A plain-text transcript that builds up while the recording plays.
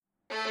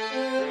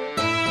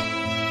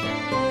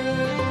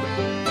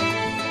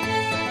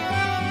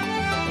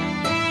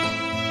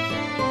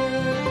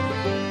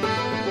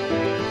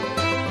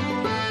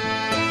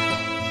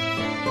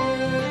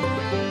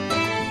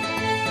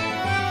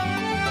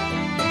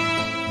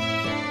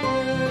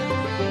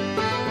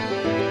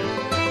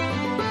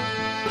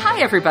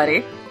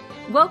everybody.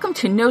 Welcome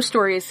to No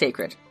Story is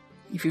Sacred.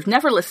 If you've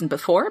never listened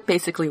before,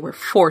 basically we're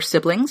 4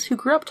 siblings who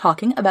grew up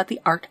talking about the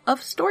art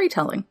of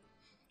storytelling.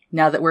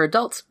 Now that we're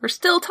adults, we're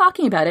still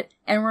talking about it,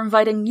 and we're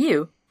inviting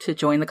you to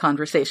join the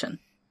conversation.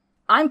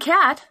 I'm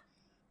Kat,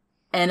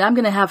 and I'm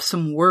going to have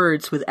some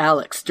words with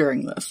Alex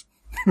during this.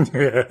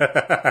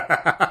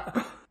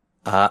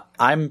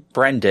 I'm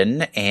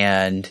Brendan,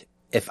 and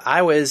if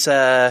I was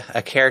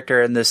a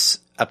character in this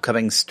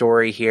upcoming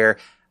story here,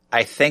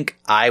 I think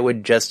I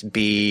would just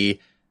be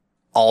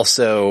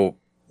also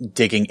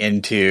digging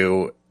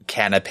into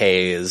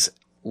canapes,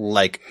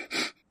 like,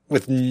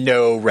 with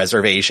no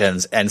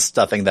reservations and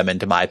stuffing them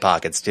into my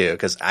pockets too.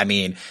 Cause I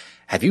mean,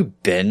 have you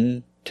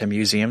been to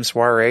museum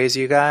soirees,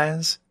 you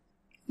guys?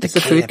 The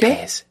food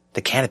good?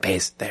 The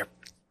canapes,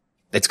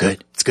 it's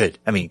good. It's good.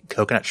 I mean,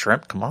 coconut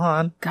shrimp, come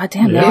on.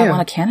 Goddamn, now I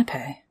want a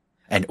canapé.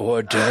 And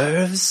hors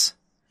d'oeuvres.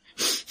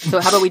 So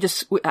how about we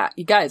just,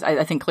 you guys,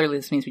 I think clearly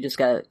this means we just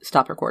gotta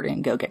stop recording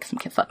and go get some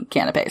fucking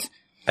canapes.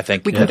 I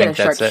think we can get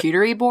a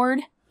charcuterie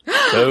board.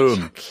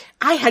 Boom.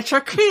 I had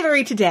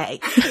charcuterie today.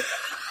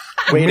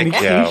 Way to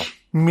go.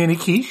 Mini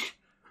quiche.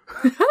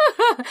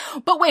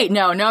 But wait,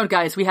 no,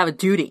 guys, we have a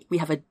duty. We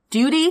have a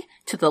duty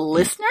to the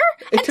listener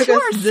and It took to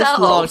us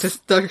ourselves. this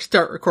long to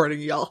start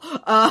recording, y'all.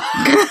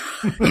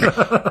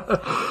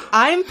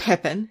 I'm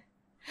Pippin.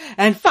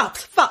 And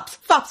fops,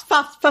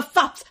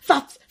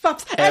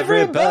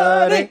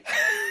 everybody.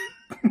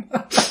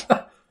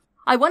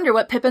 I wonder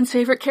what Pippin's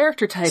favorite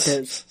character type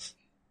is.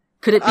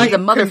 Could it be the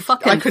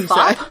motherfucking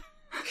fop?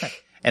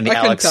 And the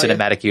Alex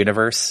cinematic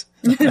universe.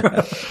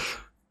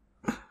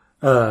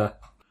 And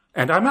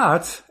I'm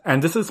Matt,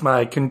 and this is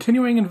my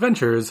continuing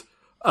adventures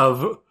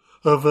of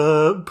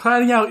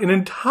planning out an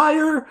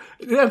entire,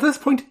 at this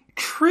point,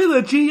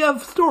 trilogy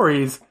of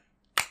stories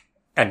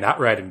and not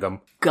writing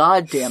them.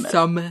 God damn it.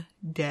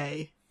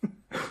 Someday.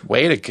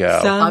 Way to go.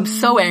 I'm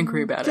so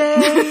angry about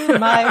it.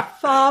 My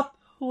fop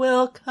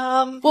will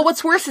come. Well,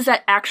 what's worse is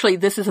that actually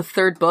this is a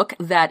third book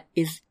that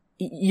is,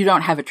 you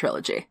don't have a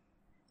trilogy.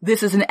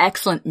 This is an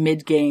excellent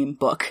mid-game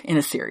book in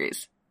a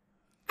series.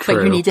 True.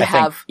 But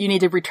you need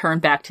to return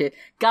back to,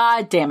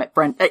 God damn it,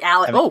 Brent,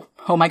 Alex.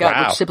 Oh my God,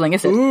 wow. Which sibling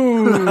is it?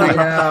 Ooh.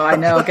 I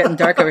know, getting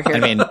dark over here. I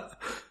mean,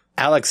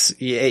 Alex,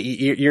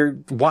 you're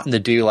wanting to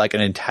do like an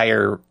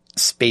entire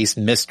space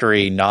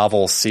mystery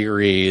novel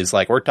series.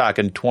 Like, we're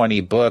talking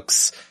 20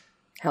 books.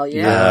 Hell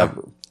yeah.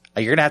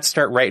 You're gonna have to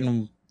start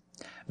writing.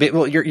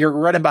 Well, you're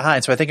running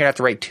behind, so I think you're gonna have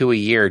to write 2 a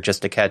year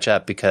just to catch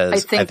up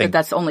because I think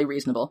that's only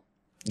reasonable.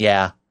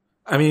 Yeah.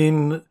 I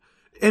mean,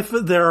 if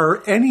there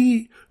are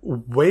any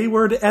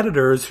wayward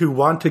editors who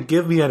want to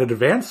give me an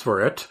advance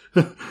for it.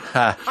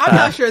 I'm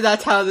not sure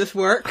that's how this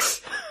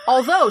works.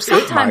 Although,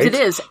 sometimes it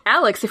might. is.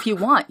 Alex, if you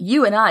want,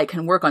 you and I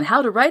can work on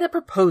how to write a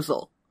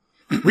proposal.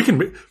 We can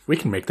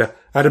make that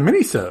at a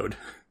mini-sode.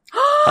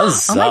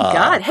 Oh my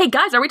God. Hey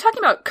guys, are we talking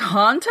about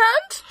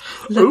content?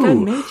 Look, I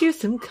Ooh. made you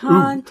some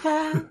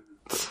content.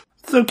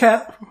 So,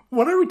 Kat,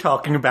 what are we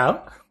talking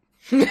about?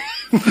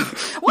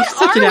 What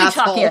such are an we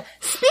asshole. talking about?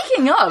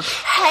 Speaking of,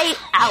 hey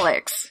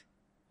Alex.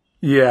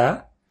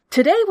 Yeah?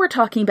 Today we're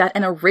talking about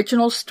an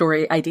original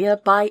story idea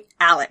by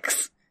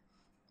Alex.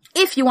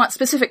 If you want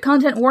specific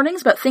content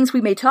warnings about things we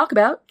may talk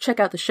about,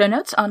 check out the show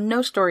notes on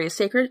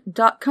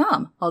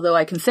nostoryissacred.com. Although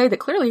I can say that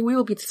clearly we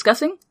will be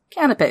discussing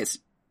canapes.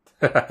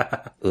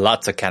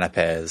 Lots of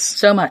canapes.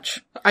 So much.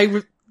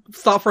 I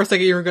thought for a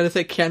second you were going to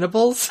say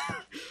cannibals.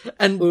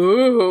 And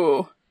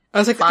Ooh. I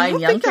was like, I Fine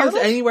don't young think that was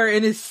cannibals? anywhere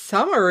in his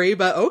summary,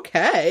 but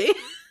okay.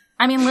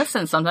 I mean,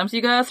 listen, sometimes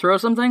you gotta throw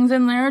some things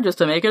in there just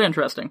to make it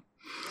interesting.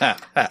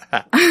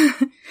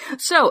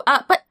 So,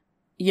 but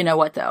you know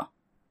what though?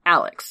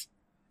 Alex,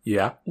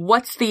 Yeah?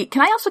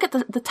 can I also get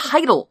the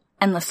title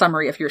and the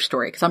summary of your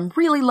story? Because I'm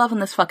really loving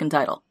this fucking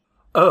title.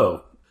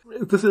 Oh,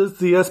 this is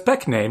the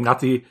spec name,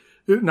 not the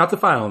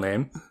file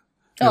name.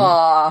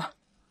 Aww.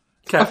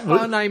 Kat,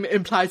 File name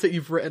implies that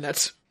you've written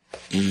it.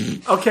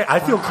 okay, I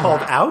feel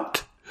called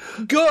out.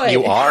 Good.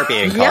 You are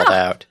being called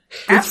out.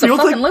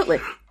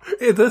 Absolutely.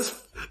 Is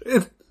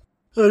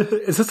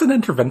this an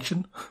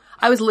intervention?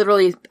 I was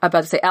literally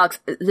about to say, Alex,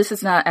 this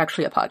is not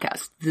actually a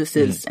podcast. This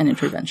is an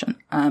intervention.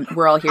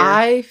 We're all here.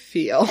 I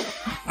feel.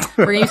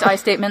 We're gonna use I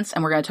statements,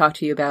 and we're gonna talk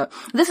to you about.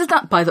 This is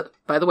not, by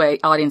the way,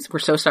 audience. We're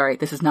so sorry.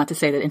 This is not to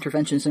say that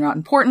interventions are not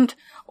important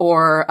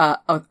or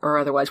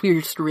otherwise. We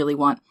just really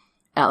want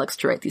Alex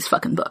to write these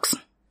fucking books.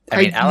 I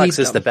mean, Alex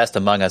need is them. the best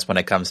among us when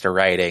it comes to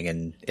writing,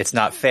 and it's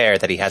not fair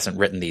that he hasn't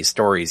written these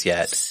stories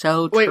yet.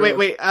 So true.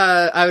 Wait.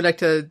 I would like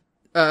to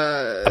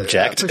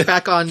Object. push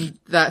back on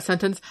that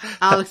sentence.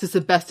 Alex is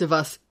the best of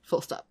us. Full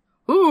stop.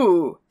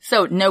 Ooh.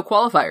 So no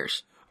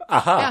qualifiers.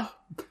 Aha.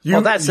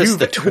 Well, that's just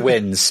the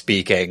twin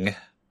speaking.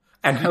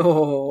 And,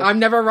 Oh. I'm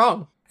never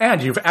wrong.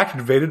 and you've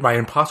activated my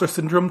imposter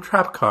syndrome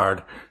trap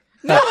card.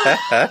 But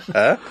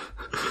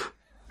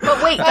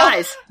wait,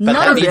 guys, none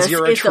that of means this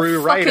you're a is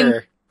true the fucking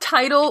writer.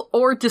 title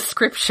or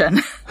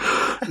description.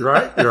 You're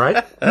right? You're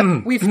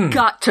right? We've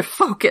got to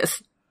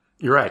focus.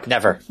 You're right.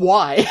 Never.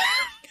 Why?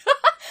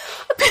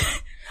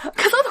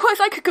 Because otherwise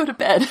I could go to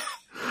bed.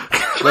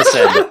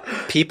 Listen,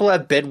 people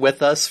have been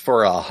with us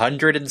for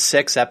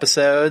 106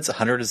 episodes,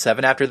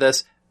 107 after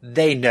this.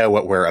 They know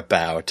what we're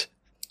about.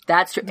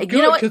 That's true. Good,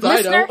 You know what, 'cause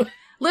I don't.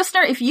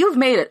 listener, if you've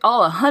made it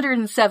all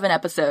 107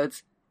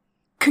 episodes,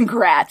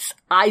 congrats.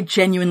 I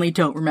genuinely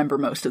don't remember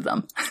most of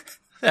them.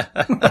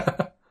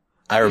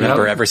 I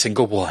remember every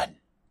single one.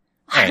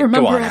 I Hey,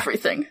 remember go on.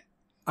 everything.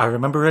 I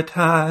remember a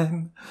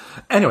time.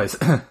 Anyways,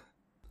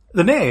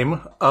 the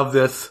name of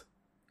this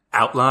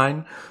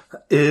outline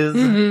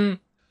is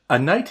A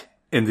Night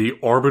in the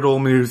Orbital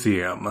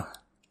Museum.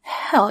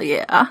 Hell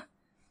yeah.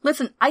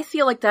 Listen, I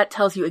feel like that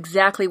tells you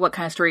exactly what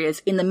kind of story it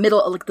is in the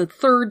middle of like the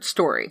third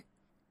story.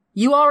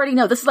 You already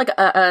know. This is like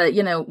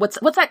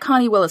what's that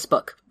Connie Willis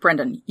book?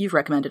 Brendan, you've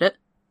recommended it.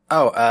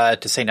 Oh,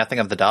 To Say Nothing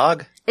of the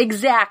Dog?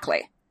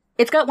 Exactly.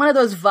 It's got one of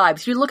those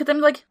vibes. You look at them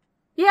and like,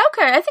 yeah,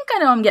 okay, I think I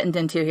know what I'm getting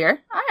into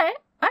here. Alright.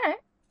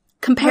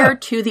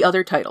 Compared to the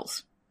other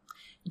titles.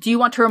 Do you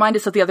want to remind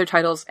us of the other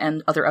titles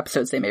and other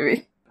episodes they may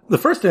be? The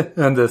first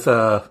in this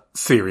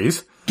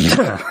series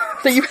That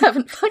you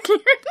haven't fucking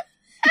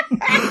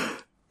heard?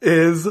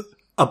 is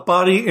A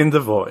Body in the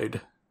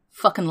Void.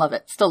 Fucking love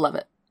it. Still love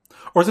it.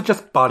 Or is it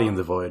just Body in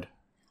the Void?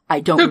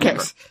 I don't Who remember.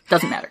 cares?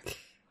 Doesn't matter.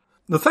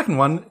 The second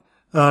one,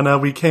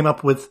 we came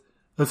up with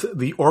was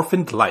The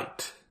Orphaned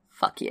Light.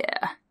 Fuck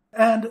yeah.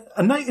 And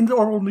A Night in the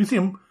Orbital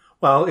Museum,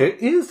 while it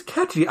is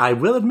catchy, I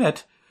will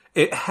admit,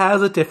 it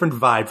has a different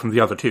vibe from the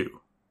other two.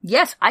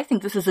 Yes, I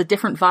think this is a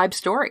different vibe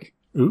story.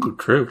 Ooh,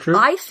 true.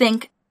 I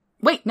think...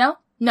 Wait, no.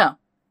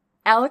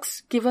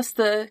 Alex, give us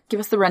the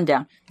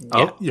rundown.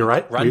 Oh, you're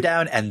right.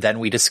 Rundown, and then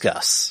we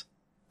discuss.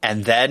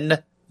 And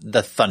then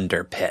the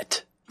Thunder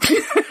Pit.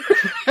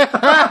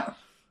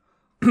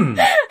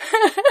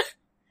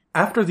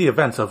 After the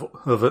events of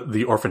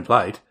The Orphaned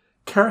Light,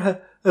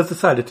 Kara has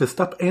decided to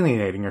stop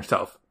alienating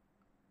herself.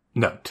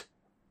 Note: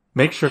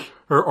 make sure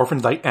her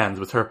Orphaned Light ends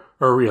with her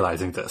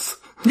realizing this.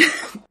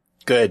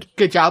 Good.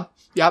 Good job.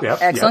 Yep. Yep,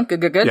 Excellent. Yep.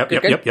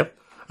 Good. Yep.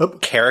 Oh,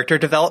 Character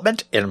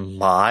development in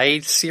my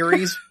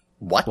series?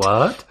 What?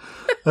 what?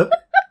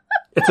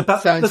 It's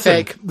about... Sounds listen,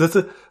 fake. This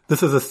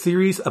is a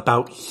series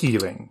about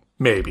healing.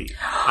 Maybe.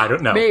 I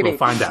don't know. Maybe. We'll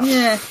find out.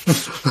 Yeah.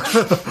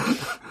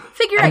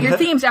 Figure out your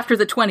themes after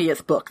the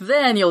 20th book.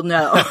 Then you'll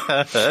know.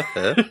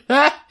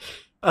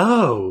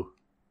 Oh.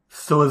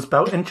 So it's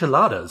about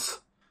enchiladas.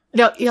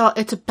 No, yeah,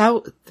 it's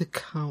about the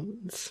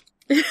cones.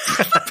 The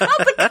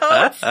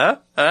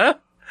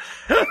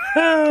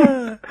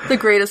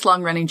greatest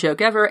long-running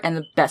joke ever and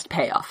the best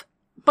payoff.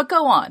 But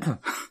go on.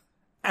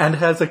 And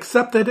has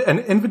accepted an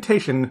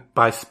invitation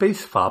by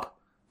Space Fop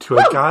to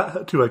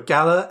a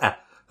gala at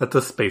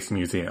the Space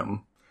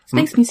Museum.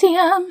 Space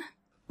Museum.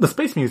 The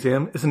Space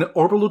Museum is an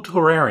orbital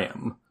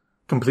terrarium,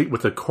 complete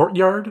with a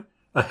courtyard,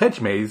 a hedge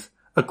maze,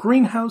 a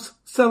greenhouse,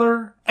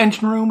 cellar,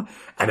 engine room,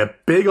 and a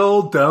big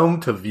old dome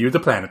to view the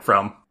planet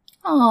from.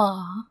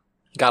 Aww.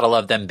 Gotta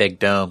love them big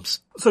domes.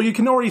 So you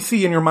can already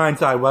see in your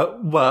mind's eye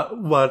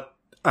what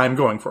I'm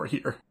going for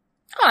here.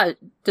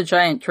 The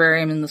giant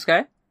terrarium in the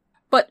sky.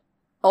 But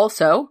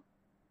also,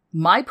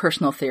 my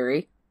personal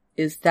theory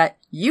is that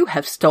you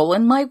have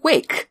stolen my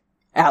wake,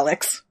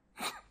 Alex.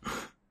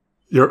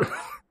 You're...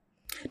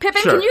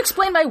 Pippin, Sure. can you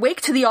explain my wake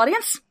to the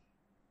audience?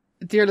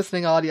 Dear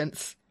listening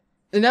audience,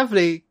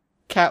 inevitably,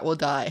 Cat will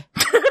die.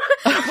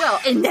 Well,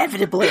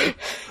 inevitably.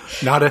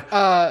 not if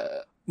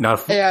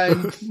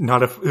and-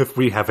 if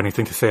we have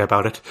anything to say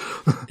about it.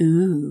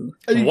 Ooh.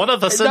 One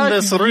of us in Not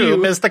this you.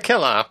 room is the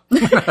killer.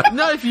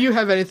 Not if you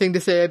have anything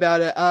to say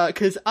about it,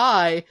 cause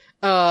I,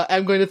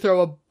 am going to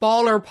throw a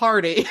baller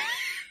party.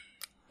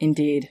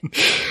 Indeed.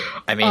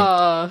 I mean,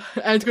 And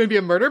it's going to be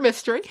a murder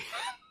mystery.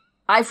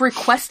 I've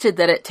requested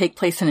that it take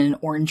place in an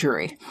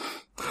orangery.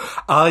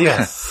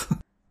 Yes.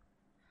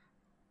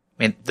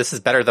 this is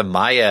better than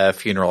my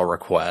funeral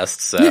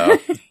request, so...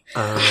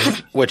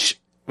 Which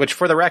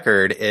for the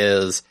record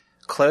is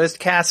closed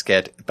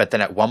casket, but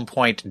then at one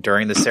point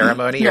during the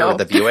ceremony No. or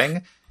the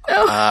viewing,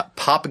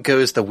 Pop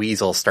Goes the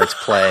Weasel starts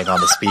playing on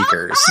the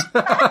speakers.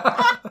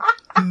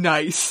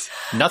 Nice.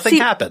 Nothing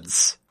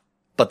happens,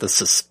 but the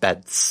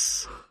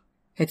suspense.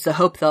 It's the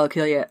hope that'll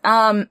kill you.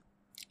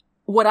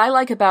 What I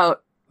like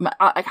about...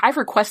 I've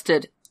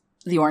requested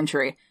the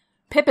orangery.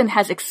 Pippin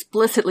has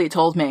explicitly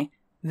told me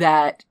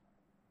that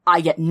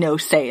I get no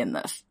say in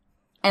this.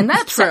 And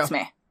that It's true. upsets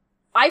me.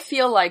 I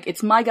feel like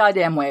it's my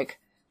goddamn wake.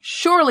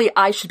 Surely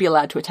I should be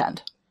allowed to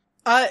attend.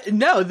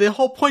 No, the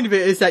whole point of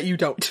it is that you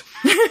don't.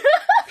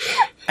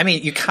 I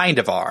mean, you kind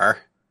of are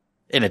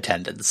in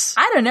attendance.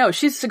 I don't know.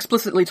 She's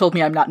explicitly told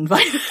me I'm not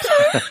invited.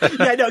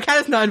 Yeah, no, Cat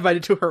is not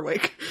invited to her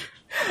wake.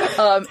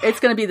 It's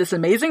going to be this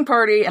amazing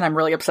party, and I'm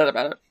really upset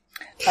about it.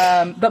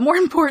 But more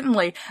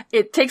importantly,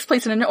 it takes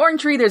place in an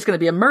orangery. There's going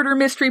to be a murder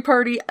mystery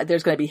party.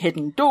 There's going to be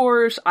hidden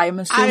doors. I'm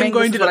assuming I'm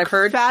going this to is what look I've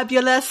heard.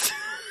 fabulous.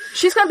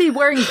 She's going to be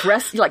wearing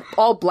dress, like,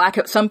 all black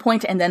at some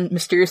point and then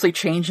mysteriously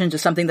change into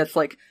something that's,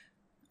 like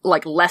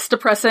less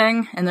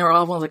depressing. And they're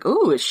all like,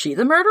 ooh, is she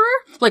the murderer?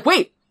 Like,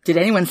 wait, did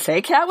anyone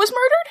say Cat was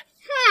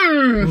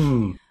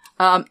murdered?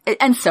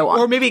 And so on.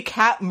 Or maybe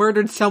Cat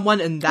murdered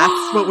someone and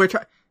that's what we're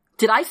trying.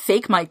 Did I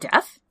fake my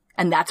death?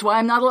 and that's why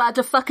I'm not allowed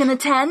to fucking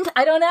attend?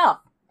 I don't know.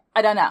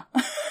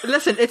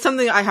 Listen, it's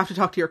something I have to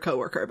talk to your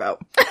coworker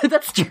about.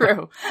 That's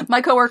true.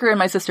 My coworker and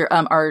my sister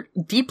are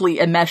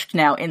deeply enmeshed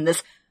now in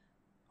this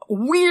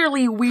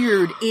weirdly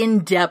weird,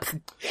 in-depth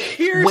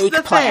wake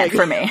plan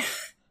for me.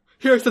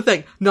 Here's the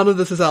thing. None of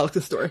this is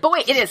Alex's story. But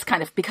wait, it is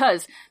kind of,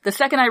 because the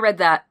second I read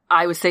that,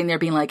 I was sitting there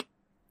being like,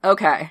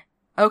 okay,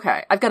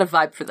 I've got a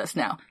vibe for this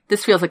now.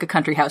 This feels like a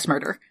country house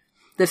murder.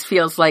 This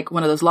feels like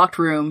one of those locked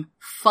room,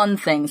 fun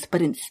things,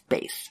 but in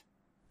space.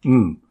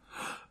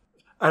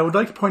 I would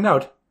like to point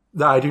out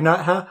that I do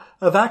not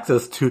have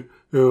access to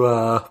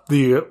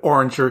the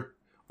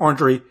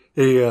Orangery,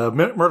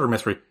 murder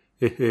mystery,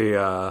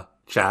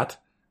 chat.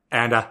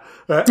 And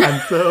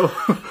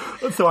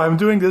so I'm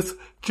doing this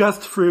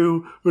just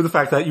through the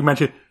fact that you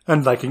mentioned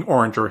and liking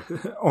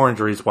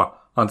orangeries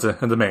on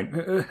the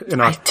main,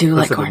 in our I do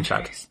like sibling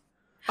orangeries.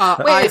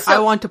 chat. I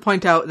want to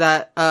point out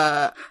that,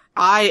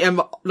 I am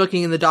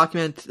looking in the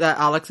document that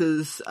Alex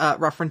is,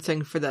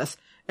 referencing for this,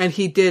 and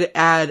he did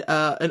add,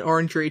 an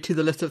orangery to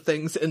the list of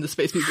things in the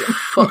Space Museum.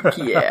 Fuck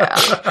yeah.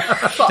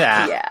 Fuck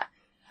yeah.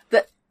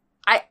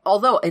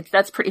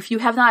 That's pretty, if you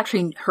have not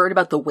actually heard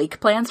about the wake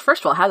plans,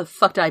 first of all, how the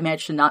fuck did I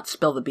manage to not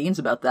spill the beans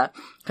about that?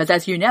 Because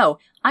as you know,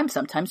 I'm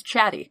sometimes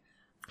chatty.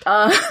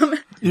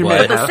 You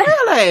What? may have.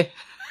 Really?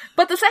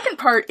 But the second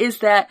part is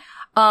that,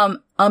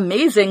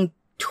 amazing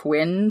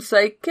twin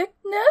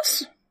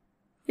psychicness.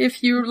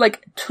 If you,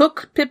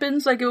 took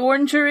Pippin's,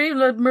 orangery,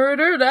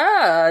 murdered,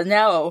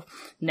 no,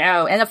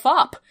 and a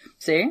fop,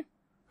 see?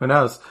 Who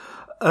knows?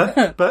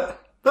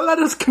 But let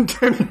us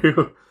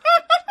continue.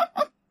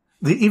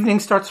 The evening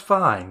starts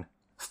fine.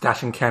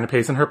 Stashing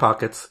canapes in her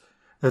pockets.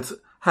 It's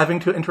having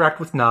to interact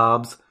with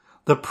knobs.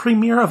 The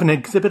premiere of an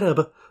exhibit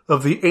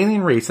of the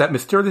alien race that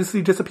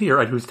mysteriously disappear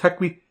and whose tech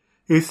we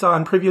saw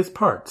in previous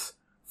parts.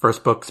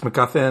 First book's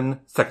MacGuffin,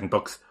 second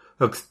book's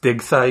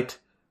dig site.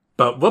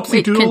 But whoopsie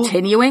Wait, doodle.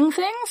 continuing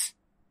things?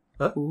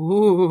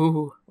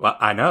 Ooh. Well,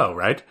 I know,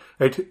 right?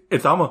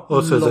 It's almost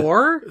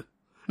Lore?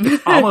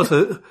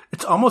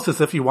 it's almost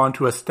as if you want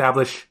to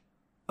establish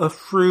a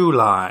through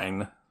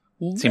line.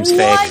 Seems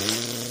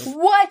fake.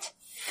 What?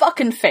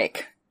 Fucking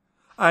fake.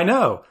 I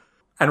know.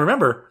 And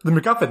remember, the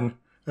MacGuffin,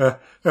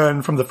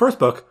 and from the first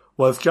book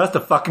was just a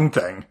fucking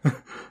thing.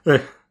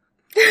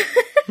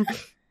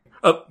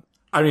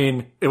 I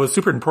mean, it was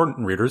super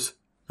important, readers.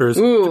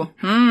 Ooh.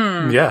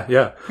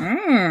 Yeah.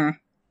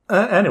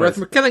 Anyways,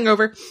 We're killing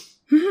over.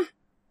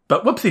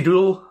 but whoopsie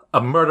doodle,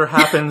 a murder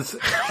happens.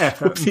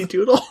 Whoopsie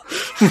doodle.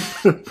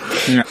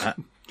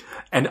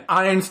 And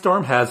Iron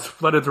Storm has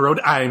flooded the road.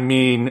 I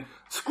mean,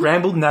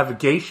 scrambled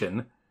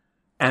navigation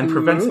and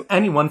prevents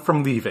anyone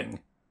from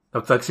leaving.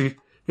 Looks like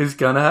she's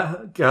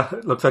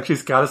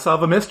gotta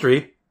solve a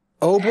mystery.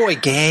 Oh boy,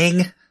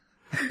 gang.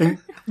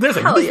 There's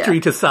a Hell mystery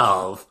yeah. to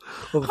solve.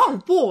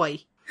 Oh boy.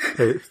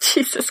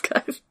 Jesus,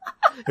 guys.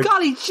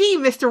 Golly gee,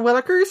 Mr.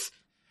 Willikers.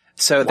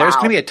 So there's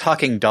Wow. going to be a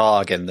talking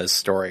dog in this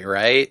story,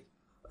 right?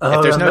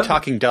 If there's no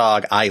talking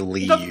dog, I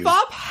leave. The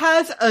fop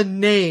has a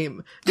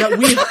name that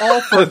we've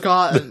all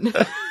forgotten.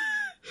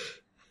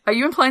 Are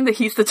you implying that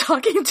he's the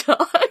talking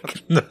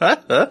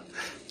dog?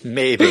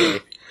 Maybe.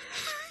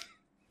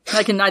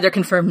 I can neither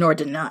confirm nor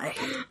deny.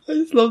 I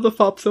just love the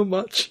fop so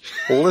much.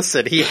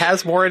 Listen, he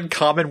has more in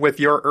common with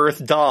your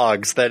Earth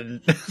dogs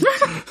than...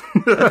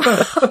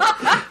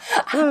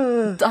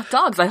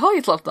 Dogs. I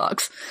always love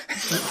dogs.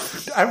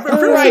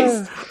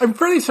 I'm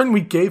fairly certain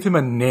we gave him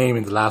a name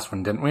in the last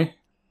one, didn't we?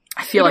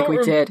 I feel like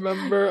we did.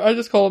 Remember, I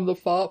just call him the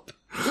fop.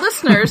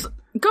 Listeners,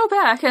 go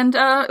back and,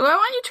 why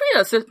don't you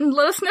tweet us and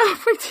let us know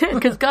if we did,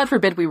 because God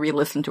forbid we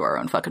re-listen to our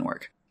own fucking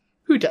work.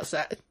 Who does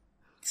that?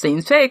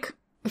 Seems fake.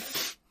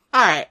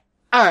 Alright.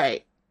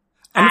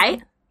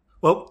 Right?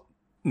 Well,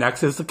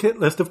 next is the kit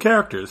list of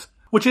characters,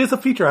 which is a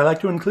feature I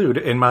like to include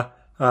in my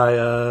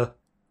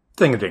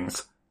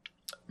thingadings.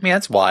 I mean,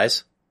 that's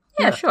wise.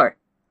 Yeah, sure.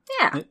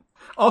 Yeah.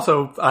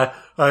 Also, I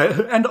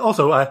end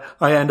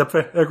up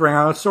figuring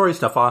out story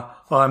stuff while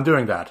I'm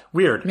doing that.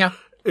 Weird. Yeah.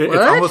 It's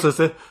What? almost as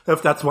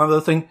if that's one of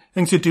the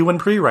things you do when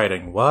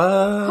pre-writing.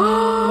 What?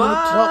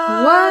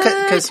 What?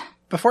 Because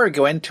before we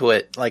go into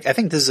it, I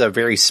think this is a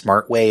very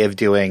smart way of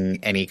doing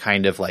any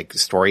kind of,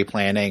 story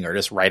planning or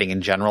just writing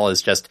in general,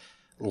 is just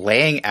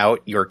laying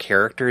out your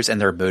characters and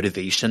their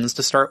motivations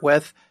to start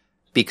with.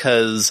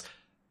 Because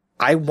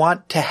I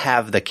want to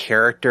have the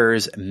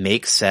characters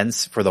make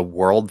sense for the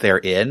world they're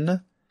in.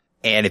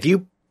 And if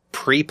you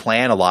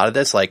pre-plan a lot of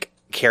this,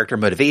 character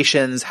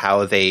motivations,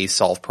 how they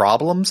solve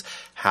problems,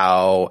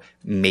 how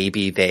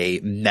maybe they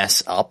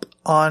mess up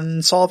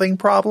on solving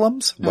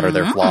problems, what are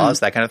their flaws,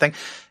 that kind of thing.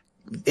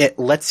 It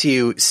lets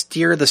you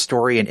steer the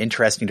story in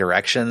interesting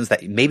directions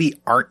that maybe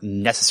aren't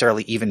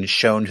necessarily even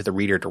shown to the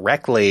reader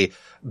directly,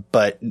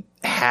 but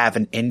have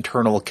an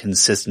internal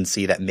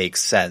consistency that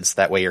makes sense.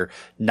 That way you're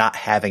not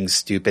having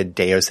stupid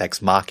Deus Ex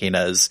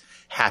Machinas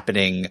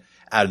happening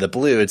out of the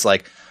blue. It's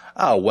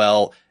oh,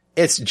 well,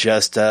 it's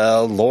just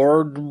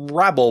Lord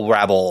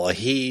Rabble.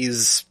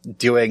 He's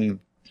doing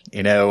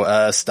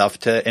stuff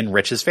to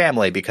enrich his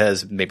family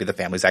because maybe the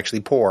family's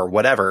actually poor,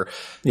 whatever.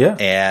 Yeah.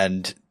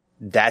 And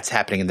that's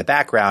happening in the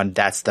background.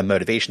 That's the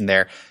motivation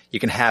there. You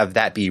can have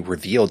that be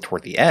revealed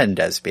toward the end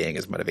as being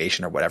his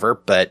motivation or whatever,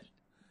 but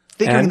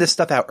figuring this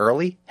stuff out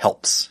early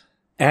helps.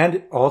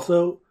 And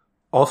also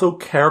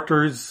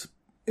characters,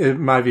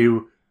 in my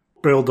view,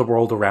 build the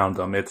world around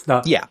them. It's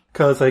not, Yeah.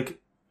 Cause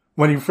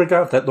when you figure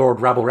out that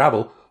Lord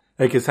Rabble,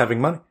 is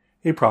having money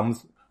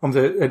problems,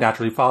 it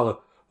naturally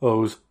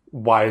follows.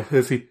 Why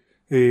is he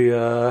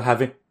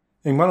having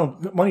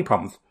money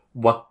problems?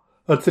 What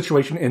a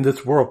situation in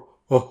this world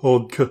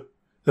could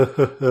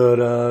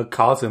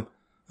cause him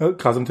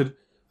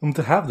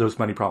to have those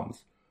money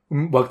problems?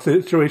 What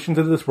situations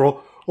in this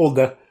world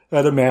that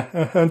a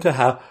man to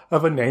have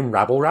a name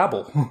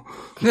Rabble?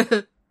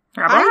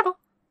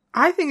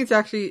 I think it's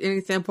actually an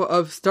example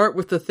of start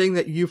with the thing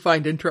that you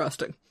find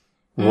interesting.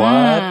 What?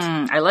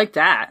 I like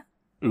that.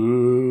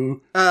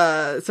 Ooh.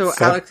 So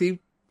Alex, you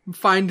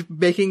find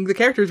making the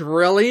characters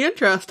really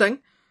interesting.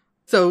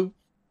 So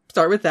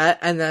start with that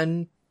and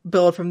then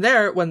build from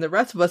there when the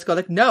rest of us go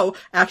like, no,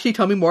 actually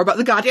tell me more about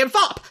the goddamn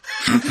fop.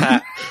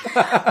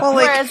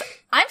 Whereas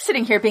I'm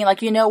sitting here being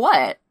like, you know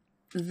what?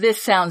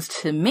 This sounds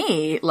to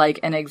me like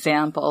an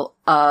example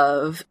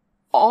of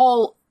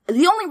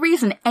the only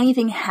reason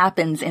anything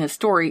happens in a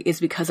story is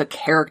because a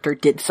character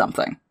did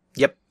something.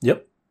 Yep.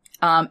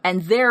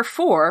 And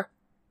therefore,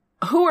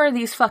 who are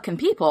these fucking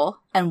people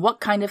and what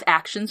kind of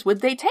actions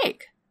would they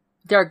take?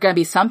 There are going to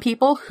be some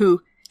people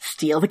who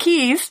steal the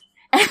keys,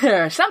 and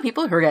there are some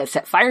people who are going to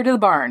set fire to the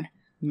barn.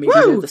 Maybe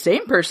they're the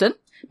same person.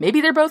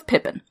 Maybe they're both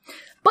Pippin.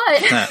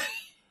 But,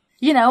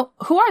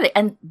 who are they?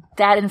 And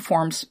that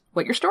informs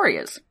what your story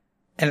is.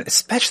 And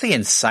especially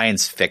in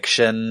science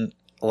fiction,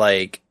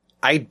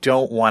 I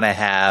don't want to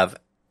have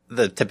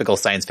the typical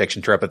science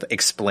fiction trope of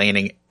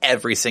explaining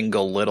every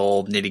single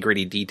little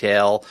nitty-gritty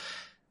detail.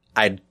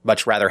 I'd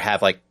much rather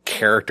have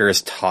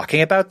characters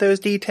talking about those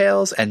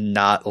details and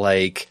not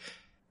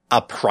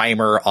a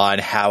primer on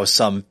how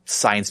some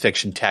science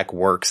fiction tech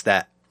works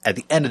that at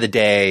the end of the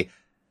day,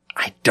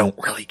 I don't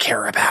really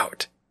care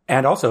about.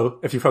 And also,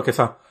 if you focus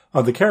on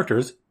the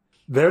characters,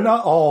 they're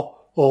not all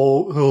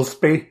little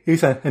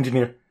space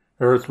engineers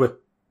with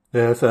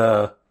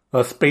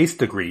space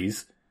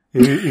degrees.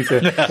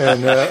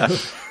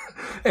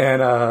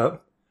 And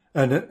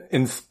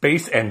in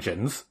space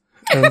engines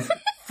and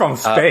from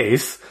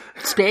space.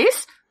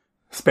 Space?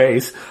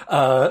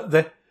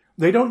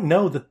 They don't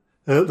know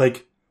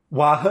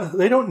why,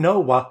 they don't know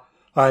why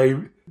I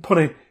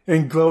put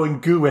in glowing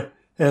goo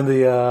in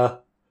the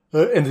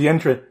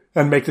entrance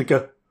and makes it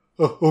go,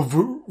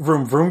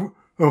 vroom,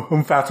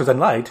 vroom, faster than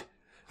light.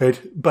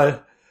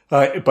 But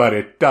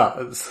it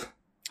does.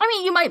 I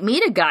mean, you might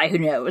meet a guy who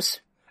knows.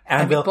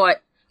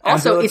 But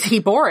also, is he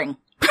boring?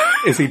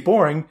 Is he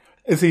boring?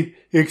 Is he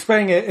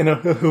explaining it in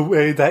a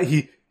way that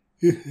he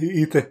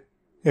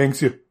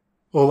thinks you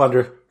will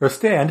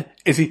understand?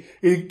 Is he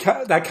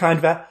that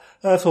kind of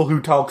asshole who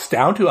talks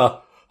down to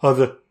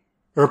other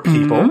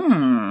people?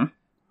 Mm.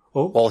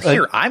 Well,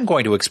 here, I'm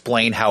going to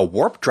explain how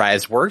warp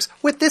drives works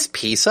with this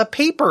piece of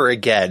paper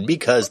again,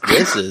 because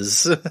this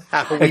is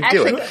how we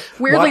do it.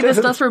 Weirdly, this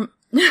does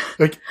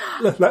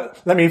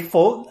let me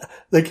fold,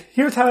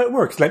 here's how it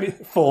works. Let me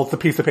fold the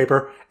piece of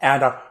paper,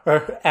 and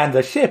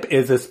the ship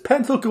is this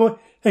pencil going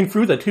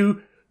through the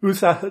two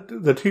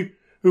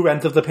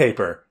ends of the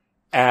paper.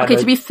 And, okay,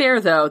 to be fair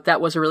though, that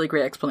was a really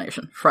great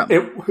explanation from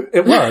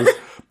it was,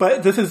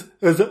 but this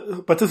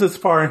is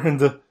far in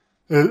the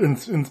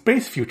in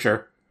space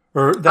future,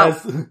 or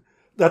that's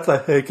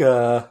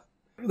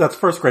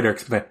first grader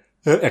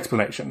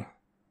explanation.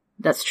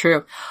 That's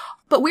true.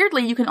 But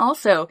weirdly, you can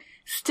also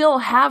still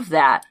have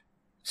that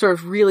sort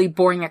of really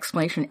boring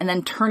explanation and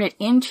then turn it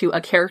into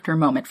a character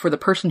moment for the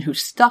person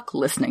who's stuck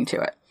listening to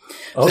it.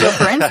 Oh. So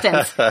for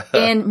instance,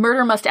 in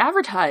Murder Must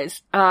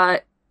Advertise,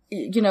 our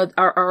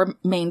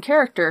main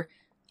character,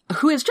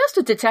 who is just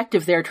a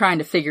detective there trying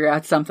to figure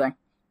out something,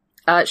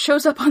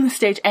 shows up on the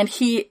stage, and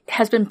he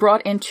has been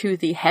brought into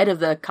the head of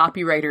the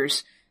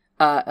copywriters,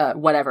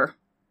 whatever.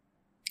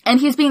 And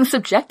he's being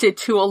subjected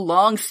to a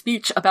long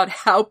speech about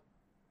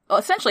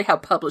essentially how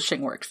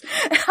publishing works,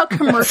 how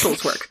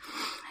commercials work.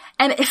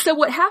 And so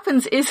what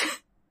happens is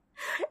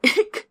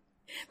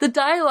the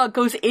dialogue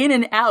goes in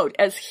and out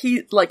as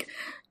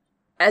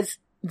as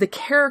the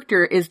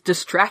character is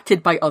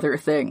distracted by other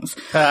things.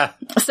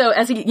 So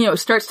as he,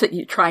 starts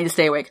to trying to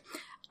stay awake.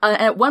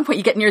 And at one point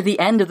you get near the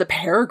end of the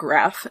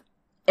paragraph,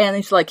 and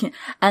he's like,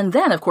 and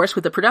then of course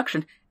with the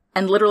production,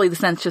 and literally the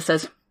sentence just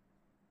says,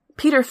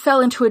 Peter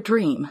fell into a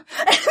dream.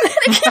 And then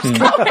it keeps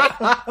going.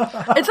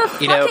 It's a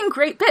fucking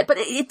great bit, but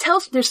it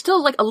tells, there's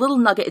still a little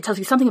nugget. It tells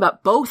you something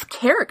about both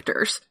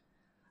characters.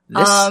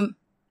 This,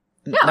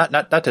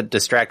 not to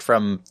distract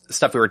from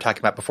stuff we were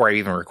talking about before I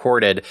even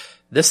recorded.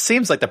 This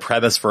seems like the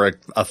premise for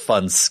a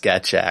fun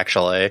sketch,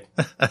 actually.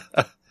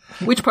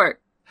 Which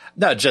part?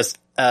 No, just,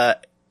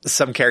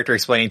 some character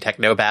explaining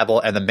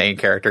technobabble and the main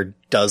character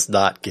does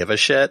not give a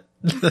shit.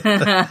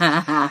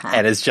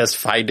 And is just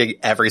finding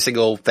every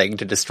single thing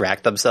to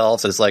distract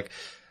themselves. It's like,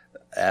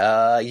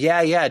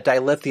 Yeah,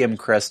 dilithium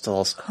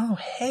crystals. Oh,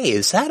 hey,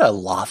 is that a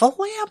lava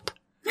lamp?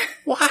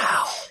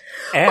 Wow.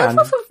 And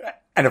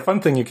a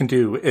fun thing you can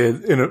do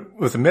is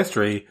with a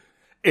mystery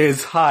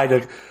is hide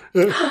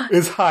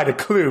a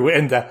clue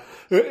in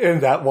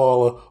that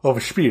wall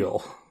of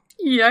spiel.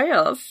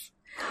 Yes.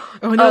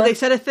 Oh no, they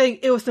said a thing.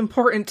 It was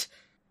important.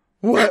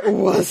 What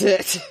was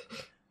it?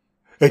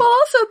 Well,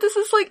 also, this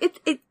is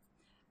like,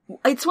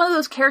 it's one of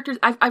those characters,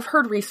 I've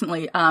heard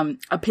recently,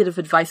 a bit of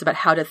advice about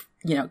how to,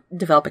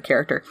 develop a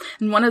character.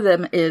 And one of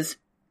them is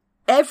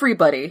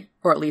everybody,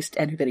 or at least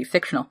anybody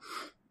fictional,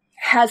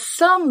 has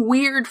some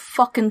weird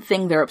fucking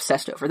thing they're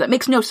obsessed over that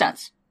makes no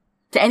sense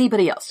to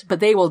anybody else, but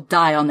they will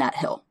die on that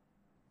hill.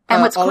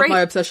 And what's all great, of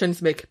my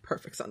obsessions make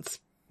perfect sense.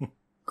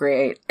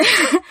 Great.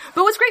 But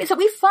what's great is that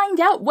we find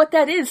out what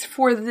that is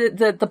for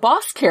the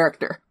boss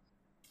character.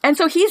 And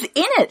so he's in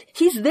it.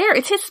 He's there.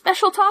 It's his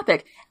special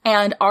topic.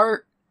 And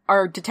our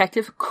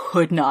detective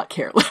could not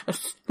care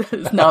less. That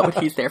is not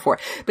what he's there for.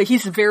 But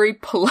he's very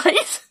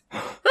polite.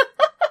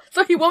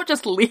 So he won't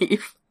just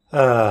leave.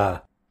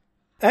 Anyway.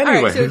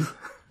 Right, so,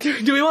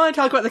 do we want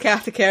to talk about the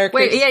cast of characters?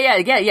 Wait,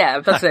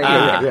 yeah. Let's say,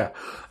 yeah.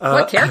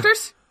 What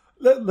characters?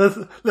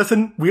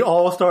 Listen, we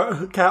all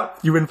Cap,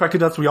 you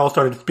infected us, we all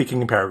started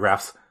speaking in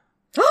paragraphs.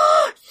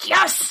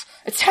 Yes!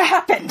 It's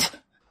happened!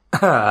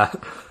 But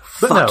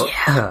no,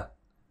 yeah.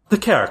 The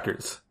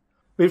characters.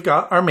 We've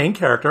got our main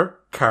character,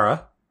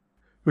 Kara,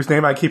 whose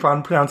name I keep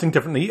on pronouncing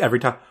differently every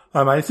time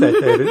I say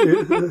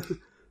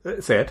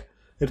it.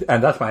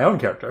 And that's my own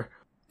character.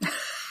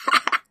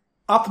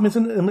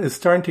 Optimism is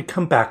starting to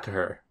come back to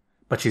her,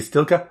 but she's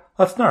still got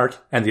a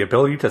snark and the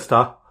ability to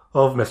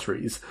solve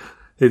mysteries.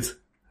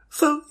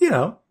 So,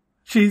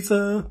 she's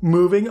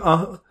moving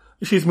on.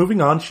 She's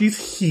moving on.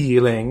 She's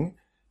healing,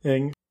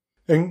 and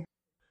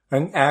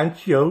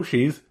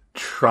she's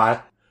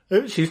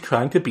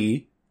trying to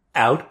be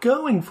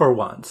outgoing for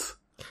once.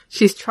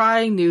 She's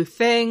trying new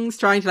things,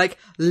 trying to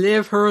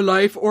live her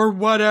life or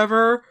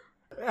whatever.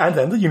 And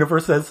then the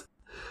universe says,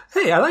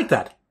 "Hey, I like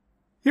that.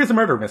 Here's a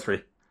murder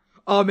mystery."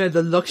 Oh man,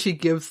 the look she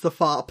gives the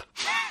fop.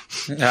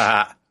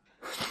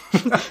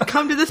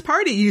 Come to this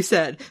party, you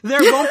said.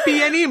 There won't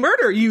be any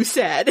murder, you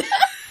said.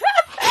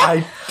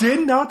 I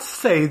did not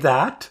say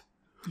that.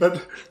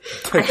 But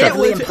I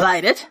heavily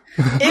implied it.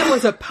 It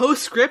was a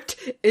postscript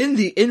in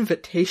the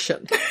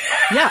invitation.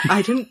 Yeah,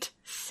 I didn't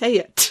say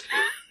it.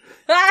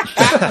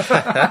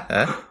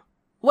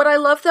 What I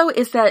love though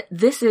is that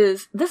this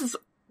is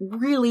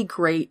really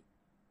great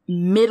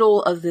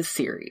middle of this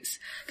series.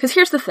 Because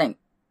here's the thing.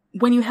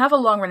 When you have a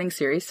long-running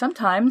series,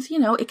 sometimes,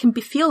 it can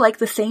feel like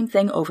the same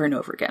thing over and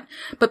over again.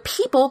 But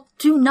people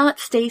do not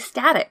stay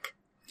static.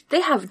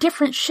 They have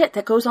different shit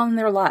that goes on in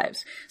their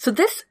lives. So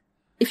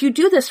if you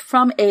do this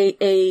from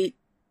a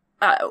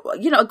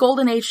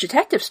golden age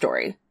detective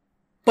story,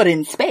 but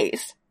in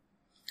space,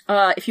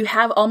 if you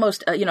have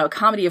almost, a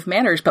comedy of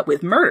manners, but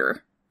with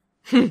murder,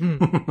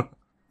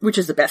 which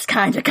is the best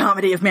kind of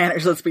comedy of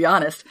manners, let's be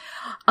honest,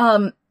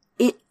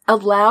 it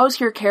allows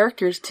your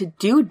characters to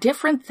do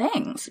different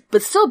things,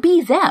 but still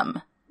be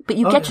them. But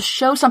you get to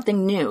show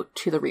something new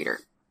to the reader.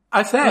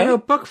 I say.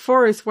 Book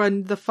 4 is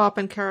when the fop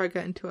and Kara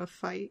get into a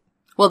fight.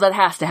 Well, that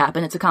has to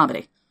happen. It's a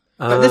comedy.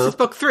 But this is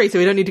book 3, so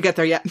we don't need to get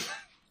there yet.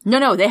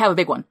 No, they have a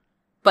big one.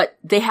 But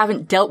they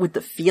haven't dealt with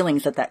the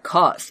feelings that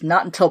caused.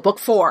 Not until book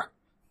 4.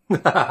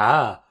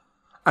 I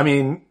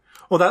mean,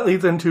 well, that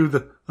leads into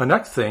the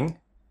next thing.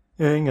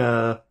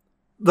 The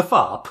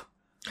fop.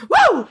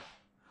 Woo!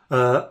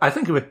 I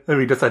think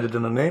we decided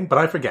on a name, but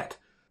I forget.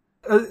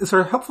 Is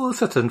her helpful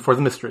assistant for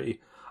the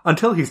mystery,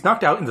 until he's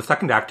knocked out in the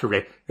second act to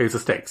raise the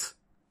stakes.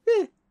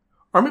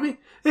 Or maybe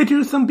they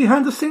do some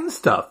behind-the-scenes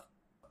stuff.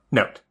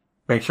 Note,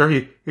 make sure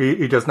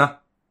he does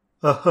not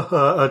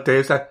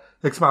Deus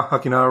Ex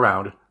Machina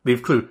around.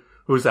 Leave clue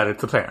who's added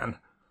to plan.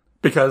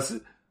 Because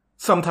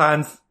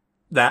sometimes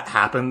that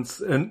happens,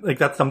 and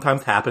that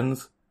sometimes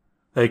happens.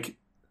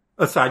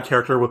 A side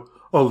character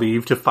will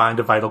leave to find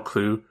a vital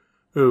clue.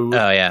 And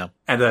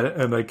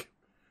then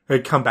they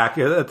come back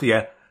at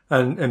the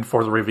end and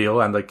for the reveal,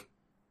 and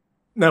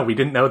no, we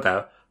didn't know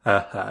that.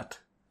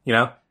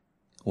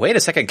 Wait a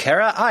second,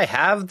 Kara, I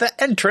have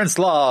the entrance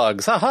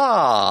logs.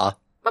 Haha.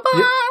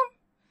 Ba-ba!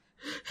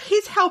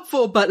 He's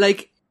helpful, but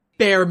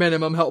bare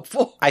minimum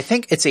helpful. I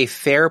think it's a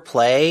fair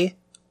play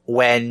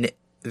when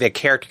the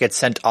character gets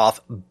sent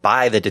off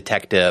by the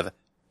detective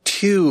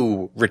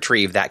to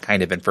retrieve that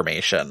kind of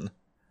information.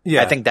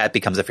 Yeah. I think that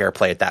becomes a fair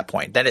play at that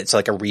point. Then it's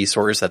like a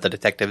resource that the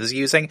detective is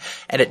using,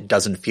 and it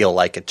doesn't feel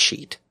like a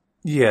cheat.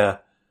 Yeah.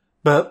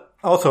 But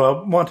also,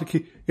 I want to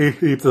keep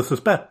the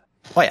suspense.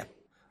 Oh, yeah.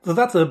 So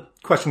that's a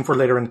question for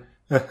later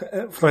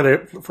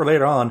for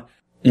later on.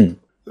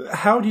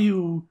 How do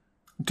you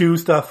do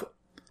stuff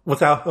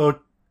without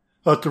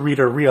the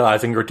reader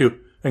realizing you're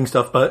doing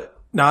stuff, but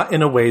not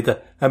in a way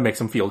that makes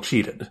them feel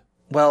cheated?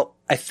 Well,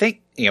 I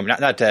think,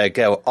 not to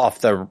go off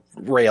the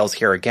rails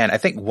here again, I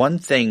think one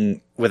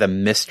thing with a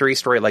mystery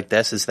story like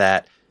this is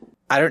that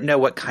I don't know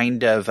what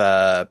kind of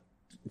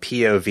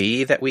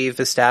POV that we've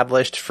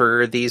established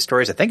for these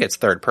stories. I think it's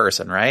third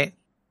person, right?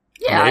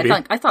 Yeah, Maybe.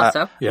 I thought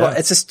so. Yeah. Well,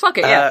 it's just Fuck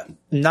it, yeah.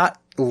 not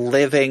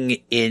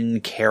living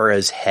in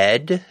Kara's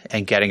head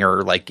and getting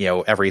her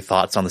every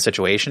thoughts on the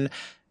situation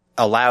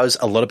allows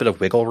a little bit of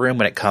wiggle room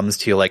when it comes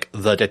to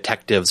the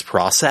detective's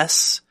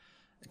process.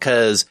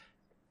 Because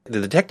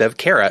the detective,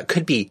 Kara,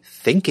 could be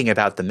thinking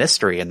about the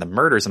mystery and the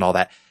murders and all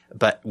that,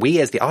 but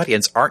we as the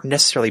audience aren't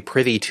necessarily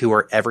privy to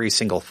her every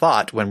single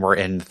thought when we're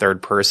in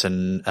third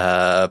person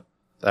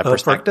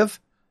perspective.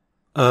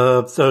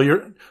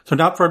 So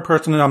not third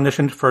person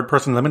omniscient, third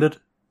person limited?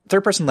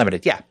 Third person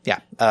limited, yeah.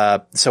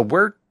 So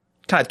we're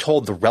kind of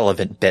told the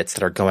relevant bits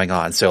that are going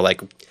on. So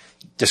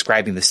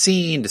describing the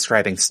scene,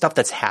 describing stuff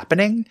that's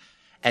happening,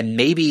 and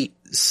maybe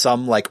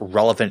some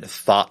relevant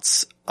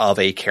thoughts of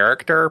a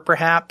character,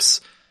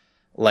 perhaps.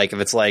 If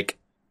it's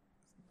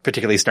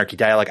particularly snarky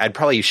dialogue, I'd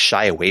probably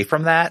shy away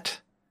from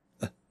that.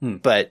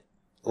 But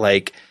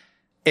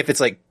if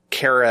it's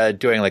Kara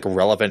doing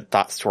relevant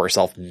thoughts to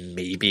herself,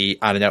 maybe,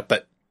 I don't know.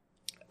 But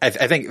I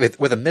think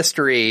with a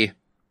mystery,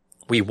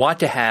 we want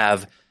to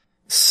have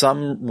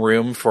some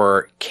room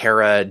for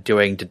Kara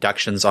doing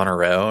deductions on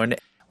her own.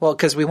 Well,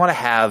 because we want to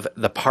have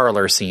the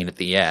parlor scene at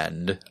the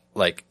end,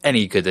 like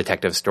any good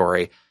detective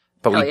story.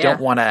 But we don't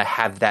want to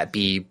have that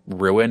be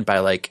ruined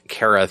by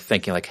Kara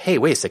thinking hey,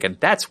 wait a second,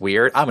 that's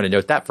weird. I'm going to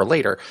note that for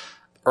later.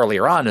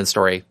 Earlier on in the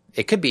story,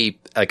 it could be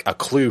a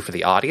clue for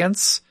the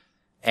audience.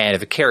 And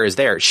if Kara is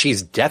there,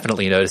 she's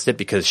definitely noticed it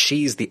because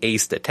she's the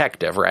ace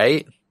detective,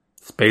 right?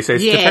 Space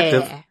ace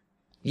detective.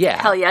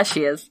 Yeah. Hell yeah,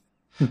 she is.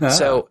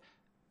 So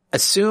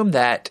assume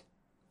that,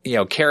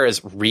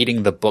 Kara's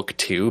reading the book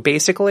too,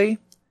 basically,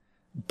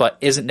 but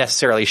isn't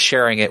necessarily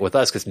sharing it with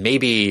us because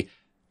maybe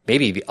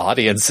the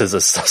audience is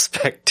a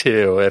suspect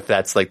too, if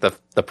that's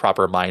the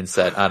proper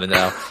mindset. I don't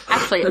know.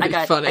 Actually,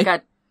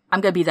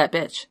 I'm gonna be that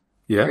bitch.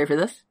 Yeah. Ready for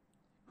this?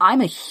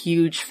 I'm a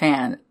huge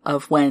fan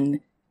of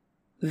when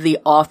the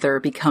author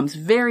becomes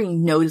very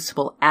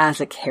noticeable as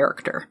a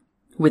character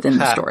within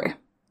the story.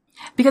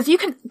 Because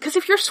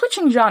if you're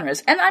switching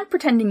genres, and I'm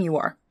pretending you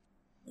are,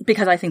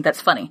 because I think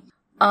that's funny,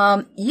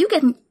 you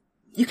can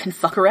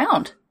fuck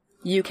around.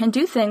 You can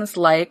do things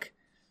like,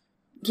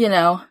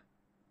 the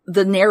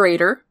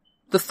narrator,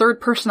 the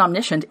third person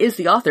omniscient is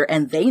the author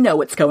and they know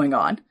what's going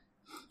on.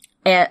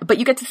 But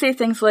you get to say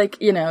things like,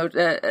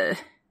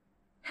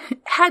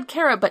 had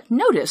Kara but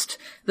noticed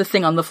the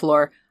thing on the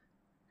floor,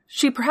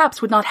 she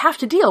perhaps would not have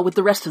to deal with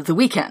the rest of the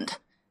weekend.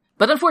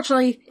 But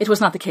unfortunately, it was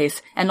not the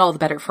case, and all the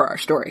better for our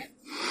story.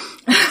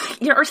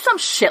 Or some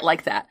shit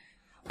like that.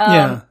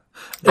 Yeah.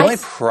 The only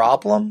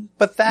problem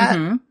with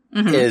that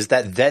is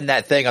that then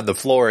that thing on the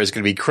floor is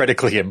going to be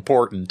critically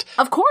important.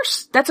 Of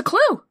course, that's a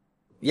clue.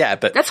 Yeah,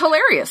 but That's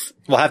hilarious.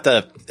 we'll have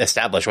to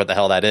establish what the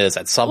hell that is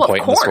at some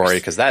point in the story,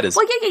 because that is...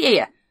 Well,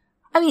 yeah.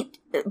 I mean,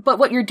 but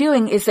what you're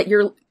doing is that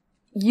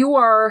you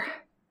are,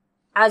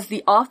 as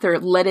the author,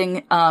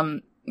 letting,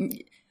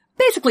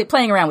 basically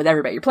playing around with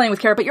everybody. You're playing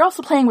with Kara, but you're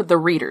also playing with the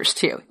readers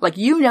too.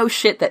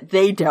 Shit that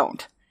they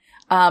don't.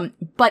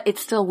 But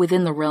it's still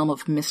within the realm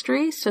of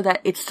mystery, so that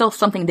it's still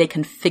something they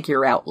can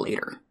figure out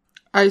later.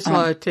 I just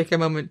want to take a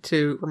moment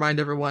to remind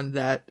everyone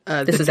that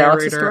This is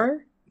Alex's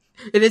story?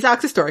 It is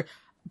Alex's story,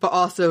 but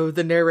also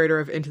the narrator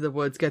of Into the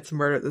Woods gets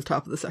murdered at the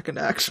top of the second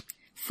act.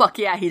 Fuck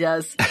yeah, he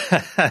does.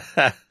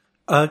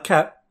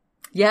 Kat.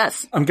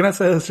 Yes. I'm gonna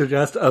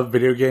suggest a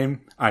video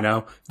game. I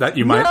know that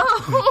you might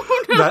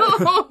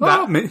No.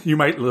 that you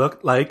might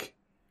look like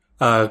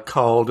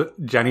called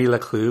Jenny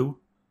LeClue.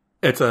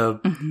 It's a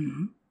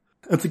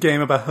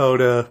game about how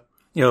to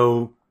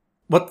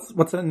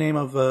what's the name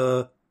of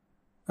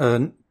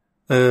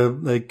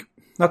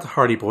not the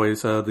Hardy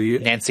Boys, the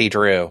Nancy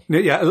Drew.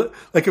 Yeah,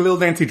 like a little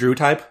Nancy Drew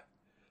type.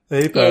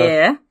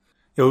 Yeah.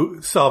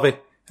 Solving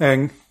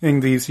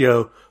these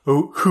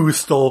who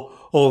stole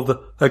all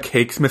the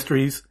cakes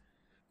mysteries.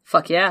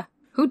 Fuck yeah.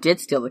 Who did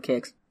steal the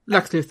cakes?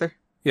 Lex Luthor.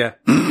 Yeah.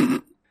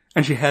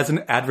 And she has an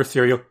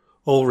adversarial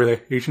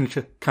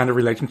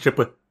relationship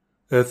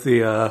with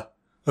the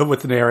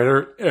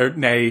narrator, or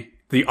nay,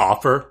 the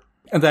author.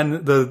 And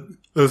then the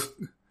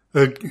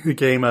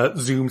game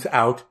zooms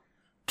out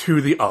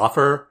to the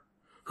author,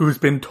 who's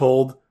been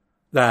told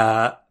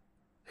that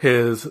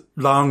his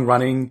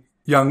long-running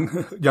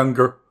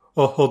younger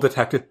whole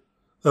detective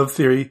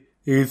series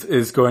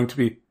is going to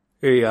be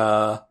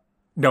no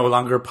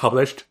longer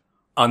published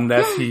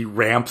unless he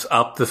ramps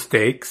up the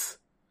stakes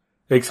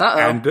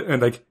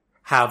and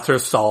has her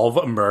solve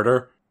a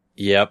murder.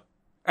 Yep.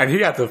 And he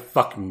has a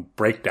fucking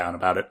breakdown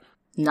about it.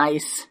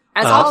 Nice.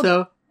 As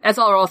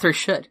all authors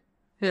should.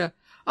 Yeah.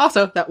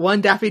 Also, that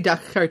one Daffy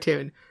Duck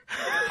cartoon.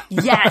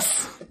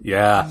 Yes.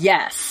 Yeah.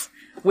 Yes.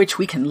 Which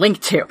we can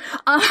link to.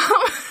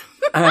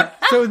 But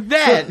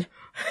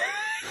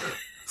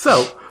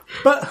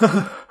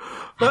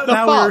the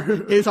now Fall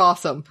is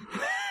awesome.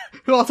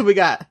 Who else have we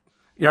got?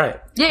 You're right.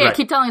 Yeah, Right.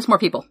 keep telling us more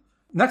people.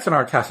 Next in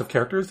our cast of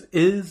characters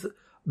is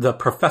the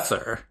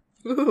professor,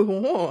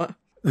 Ooh.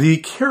 the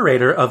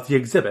curator of the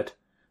exhibit.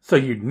 So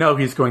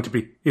he's going to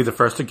be the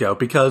first to go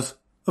because,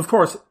 of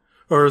course,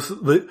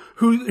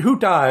 who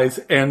dies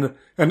in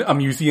a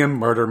museum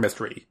murder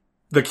mystery?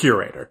 The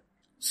curator.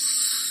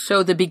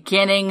 So the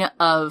beginning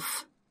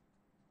of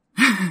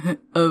what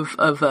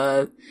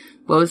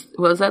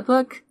was that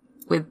book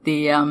with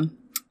the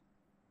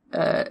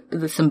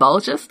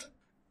symbologist?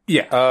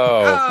 Yeah.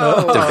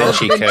 Oh, Da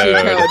Vinci Code.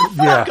 Fuck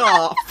Yeah.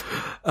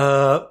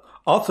 off.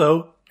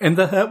 Also, in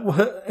that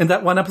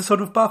one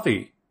episode of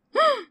Buffy.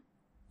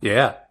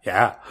 Yeah.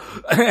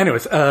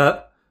 Anyways,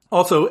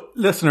 also,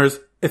 listeners,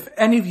 if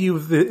any of you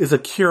is a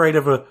curator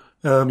of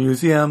a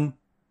museum,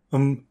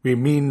 we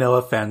mean no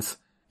offense,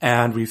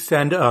 and we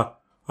send our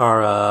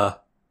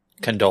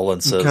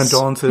Condolences.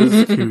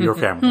 to your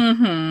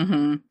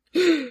family.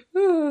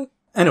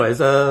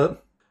 Anyways,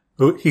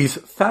 he's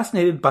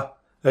fascinated by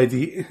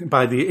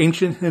the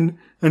ancient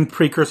and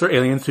precursor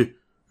aliens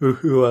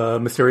who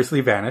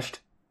mysteriously vanished.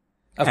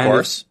 Of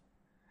course.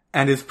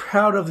 And is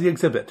proud of the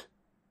exhibit.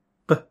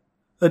 But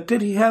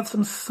did he have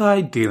some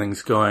side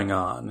dealings going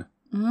on?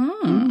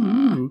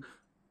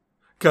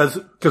 Because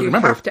You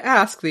remember, have to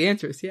ask. The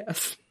answer is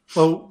yes.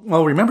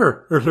 well,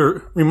 remember,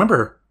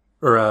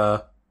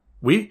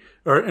 we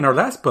in our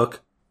last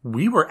book,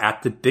 we were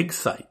at the dig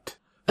site.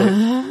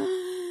 And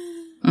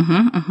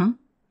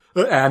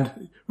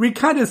we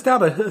kind of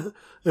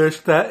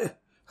established that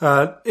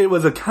it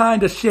was a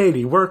kind of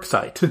shady work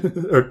site.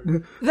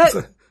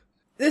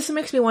 This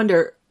makes me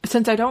wonder,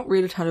 since I don't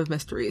read a ton of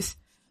mysteries,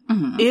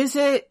 is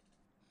it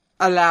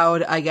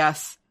allowed, I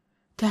guess,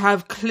 to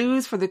have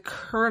clues for the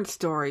current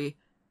story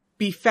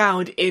be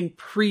found in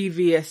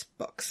previous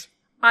books?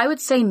 I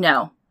would say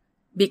no,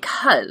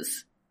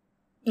 because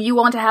you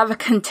want to have you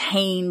can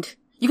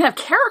have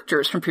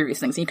characters from previous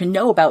things, and you can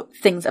know about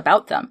things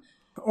about them.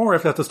 Or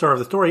if that's the start of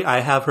the story,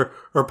 I have her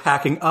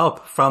packing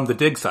up from the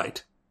dig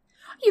site.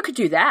 You could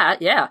do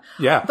that, yeah.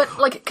 Yeah. But,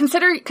 like,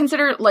 consider,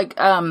 like,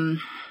 your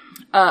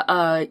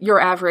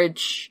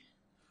average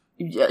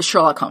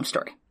Sherlock Holmes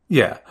story.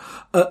 Yeah.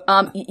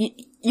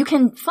 You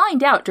can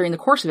find out during the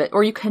course of it,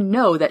 or you can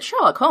know that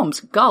Sherlock Holmes,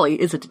 golly,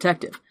 is a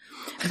detective.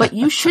 But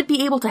you should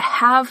be able to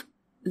have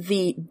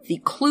the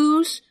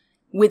clues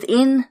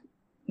within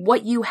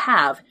what you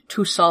have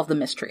to solve the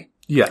mystery.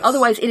 Yes.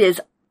 Otherwise, it is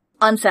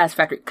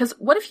unsatisfactory. Because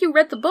what if you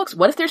read the books?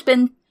 What if there's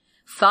been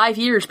 5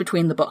 years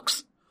between the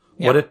books?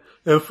 What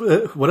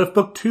if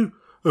book 2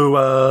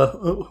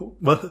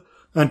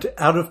 went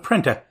out of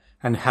print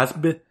and has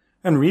been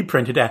and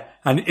reprinted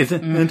and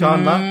isn't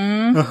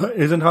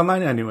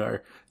online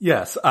anywhere?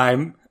 Yes,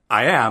 I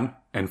am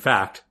in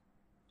fact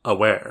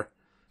aware.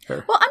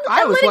 Well,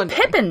 I'm letting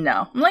wondering. Pippin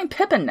know. I'm letting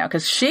Pippin know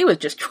because she was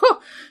just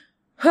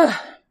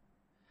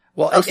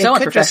Well, so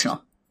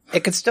unprofessional.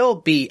 It could still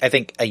be, I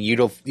think, a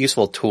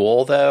useful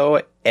tool,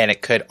 though, and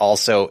it could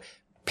also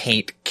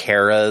paint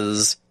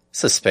Kara's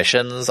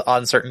suspicions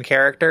on certain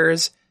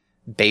characters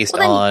based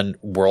on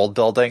world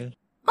building.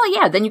 Well,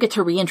 yeah, then you get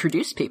to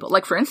reintroduce people.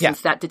 Like, for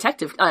instance, that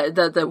detective,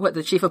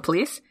 the chief of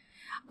police,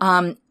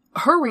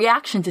 her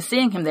reaction to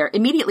seeing him there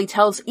immediately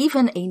tells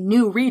even a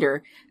new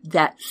reader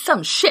that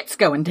some shit's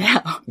going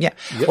down. Yeah.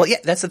 Yep. Well, yeah,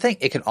 that's the thing.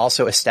 It can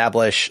also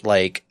establish,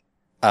 like,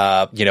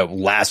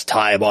 last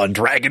time on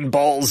Dragon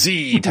Ball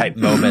Z type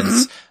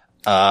moments,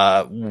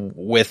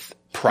 with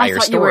prior I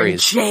thought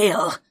stories. You were in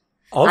jail.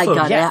 Also, I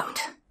got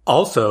out.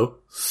 Also,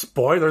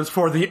 spoilers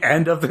for the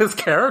end of this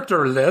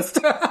character list.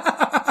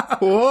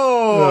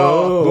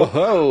 Whoa.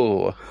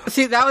 Whoa.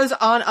 See, that was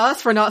on us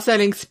for not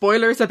sending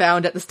spoilers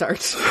abound at the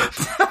start.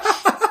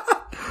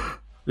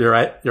 You're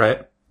right.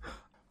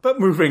 But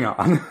moving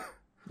on.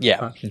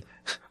 Yeah.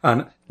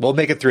 We'll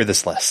make it through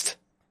this list.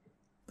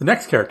 The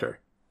next character,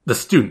 the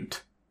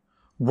student,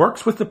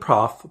 works with the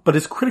prof, but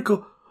is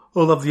critical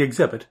of the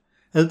exhibit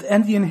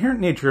and the inherent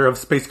nature of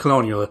space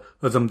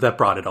colonialism that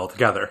brought it all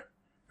together.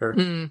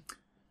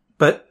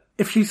 But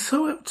if she's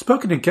so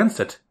outspoken against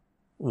it,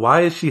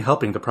 why is she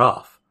helping the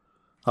prof?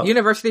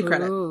 University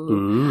credit.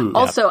 Ooh.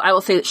 Also, I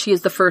will say that she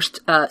is the first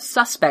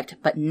suspect,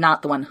 but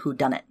not the one who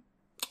done it.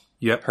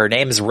 Yep. Her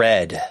name's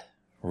Red.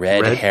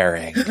 Red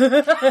herring. No,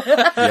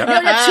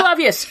 that's too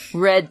obvious.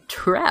 Red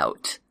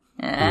trout.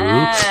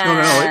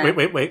 No,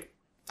 wait.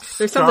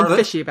 There's something Scarlet?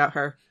 fishy about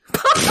her.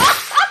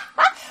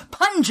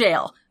 Pun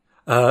jail.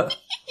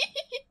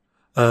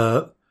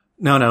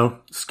 No,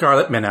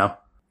 Scarlet Minnow.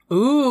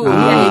 Ooh.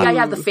 Yeah, you gotta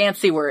have the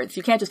fancy words.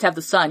 You can't just have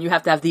the sun. You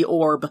have to have the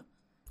orb.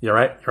 You're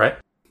right.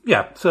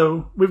 Yeah,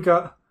 so we've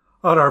got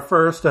our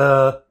first,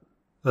 as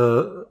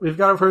you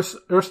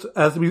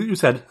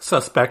said,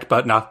 suspect,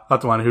 but not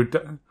the one who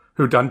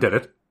did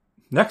it.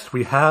 Next,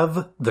 we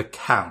have the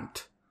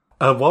Count.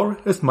 A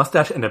walrus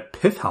mustache and a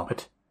pith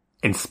helmet.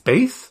 In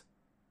space?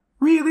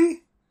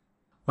 Really?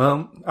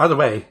 Well, either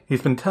way,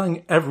 he's been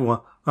telling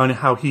everyone on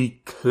how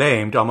he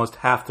claimed almost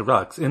half the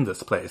rugs in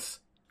this place.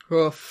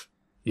 Oof.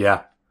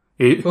 Yeah.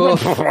 I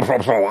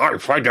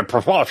find it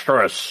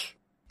preposterous.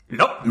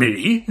 Not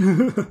me.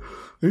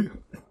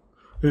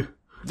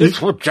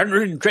 This was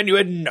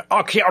genuine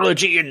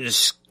archaeology and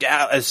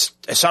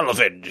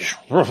salvage.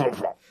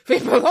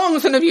 It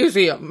belongs in a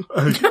museum.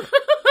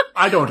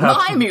 I don't have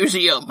My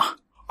museum.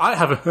 I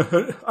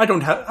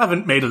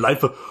haven't made a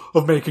life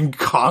of making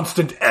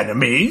constant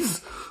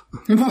enemies.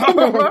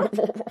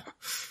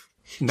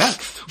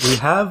 Next, we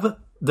have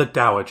the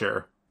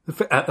Dowager.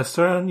 A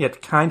stern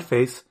yet kind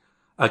face,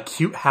 a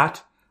cute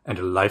hat, and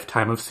a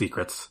lifetime of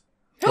secrets.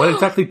 What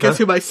exactly Guess does...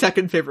 who my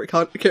second favorite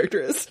character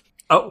is?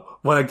 Oh,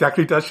 what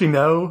exactly does she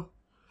know?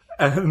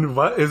 And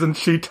what isn't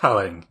she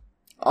telling?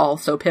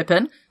 Also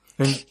Pippin.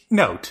 And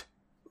note,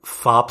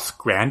 Fop's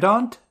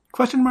grandaunt?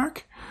 Question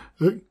mark?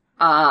 Do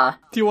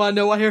you want to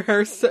know why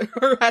her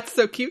hat's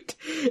so cute?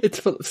 It's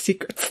full of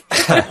secrets.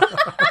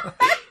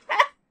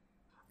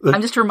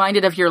 I'm just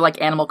reminded of your,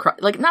 not Animal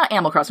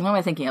Crossing, what am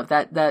I thinking of?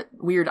 That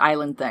weird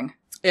island thing.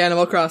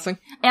 Animal Crossing.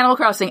 Animal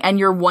Crossing, and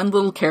your one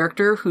little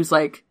character who's,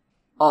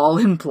 all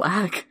in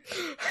black.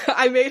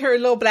 I made her a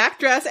little black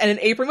dress and an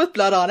apron with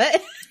blood on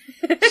it.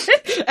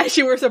 And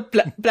she wears a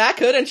black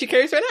hood and she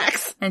carries her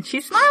axe. And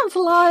she smiles a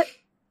lot.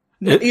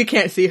 You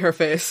can't see her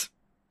face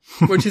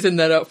when she's in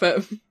that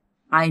outfit.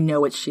 I know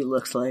what she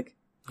looks like.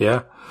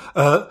 Yeah.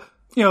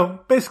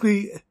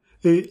 Basically,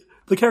 the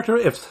character,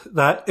 if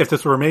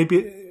this were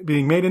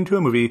being made into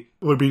a movie,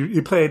 would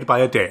be played by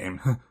a dame.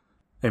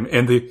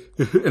 In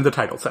the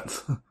title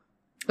sense.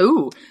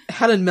 Ooh.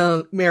 Helen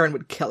Mirren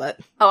would kill it.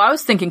 Oh, I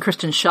was thinking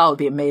Kristen Shaw would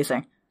be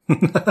amazing.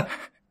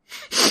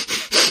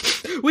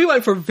 We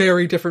went for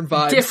very different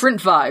vibes.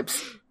 Different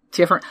vibes.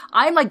 Different.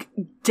 I'm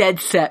dead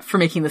set for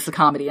making this a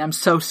comedy. I'm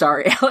so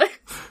sorry, Alex.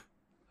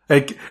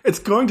 It's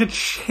going to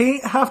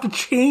have to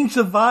change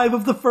the vibe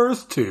of the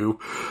first two.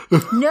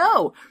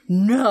 No.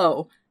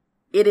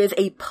 It is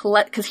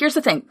cause here's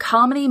the thing.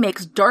 Comedy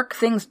makes dark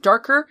things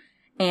darker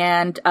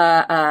and,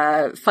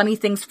 funny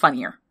things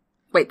funnier.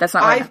 Wait, that's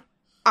not right.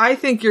 I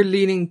think you're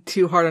leaning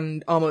too hard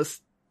on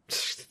almost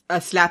a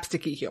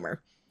slapsticky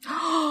humor.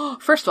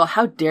 First of all,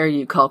 how dare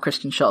you call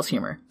Kristen Shaw's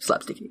humor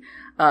slapsticky?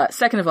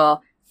 Second of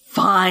all,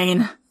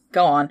 fine.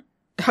 Go on.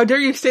 How dare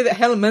you say that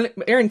Helen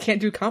Mirren can't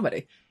do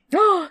comedy?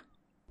 Fair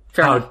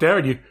How enough.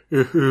 dare you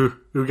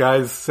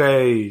guys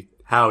say,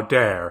 how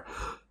dare?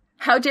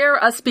 How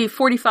dare us be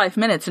 45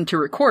 minutes into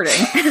recording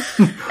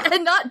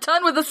and not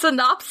done with a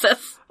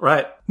synopsis?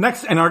 Right.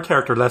 Next in our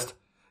character list,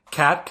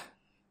 Kat,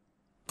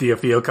 do you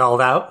feel called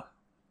out?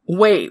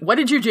 Wait, what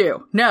did you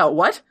do? No,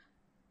 what?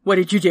 What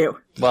did you do?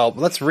 Well,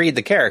 let's read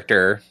the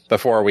character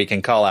before we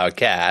can call out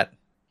Kat.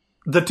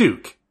 The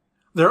Duke.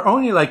 There are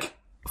only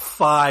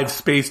 5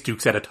 space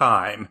dukes at a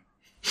time.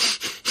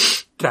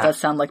 Kat, Does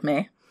sound like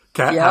me.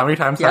 Kat, Yep. how many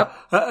times? Yep.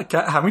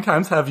 Kat, how many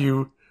times have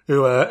you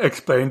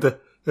explained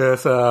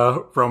this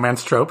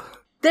romance trope?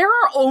 There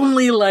are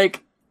only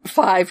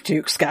 5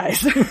 dukes,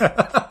 guys.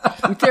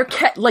 They're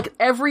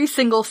every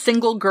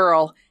single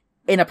girl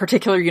in a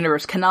particular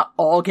universe cannot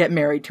all get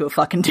married to a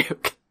fucking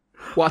duke.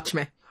 Watch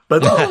me.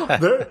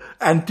 But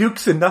and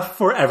Duke's enough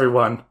for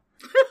everyone.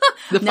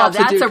 Now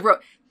that's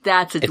Duke.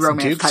 that's a It's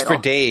romance Dukes title.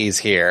 for days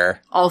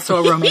here.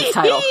 Also a romance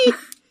title.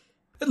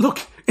 Look,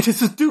 it is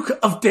the Duke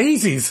of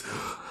Daisies.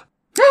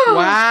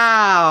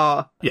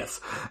 Wow. Yes.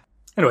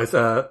 Anyways,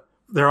 there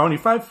are only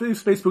 5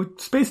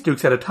 space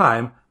dukes at a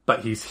time,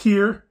 but he's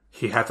here.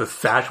 He has a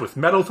sash with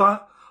medals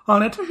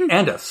on it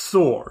and a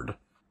sword.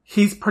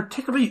 He's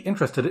particularly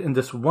interested in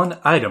this one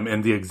item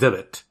in the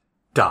exhibit. ...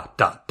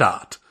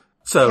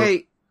 So,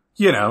 Hey,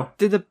 did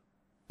did the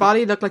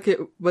body look like it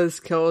was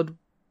killed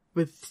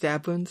with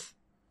stab wounds?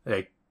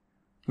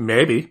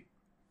 Maybe.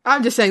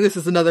 I'm just saying this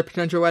is another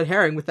potential red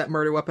herring with that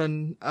murder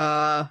weapon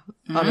on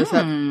his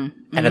head. And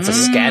it's a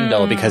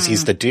scandal because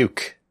he's the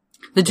Duke.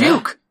 The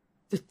Duke.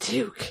 The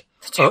Duke.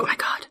 The Duke, oh my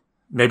god.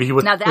 Maybe he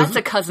was... Now that's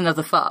a cousin of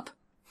the Fop.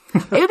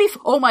 It would be,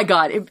 oh my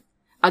god.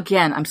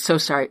 Again, I'm so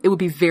sorry. It would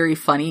be very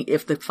funny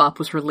if the Fop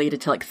was related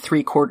to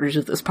 3/4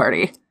 of this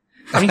party.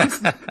 I mean,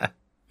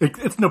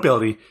 it's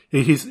nobility.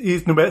 He's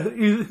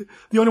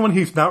the only one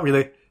he's not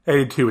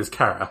related to is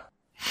Kara.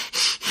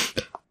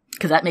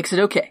 Because that makes it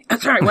okay.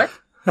 Sorry, what?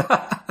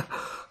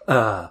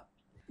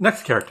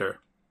 Next character.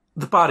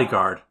 The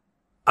Bodyguard.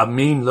 A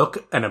mean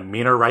look and a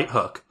meaner right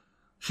hook.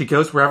 She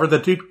goes wherever the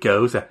Duke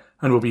goes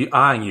and will be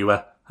eyeing you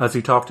as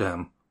you talk to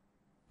him.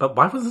 But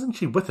why wasn't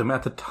she with him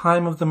at the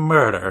time of the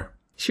murder?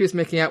 She was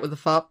making out with the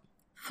fop.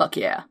 Fuck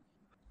yeah.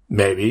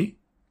 Maybe.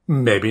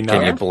 Maybe not.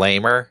 Can you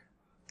blame her?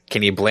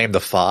 Can you blame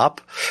the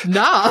fop?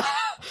 Nah.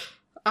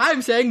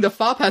 I'm saying the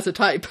fop has a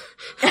type.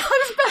 I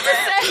was about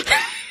to say.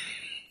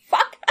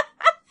 Fuck.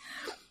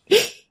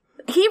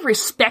 He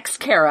respects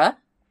Kara,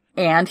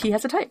 and he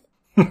has a type.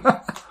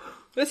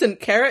 Listen,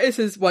 Kara is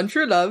his one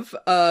true love.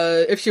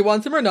 If she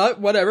wants him or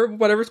not,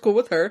 whatever's cool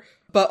with her.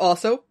 But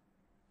also,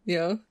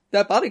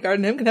 that bodyguard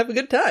and him can have a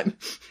good time.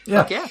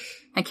 Yeah. Fuck yeah.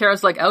 And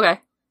Kara's like, okay,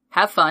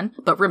 have fun,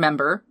 but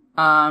remember,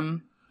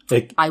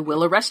 I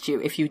will arrest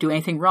you if you do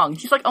anything wrong.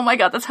 He's like, oh my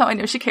god, that's how I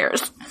know she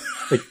cares.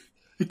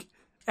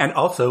 And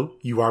also,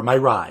 you are my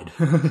ride.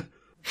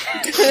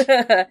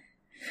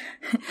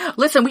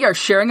 Listen, we are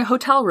sharing a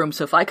hotel room,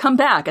 so if I come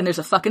back and there's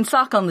a fucking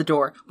sock on the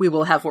door, we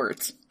will have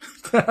words.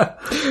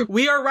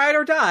 We are ride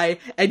or die,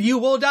 and you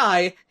will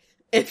die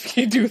if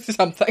you do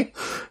something.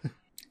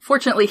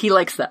 Fortunately, he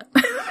likes that.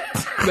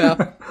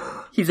 No.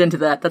 He's into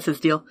that. That's his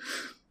deal.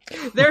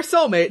 They're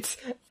soulmates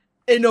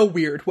in a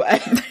weird way.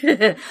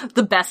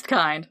 The best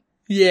kind.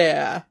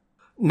 Yeah.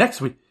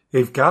 Next,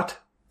 they've got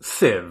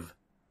Civ,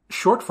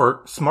 short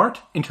for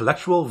Smart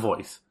Intellectual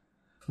Voice.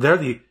 They're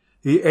the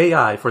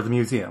AI for the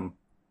museum.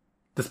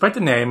 Despite the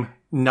name,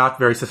 not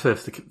very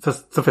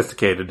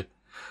sophisticated.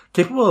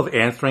 Capable of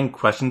answering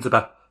questions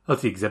about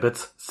the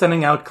exhibits,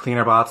 sending out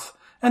cleaner bots,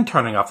 and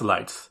turning off the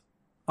lights.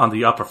 On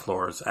the upper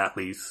floors, at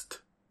least.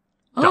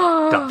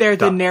 They're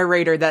the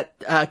narrator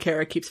that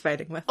Kara keeps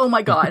fighting with. Oh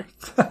my god.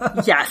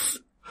 Yes.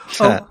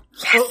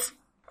 Yes.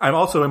 I'm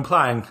also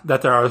implying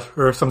that there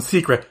are some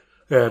secret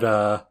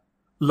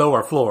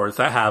lower floors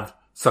that have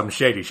some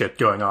shady shit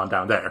going on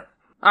down there.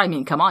 I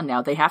mean, come on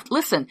now. They have to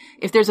listen.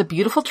 If there's a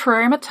beautiful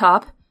terrarium at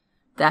top,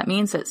 that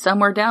means that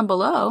somewhere down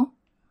below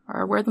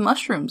are where the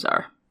mushrooms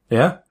are.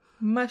 Yeah?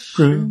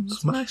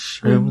 Mushrooms.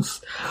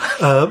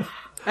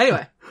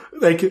 Anyway.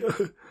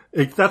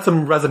 That's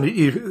some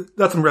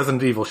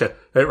Resident Evil shit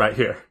right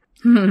here.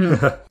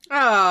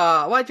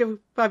 Why'd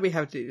we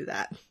have to do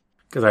that?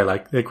 Because I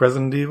like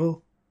Resident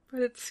Evil.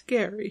 But it's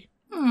scary.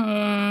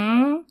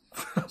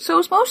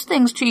 So's most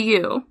things to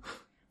you.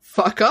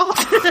 Fuck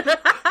off.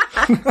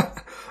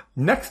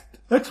 Next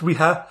we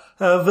have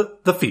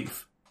the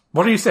thief.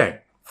 What are you saying?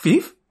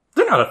 Thief?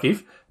 They're not a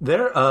thief.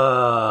 They're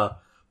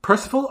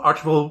Percival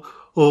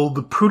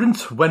Archibald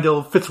Prudence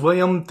Wendell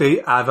Fitzwilliam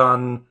de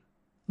Avon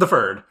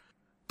III.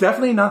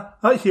 Definitely not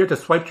here to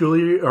swipe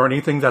jewelry or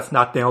anything that's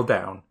not nailed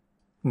down.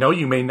 No,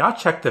 you may not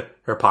check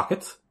her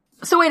pockets.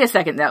 So wait a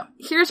second, though.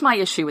 Here's my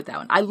issue with that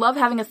one. I love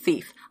having a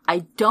thief. I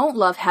don't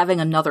love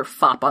having another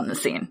fop on the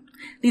scene.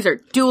 These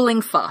are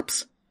dueling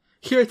fops.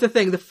 Here's the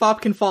thing. The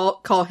fop can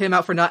call him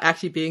out for not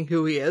actually being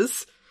who he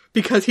is.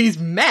 Because he's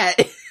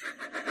met.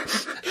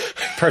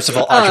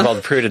 Percival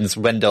Archibald Prudence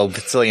Wendell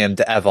Fitzwilliam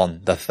de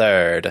Avon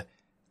III.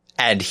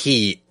 And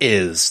he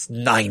is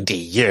 90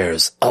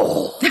 years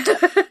old.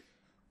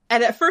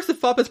 And at first the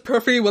fop is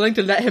perfectly willing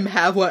to let him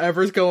have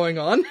whatever's going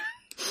on.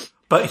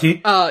 But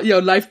he...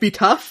 life be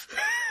tough.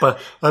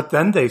 But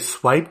then they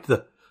swiped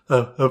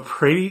a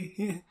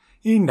pretty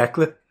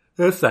necklace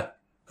that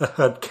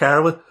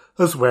Kara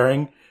was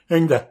wearing,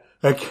 and that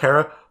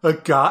Kara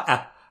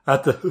got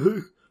at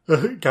the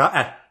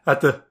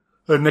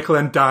nickel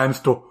and dime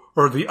store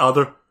or the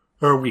other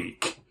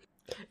week.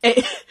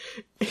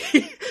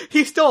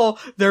 He stole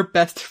their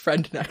best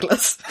friend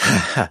necklace.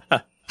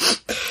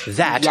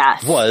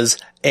 That was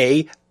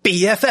a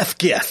BFF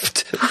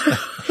gift.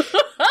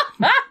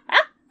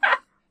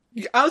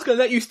 I was gonna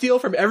let you steal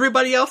from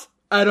everybody else.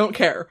 I don't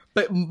care.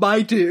 But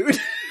my dude.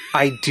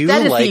 I do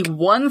that like... is the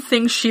one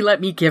thing she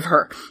let me give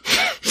her.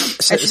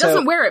 And she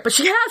doesn't wear it, but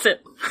she has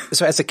it.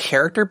 So as a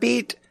character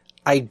beat,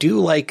 I do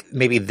like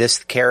maybe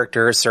this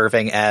character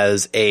serving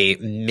as a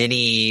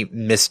mini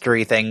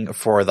mystery thing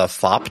for the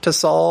fop to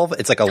solve.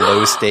 It's like a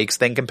low stakes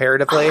thing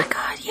comparatively. Oh my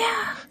god,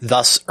 yeah.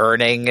 Thus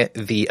earning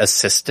the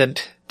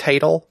assistant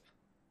title.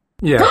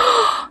 Yeah.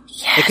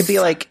 Yes. It could be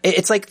like,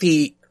 it's like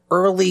the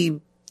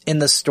early in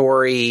the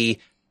story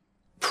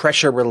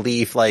pressure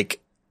relief,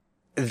 like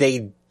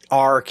they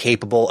are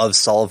capable of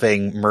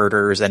solving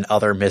murders and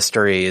other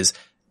mysteries.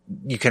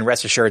 You can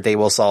rest assured they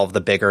will solve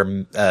the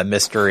bigger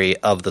mystery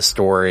of the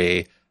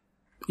story.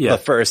 Yeah.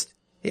 But first,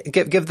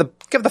 give the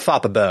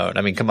fop a bone.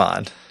 I mean, come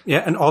on.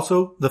 Yeah, and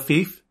also the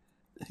thief.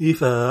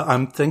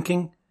 I'm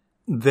thinking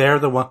they're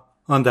the one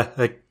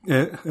that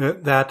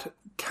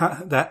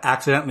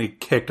accidentally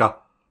kicked off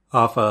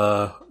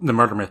the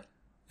murder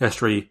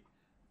mystery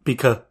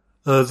because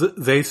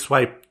they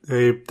swiped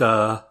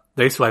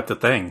the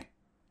thing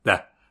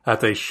that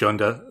they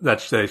shouldn't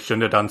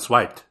have done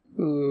swiped.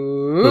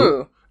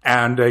 Ooh.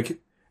 And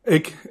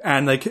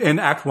in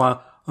Act 1,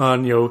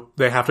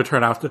 they have to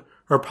turn out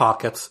her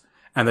pockets,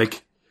 and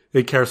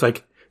they cares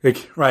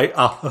right,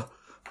 I'm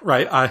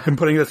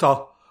putting this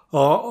all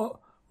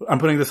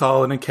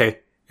in a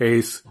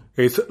case,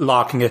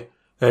 locking it,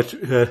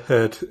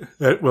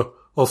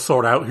 we'll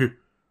sort out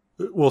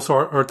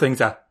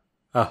things out,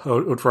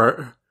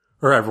 for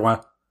everyone,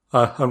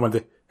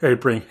 when they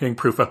bring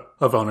proof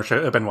of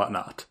ownership and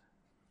whatnot.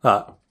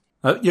 Or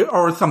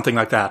something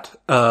like that.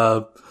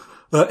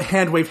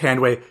 Hand wave,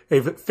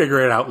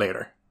 figure it out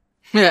later.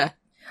 Yeah.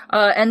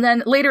 And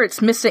then later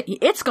it's missing.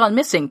 It's gone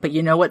missing, but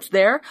you know what's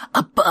there?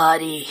 A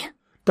body.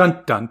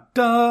 Dun, dun,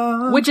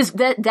 dun. Which is,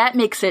 that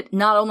makes it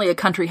not only a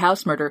country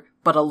house murder,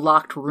 but a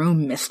locked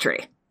room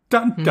mystery.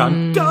 Dun,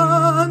 dun,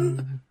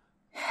 dun.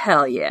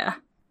 Hell yeah.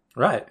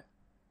 Right.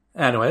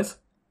 Anyways,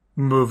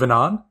 moving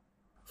on.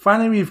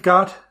 Finally, we've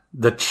got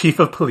the chief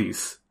of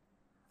police.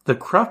 The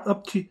corrupt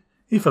up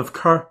chief of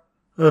Kara's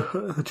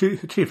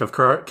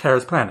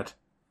planet.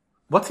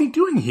 What's he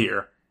doing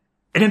here?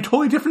 In a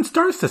totally different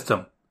star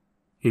system.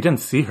 He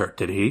didn't see her,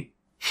 did he?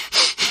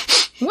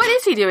 What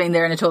is he doing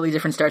there in a totally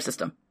different star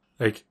system?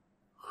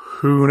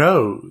 Who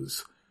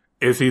knows?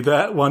 Is he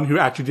that one who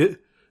actually did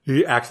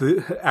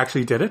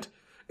it?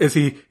 Is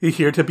he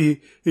here to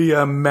be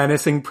a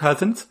menacing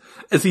presence?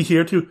 Is he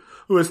here to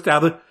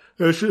establish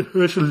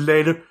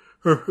later,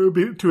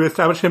 to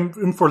establish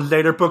him for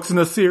later books in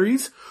the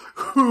series?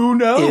 Who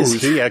knows?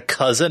 Is he a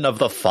cousin of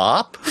the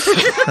fop?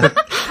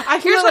 I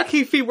feel like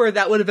if he were,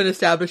 that would have been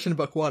established in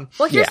book 1.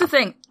 Well, here's Yeah. the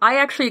thing. I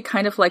actually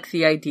kind of like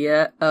the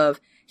idea of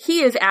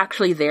he is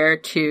actually there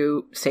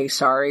to say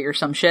sorry or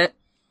some shit.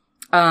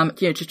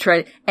 To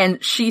try,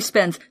 and she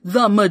spends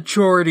the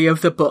majority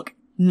of the book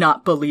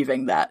not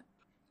believing that.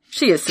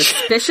 She is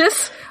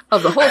suspicious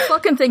of the whole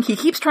fucking thing. He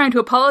keeps trying to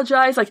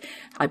apologize, like,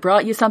 I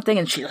brought you something,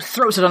 and she just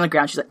throws it on the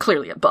ground. She's like,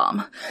 clearly a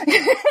bum.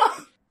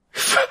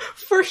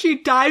 First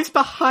she dives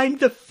behind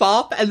the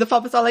fop, and the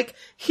fop is all like,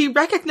 he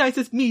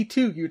recognizes me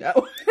too, you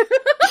know.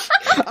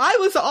 I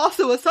was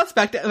also a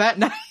suspect that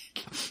night.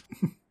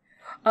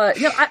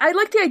 I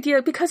like the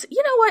idea because,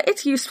 you know what,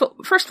 it's useful.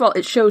 First of all,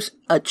 it shows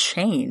a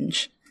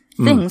change.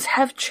 Things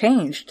have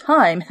changed.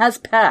 Time has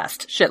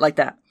passed. Shit like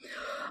that.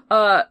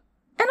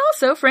 And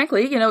also,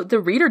 frankly, the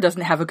reader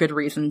doesn't have a good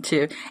reason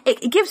to.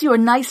 It gives you a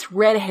nice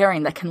red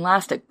herring that can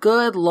last a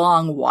good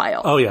long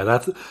while. Oh yeah,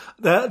 that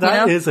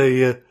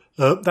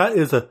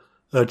is a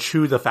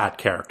chew the fat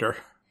character.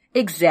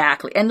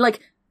 Exactly. And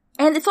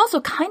it's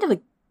also kind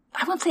of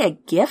I won't say a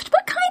gift,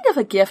 but kind of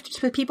a gift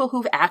to people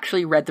who've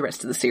actually read the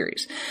rest of the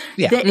series.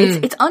 Yeah.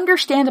 It's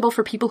understandable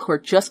for people who are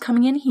just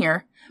coming in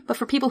here, but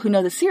for people who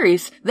know the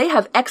series,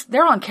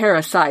 they're on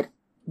Kara's side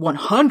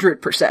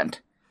 100%.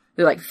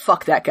 They're like,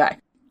 fuck that guy.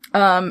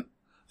 And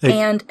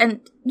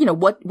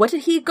what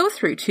did he go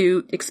through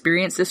to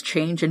experience this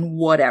change and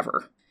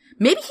whatever?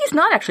 Maybe he's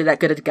not actually that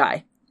good at a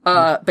guy,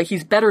 but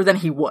he's better than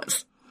he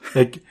was.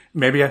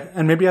 Maybe at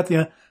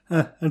the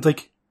end, it's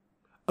like,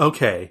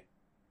 okay,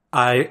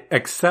 I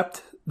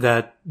accept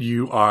that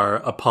you are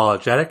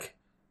apologetic,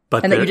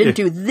 but And that you didn't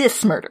do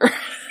this murder.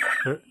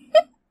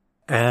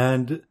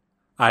 And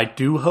I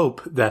do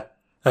hope that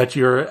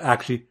you're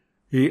actually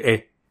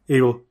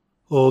able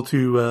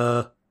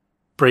to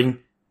bring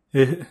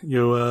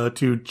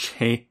to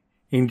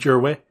change your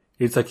way.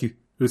 It's like you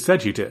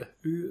said you did.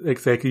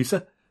 Exactly, you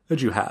said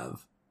that you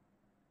have.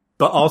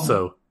 But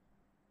also,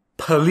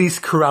 police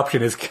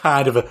corruption is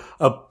kind of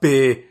a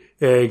big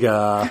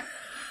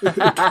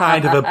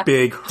kind of a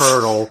big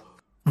hurdle.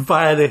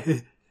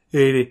 Violating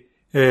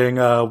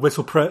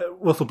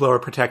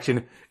whistleblower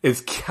protection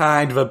is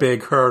kind of a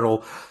big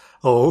hurdle.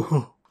 Oh.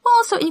 Well,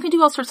 also, you can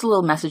do all sorts of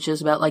little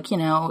messages about,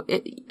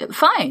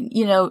 fine,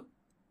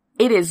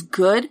 it is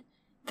good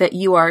that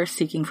you are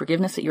seeking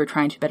forgiveness, that you are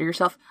trying to better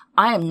yourself.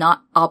 I am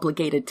not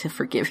obligated to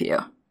forgive you.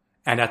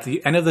 And at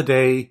the end of the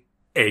day,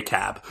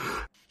 ACAB.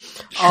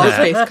 All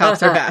space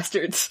cops are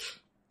bastards.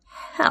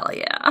 Hell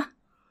yeah.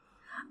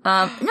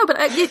 No,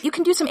 but you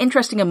can do some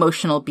interesting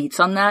emotional beats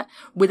on that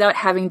without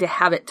having to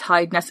have it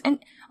tied. And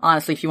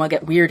honestly, if you want to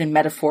get weird and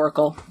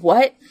metaphorical,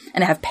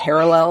 and have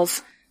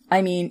parallels.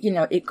 I mean,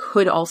 it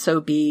could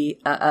also be,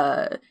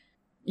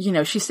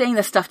 she's saying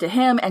this stuff to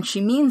him and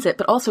she means it,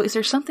 but also is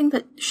there something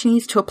that she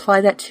needs to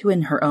apply that to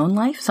in her own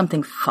life?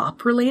 Something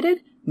FOP related?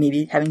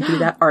 Maybe having to do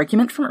that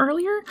argument from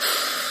earlier?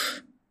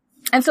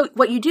 And so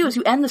what you do is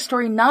you end the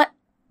story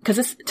because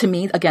this, to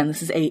me, again,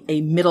 this is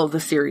a middle of the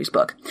series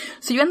book.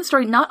 So you end the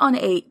story not on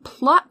a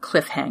plot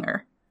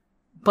cliffhanger,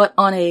 but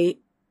on a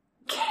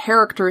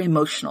character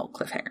emotional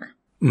cliffhanger.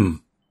 Mm.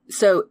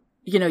 So,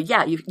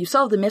 you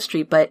solve the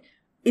mystery, but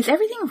is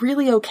everything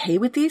really okay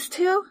with these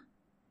two?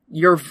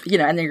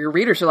 And then your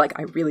readers are like,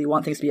 I really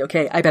want things to be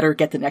okay. I better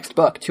get the next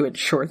book to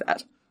ensure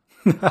that.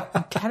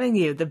 I'm telling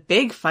you, the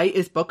big fight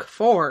is book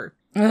 4.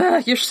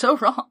 You're so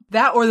wrong.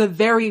 That or the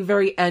very,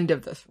 very end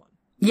of this one.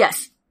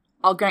 Yes.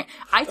 I'll grant.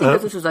 I think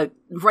that this is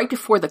right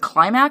before the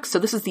climax. So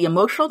this is the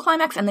emotional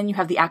climax, and then you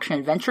have the action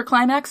adventure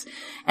climax.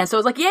 And so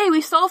it's like, yay,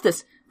 we solved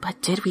this.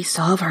 But did we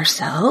solve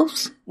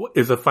ourselves?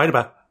 Is the fight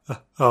about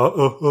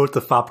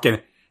the fop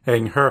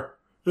getting hurt?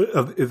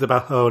 Is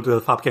about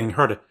the fop getting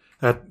hurt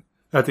at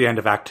the end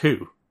of Act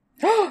 2?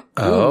 Ooh,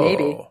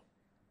 maybe.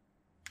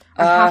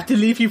 I have to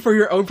leave you for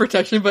your own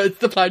protection, but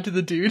it's applied to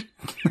the dude.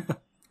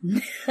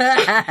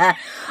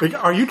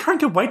 Are you trying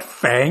to white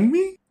fang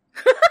me?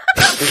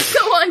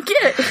 Go on,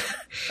 get it.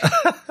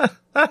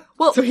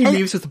 Well, So he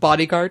leaves with the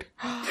bodyguard.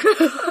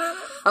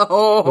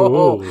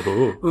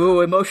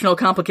 Ooh, emotional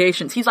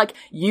complications. He's like,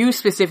 you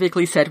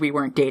specifically said we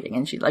weren't dating.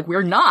 And she's like,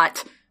 we're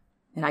not.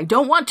 And I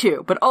don't want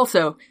to, but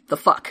also, the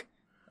fuck.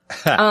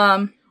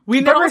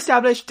 We never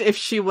established if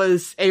she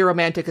was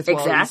aromantic as well.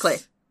 Exactly.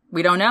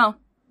 We don't know.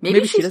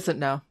 Maybe she doesn't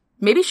know.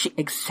 Maybe she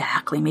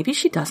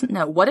doesn't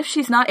know. What if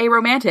she's not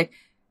aromantic?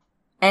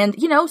 And,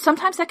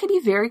 sometimes that can be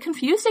very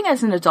confusing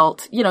as an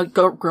adult,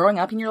 growing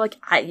up and you're like,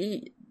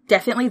 I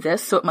definitely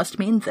this, so it must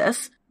mean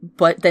this.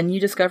 But then you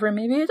discover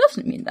maybe it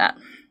doesn't mean that.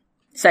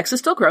 Sex is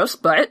still gross,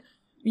 but,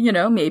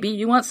 maybe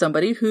you want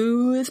somebody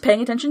who is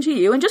paying attention to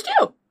you and just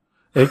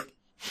you.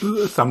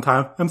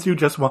 Sometimes you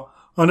just want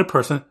a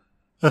person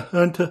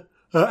to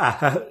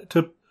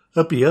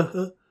be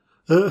a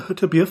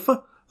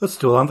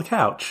stool on the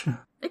couch.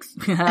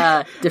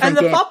 And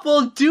the fop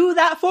will do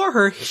that for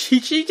her.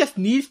 She just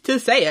needs to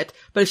say it,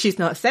 but she's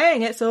not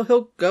saying it, so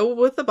he'll go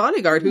with the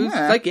bodyguard who's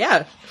like,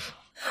 yeah.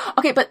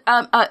 Okay, but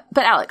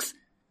Alex,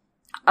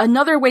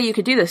 another way you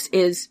could do this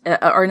is,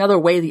 or another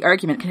way the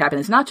argument could happen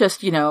is not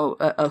just,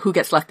 who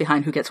gets left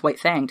behind, who gets white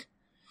fanged,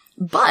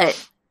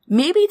 but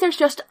maybe there's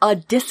just a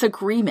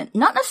disagreement.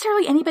 Not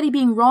necessarily anybody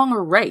being wrong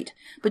or right,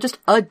 but just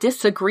a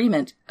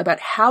disagreement about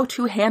how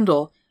to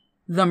handle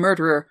the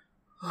murderer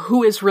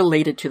who is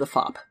related to the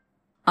fop.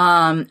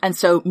 And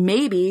so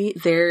maybe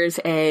there's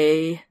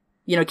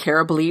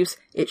Kara believes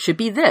it should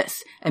be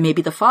this, and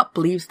maybe the fop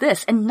believes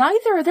this, and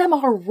neither of them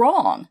are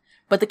wrong.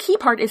 But the key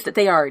part is that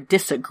they are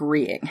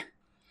disagreeing.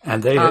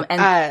 And they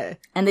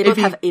and they both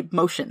have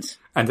emotions.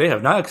 And they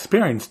have not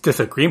experienced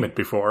disagreement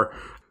before.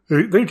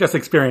 They just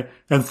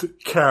experienced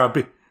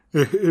Kara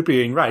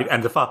being right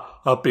and the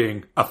fop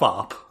being a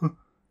fop. Well,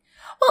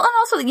 and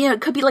also,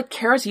 it could be like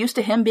Kara's used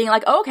to him being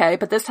like, okay,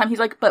 but this time he's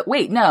like, but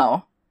wait,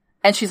 no.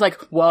 And she's like,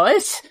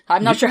 what?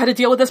 I'm not sure how to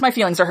deal with this. My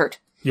feelings are hurt.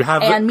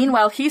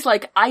 Meanwhile, he's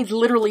like, I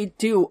literally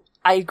do.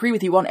 I agree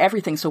with you on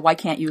everything. So why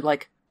can't you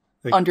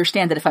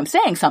understand that if I'm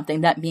saying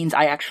something, that means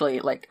I actually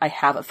I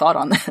have a thought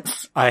on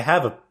this. I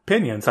have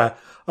opinions. I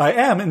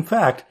am, in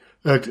fact,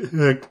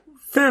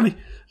 fairly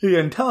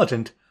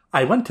intelligent.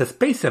 I went to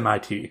space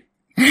MIT.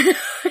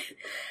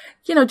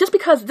 Just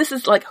because this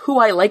is who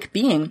I like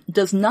being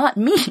does not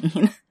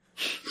mean.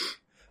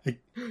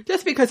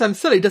 Just because I'm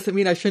silly doesn't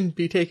mean I shouldn't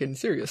be taken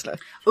seriously.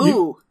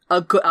 Ooh,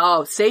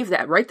 save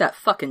that. Write that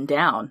fucking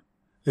down.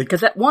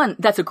 Because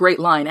that's a great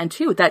line, and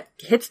two, that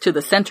hits to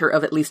the center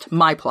of at least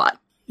my plot.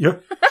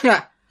 You're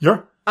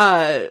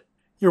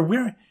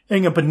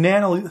wearing a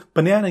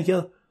banana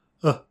yellow,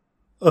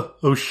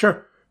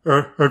 shirt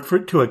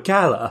to a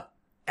gala,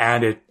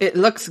 and it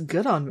looks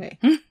good on me.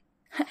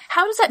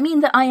 How does that mean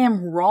that I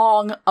am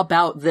wrong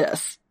about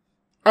this?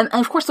 And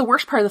of course, the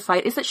worst part of the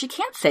fight is that she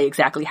can't say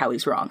exactly how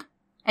he's wrong.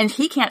 And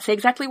he can't say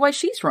exactly why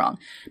she's wrong.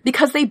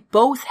 Because they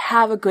both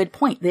have a good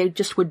point. They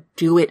just would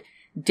do it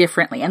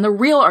differently. And the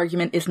real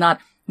argument is not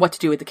what to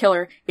do with the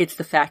killer. It's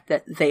the fact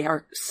that they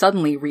are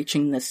suddenly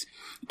reaching this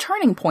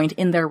turning point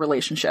in their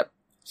relationship.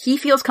 He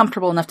feels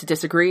comfortable enough to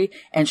disagree,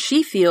 and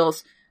she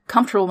feels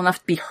comfortable enough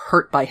to be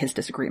hurt by his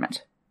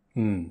disagreement.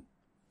 And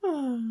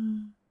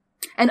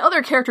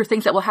other character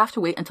thinks that we'll have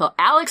to wait until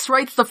Alex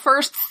writes the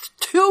first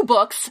 2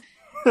 books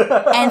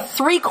and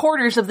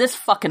 3/4 of this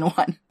fucking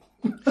one.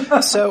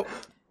 So,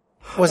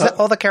 was that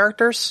all the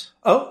characters?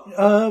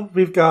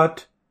 We've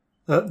got,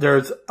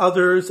 there's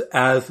others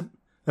as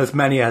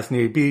many as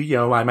need be.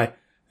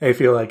 I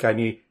feel like I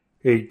need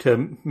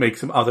to make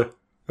some other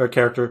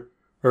characters,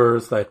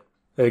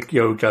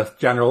 just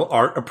general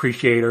art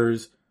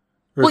appreciators.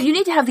 Well, you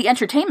need to have the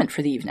entertainment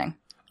for the evening.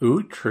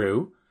 Ooh,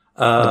 true.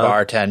 The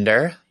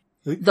bartender.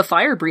 The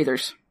fire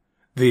breathers.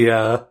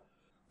 The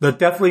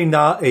definitely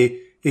not a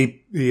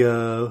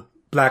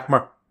black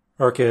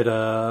market,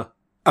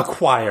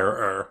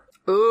 acquirer.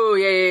 Ooh,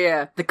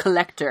 yeah. The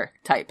collector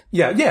type.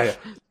 Yeah.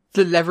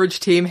 The leverage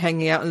team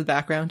hanging out in the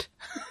background.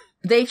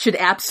 They should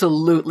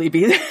absolutely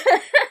be there.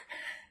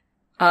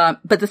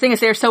 But the thing is,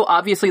 they're so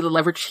obviously the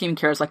leverage team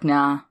cares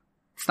nah,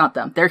 it's not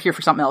them. They're here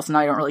for something else, and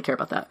I don't really care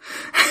about that.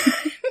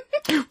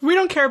 We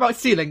don't care about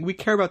stealing. We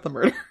care about the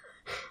murder.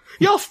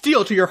 Y'all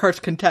steal to your heart's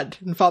content.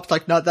 And Fop's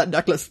like, not that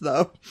necklace,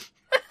 though.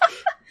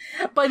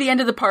 By the end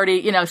of the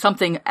party,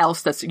 something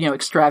else that's,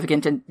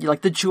 extravagant and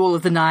the jewel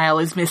of the Nile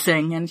is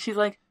missing. And she's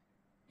like,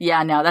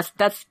 yeah, no, that's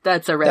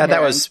a red herring.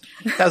 That was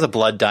a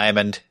blood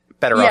diamond.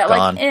 Better off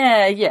gone.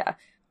 Yeah.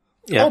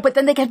 Oh, but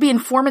then they could be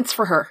informants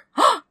for her.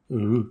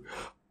 Ooh.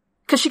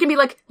 Cause she can be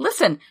like,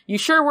 listen, you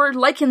sure were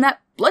liking that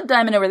blood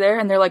diamond over there?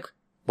 And they're like,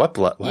 what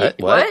blood? What?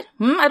 I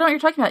don't know what you're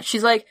talking about.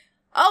 She's like,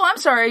 oh, I'm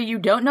sorry, you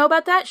don't know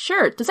about that?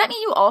 Sure. Does that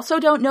mean you also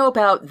don't know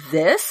about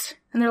this?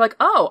 And they're like,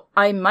 oh,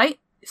 I might.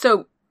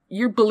 So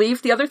you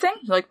believe the other thing?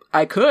 You're like,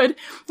 I could.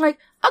 I'm like,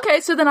 okay,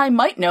 so then I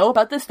might know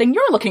about this thing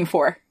you're looking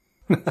for.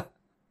 I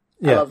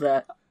love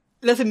that.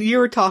 Listen, you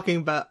were talking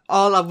about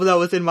all of that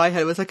was in my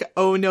head. It was like,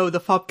 oh no,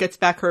 the fop gets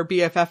back her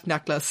BFF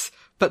necklace,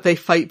 but they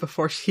fight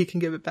before she can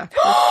give it back to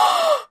her.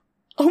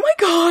 Oh my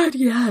god,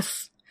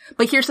 yes.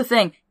 But here's the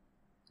thing.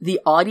 The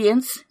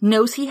audience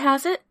knows he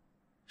has it.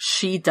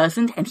 She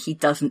doesn't, and he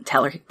doesn't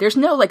tell her. There's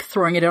no,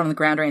 throwing it out on the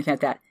ground or anything like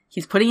that.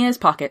 He's putting it in his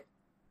pocket.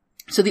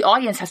 So the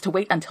audience has to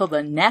wait until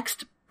the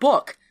next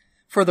book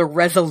for the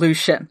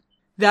resolution.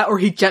 That or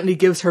he gently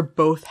gives her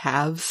both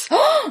halves.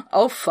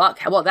 Oh, fuck.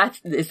 Well,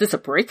 is this a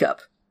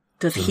breakup?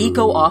 Does he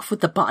go off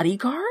with the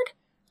bodyguard?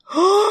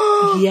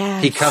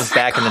 Yes. He comes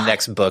back in the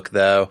next book,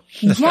 though.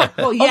 Yeah.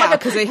 Well, yeah,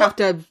 because they have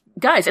to...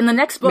 Guys, in the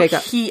next book,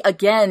 he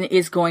again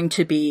is going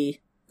to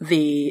be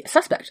the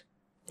suspect.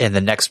 In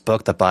the next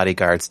book, the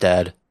bodyguard's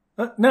dead.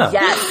 No.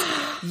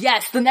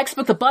 Yes, the next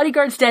book, the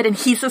bodyguard's dead and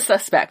he's the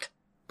suspect.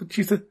 But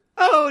she's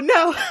Oh,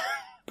 no.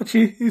 But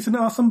she's an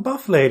awesome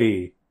buff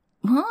lady.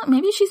 Well,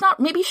 maybe she's not.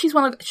 Maybe she's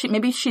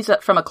maybe she's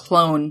from a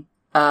clone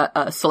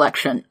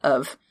selection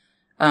of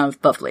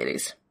buff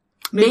ladies.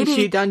 Maybe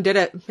she done did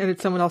it, and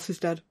it's someone else who's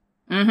dead.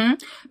 Mm-hmm.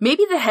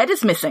 Maybe the head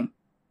is missing.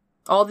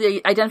 All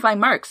the identifying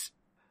marks.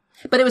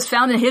 But it was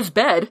found in his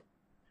bed.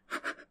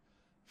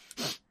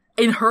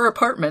 In her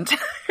apartment.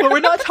 But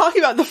we're not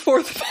talking about the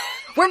 4th book.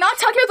 We're not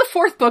talking about the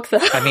 4th book,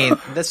 though. I mean,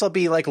 this will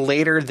be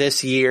later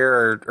this year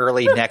or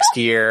early next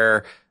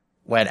year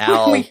when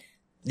Al...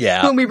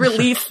 When we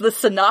release the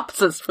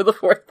synopsis for the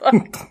 4th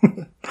book.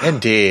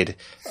 Indeed.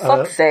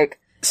 Fuck's sake.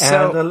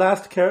 And the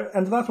last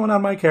one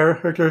on my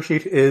character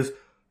sheet is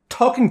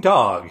Talking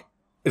Dog.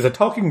 Is a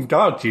talking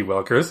dog, G.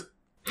 Wilkers.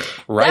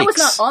 Right. That was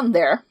not on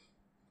there.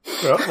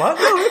 What?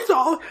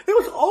 No, it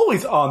was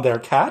always on there,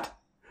 Kat.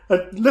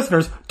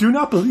 Listeners, do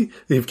not believe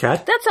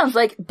Kat. That sounds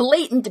like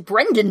blatant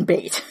Brendan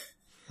bait.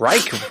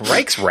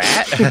 Reich's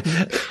rat.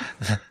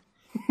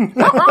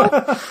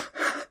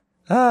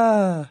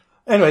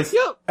 Anyways,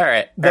 Yep. All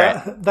right.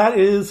 that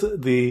is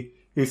the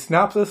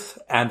synopsis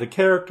and the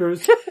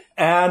characters,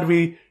 and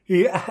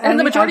And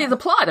the majority of the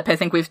plot, I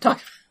think we've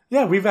talked.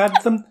 Yeah, we've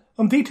added some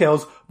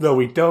details, though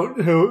we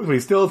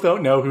still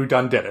don't know who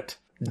done did it.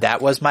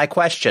 That was my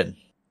question.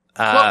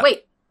 Well,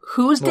 wait.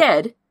 Who's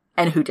dead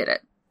and who did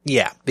it?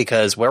 Yeah,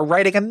 because we're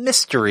writing a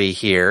mystery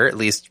here. At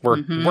least we're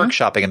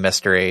workshopping a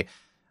mystery.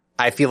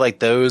 I feel like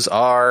those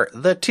are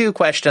the two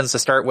questions to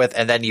start with,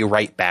 and then you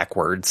write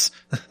backwards.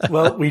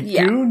 Well, we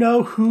do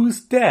know who's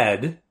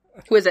dead.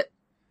 Who is it?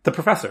 The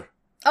professor.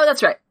 Oh,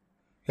 that's right.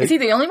 Is he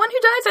the only one who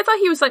dies? I thought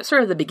he was like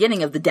sort of the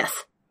beginning of the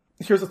death.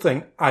 Here's the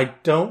thing. I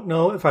don't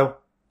know if I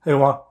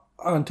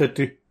want to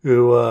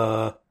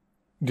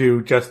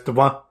do just the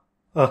one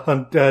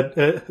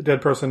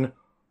dead person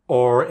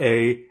or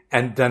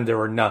and then there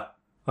were none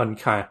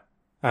kind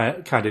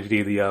of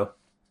dealio.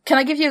 Can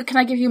I give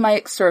you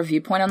my sort of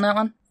viewpoint on that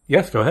one?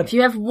 Yes, go ahead. If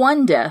you have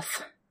one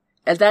death,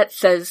 as that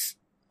says,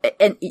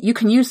 and you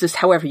can use this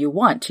however you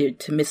want to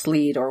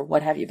mislead or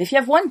what have you. But if you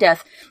have one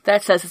death,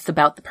 that says it's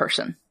about the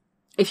person.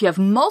 If you have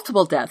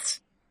multiple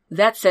deaths,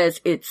 that says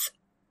it's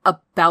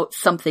about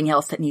something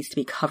else that needs to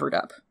be covered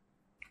up.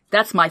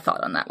 That's my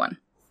thought on that one.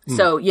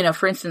 So,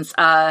 for instance,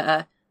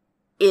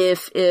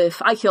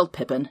 if I killed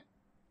Pippin,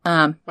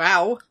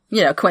 Wow.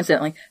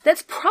 coincidentally,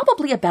 that's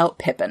probably about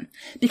Pippin.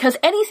 Because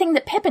anything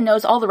that Pippin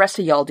knows, all the rest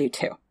of y'all do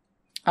too.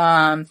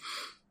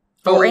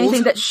 Or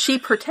anything that she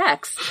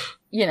protects,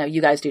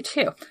 you guys do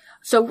too.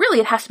 So really,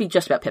 it has to be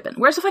just about Pippin.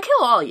 Whereas if I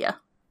kill all of you,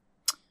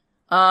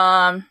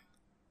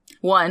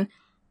 one,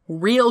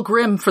 real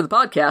grim for the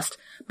podcast,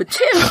 but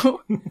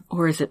two,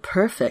 or is it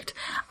perfect?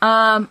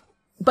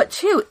 But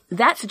two,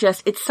 that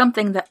suggests it's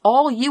something that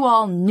you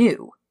all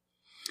knew.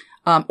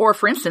 Or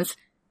for instance,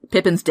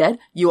 Pippin's dead,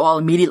 you all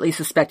immediately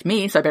suspect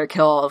me, so I better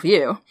kill all of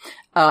you.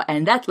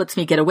 And that lets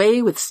me get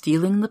away with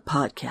stealing the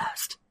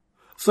podcast.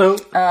 So,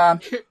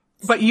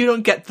 But you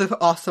don't get the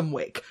awesome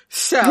wake.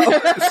 So,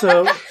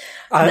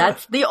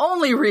 That's the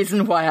only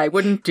reason why I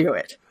wouldn't do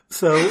it.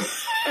 So,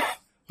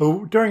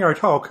 during our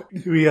talk,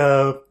 we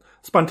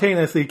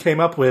spontaneously came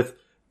up with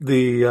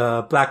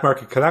the black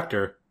market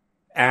collector,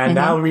 and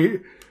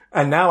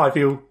now I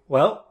feel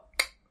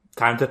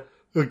time to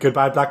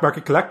goodbye black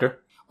market collector.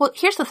 Well,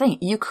 here's the thing: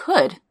 you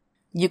could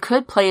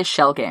play a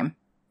shell game.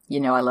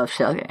 I love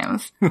shell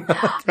games.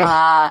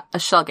 A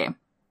shell game.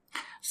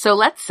 So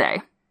let's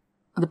say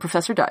the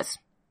professor dies,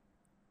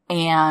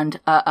 and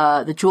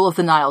the Jewel of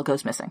the Nile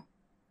goes missing.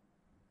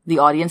 The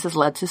audience is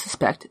led to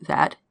suspect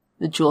that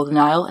the Jewel of the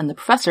Nile and the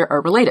professor are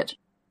related.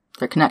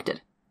 They're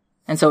connected.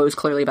 And so it was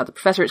clearly about the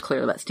professor, it's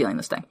clearly about stealing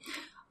this thing.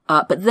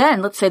 But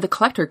then, let's say the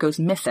collector goes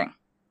missing.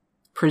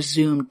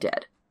 Presumed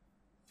dead.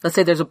 Let's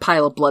say there's a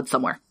pile of blood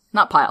somewhere.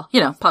 Not pile,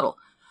 puddle.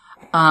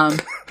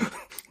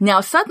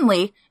 Now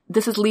suddenly,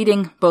 this is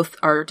leading both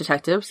our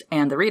detectives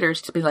and the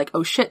readers to be like,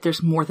 oh shit,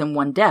 there's more than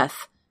one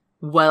death.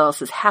 What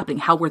else is happening?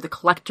 How were the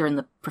collector and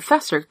the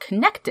professor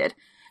connected?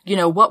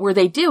 What were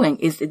they doing?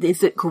 Is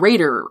it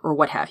greater or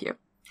what have you?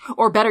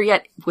 Or better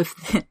yet,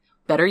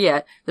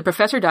 the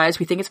professor dies,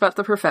 we think it's about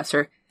the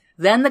professor,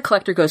 then the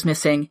collector goes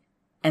missing,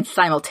 and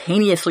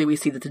simultaneously we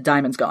see that the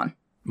diamond's gone.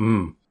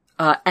 And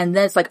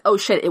then it's like, oh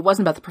shit, it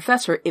wasn't about the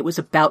professor, it was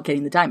about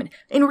getting the diamond.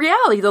 In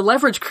reality, the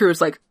Leverage crew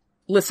is like,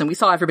 listen, we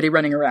saw everybody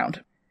running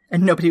around,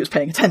 and nobody was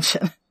paying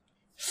attention.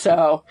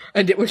 So.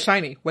 And it was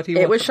shiny.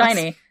 It was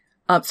shiny.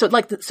 So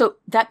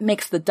that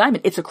makes the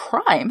diamond, it's a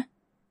crime,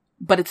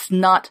 but it's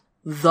not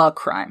the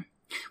crime.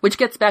 Which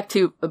gets back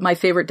to my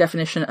favorite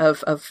definition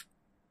of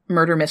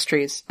murder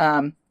mysteries,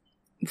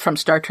 from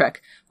Star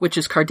Trek, which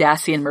is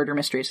Cardassian murder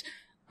mysteries,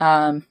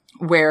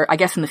 where I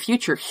guess in the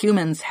future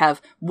humans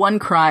have one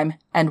crime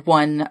and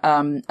one,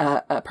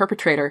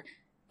 perpetrator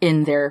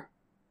in their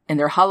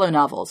holo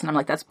novels. And I'm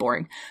like, that's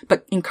boring.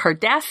 But in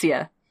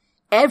Cardassia,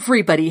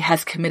 everybody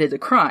has committed a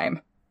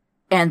crime.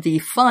 And the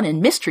fun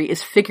and mystery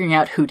is figuring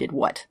out who did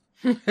what.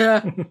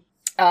 And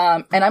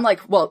I'm like,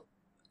 well,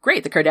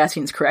 great, the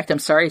Cardassian's correct. I'm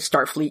sorry,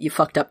 Starfleet, you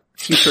fucked up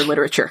future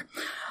literature.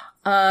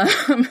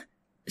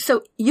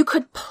 So you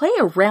could play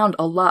around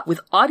a lot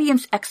with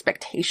audience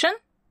expectation.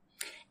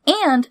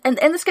 And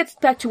this gets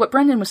back to what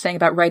Brendan was saying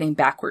about writing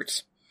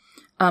backwards.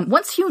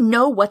 Once you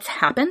know what's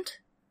happened,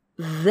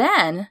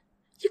 then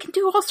you can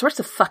do all sorts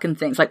of fucking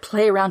things, like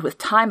play around with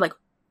time, like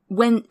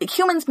when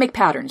humans make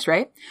patterns,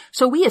 right?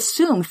 So we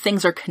assume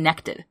things are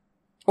connected,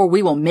 or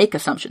we will make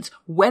assumptions,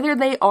 whether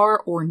they are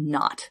or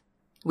not.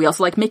 We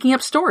also like making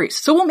up stories.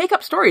 So we'll make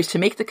up stories to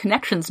make the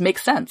connections make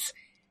sense,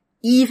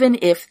 even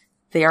if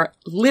they are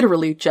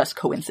literally just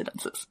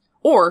coincidences.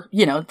 Or,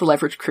 the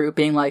Leverage crew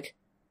being like,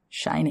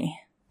 shiny.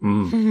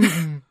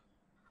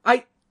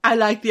 I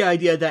like the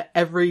idea that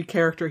every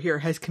character here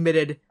has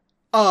committed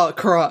a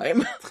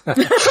crime.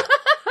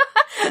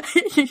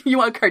 You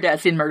want a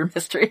Cardassian murder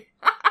mystery.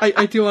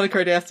 I do want a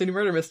Cardassian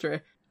murder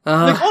mystery.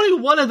 Like,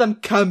 only one of them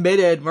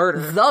committed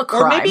murder. The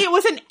crime. Or maybe it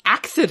was an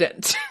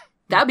accident.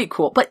 That'd be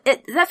cool. But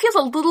that feels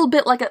a little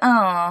bit like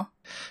I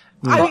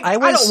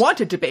don't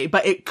want it to be,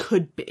 but it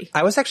could be.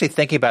 I was actually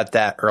thinking about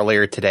that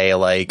earlier today,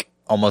 like,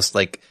 almost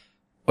like,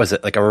 was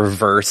it like a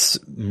reverse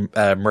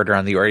Murder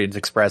on the Orient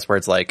Express, where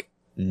it's like,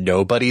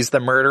 nobody's the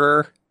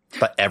murderer,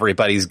 but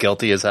everybody's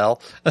guilty as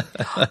hell?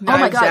 Oh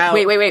my god,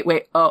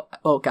 wait.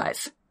 Oh,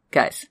 guys.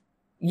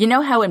 You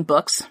know how in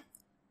books,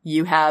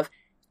 you have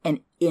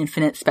an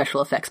infinite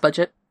special effects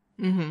budget?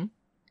 Mm-hmm.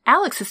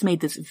 Alex has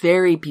made this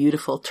very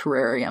beautiful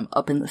terrarium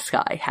up in the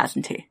sky,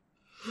 hasn't he?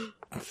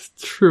 It's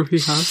true, he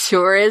has.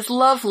 Sure is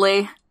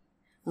lovely.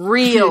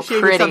 Real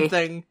pretty.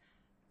 Something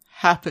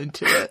happened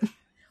to it.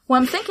 What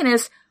I'm thinking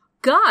is,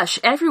 gosh,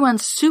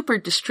 everyone's super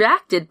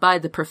distracted by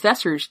the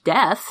professor's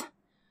death,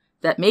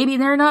 that maybe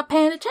they're not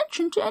paying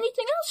attention to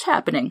anything else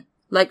happening.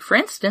 Like, for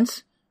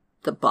instance,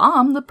 the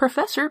bomb the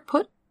professor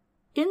put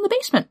in the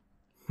basement.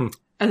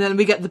 And then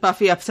we get the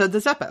Buffy episode, The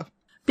Zeppo.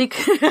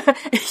 Because,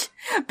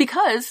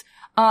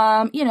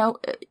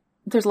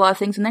 there's a lot of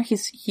things in there.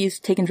 He's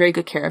taken very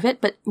good care of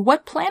it. But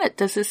what planet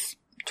does this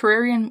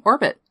terrarium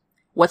orbit?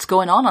 What's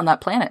going on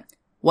that planet?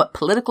 What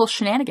political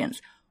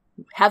shenanigans?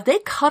 Have they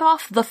cut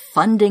off the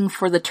funding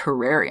for the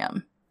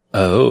terrarium?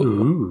 Oh.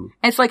 Ooh.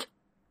 And it's like,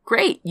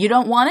 great, you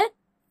don't want it?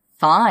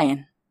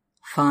 Fine.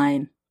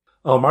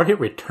 Oh, Margaret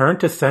returned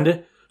to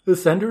the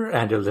sender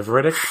and deliver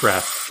it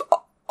express.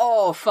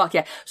 Oh, fuck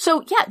yeah.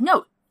 So, yeah,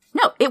 no,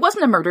 it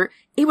wasn't a murder.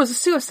 It was a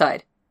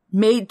suicide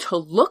made to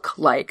look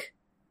like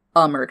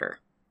a murder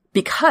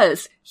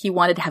because he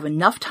wanted to have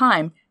enough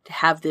time to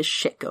have this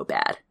shit go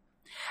bad.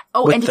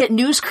 Oh, and to get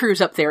news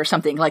crews up there or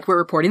something, like we're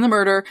reporting the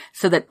murder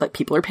so that like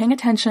people are paying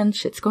attention,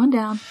 shit's going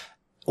down.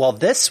 Well,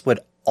 this would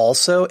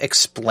also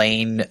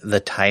explain the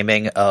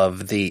timing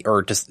of the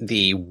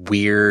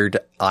weird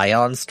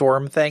ion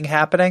storm thing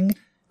happening.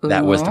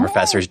 That was the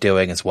professor's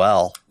doing as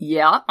well.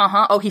 Yeah,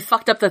 Oh, he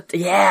fucked up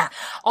yeah.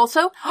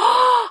 Also,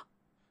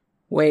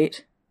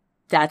 wait,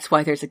 that's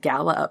why there's a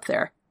gala up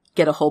there.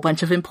 Get a whole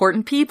bunch of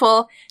important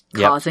people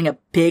causing a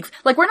big,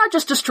 like we're not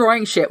just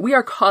destroying shit, we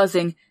are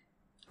causing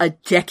a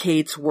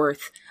decade's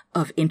worth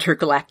of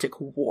intergalactic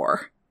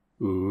war.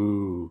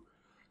 Ooh.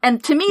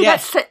 And to me,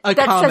 yes, that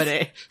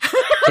comedy.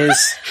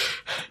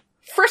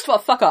 First of all,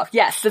 fuck off.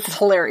 Yes, this is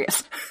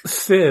hilarious.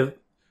 Civ,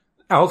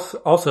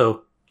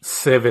 also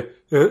Civ,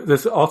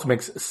 this also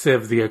makes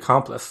Civ the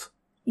accomplice.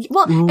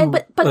 Well, Ooh,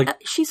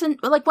 but she's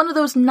like one of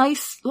those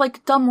nice,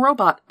 like, dumb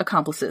robot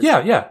accomplices.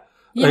 Yeah.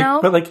 You know?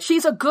 But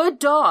she's a good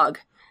dog.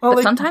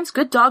 But sometimes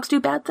good dogs do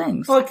bad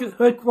things. Well,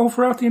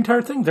 throughout the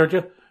entire thing,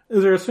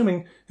 they're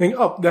assuming,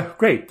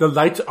 great, the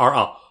lights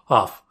are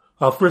off.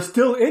 We're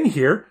still in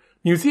here.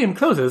 Museum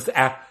closes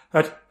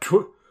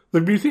the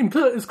museum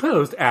is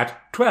closed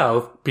at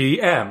 12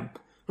 p.m.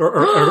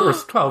 or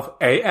 12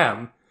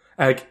 a.m.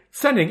 Like,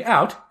 sending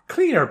out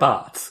cleaner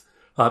bots.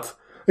 Like,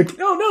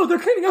 no, they're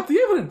cleaning up the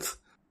evidence.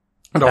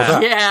 And all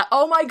that. Yeah,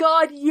 oh my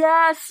god,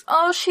 yes.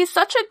 Oh, she's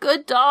such a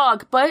good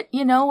dog. But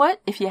you know what?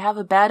 If you have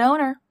a bad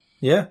owner.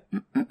 Yeah.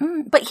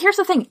 But here's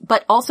the thing.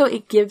 But also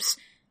it gives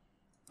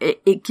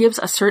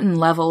a certain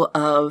level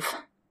of,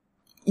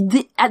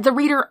 the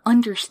reader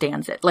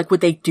understands it. Like,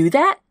 would they do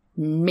that?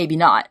 Maybe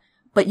not.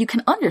 But you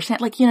can understand,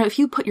 like, if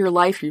you put your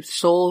life, your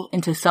soul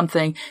into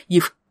something,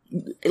 you've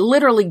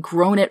literally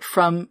grown it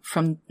from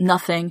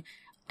nothing,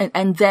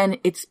 and then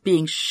it's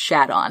being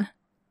shat on.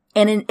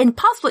 And in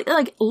possibly,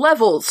 like,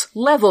 levels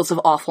of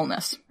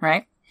awfulness,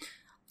 right?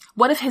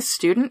 What if his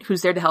student,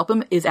 who's there to help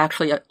him, is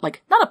actually not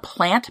a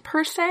plant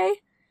per se,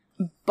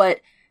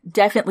 but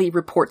definitely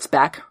reports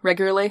back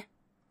regularly?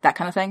 That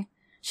kind of thing.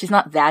 She's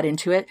not that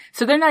into it.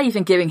 So they're not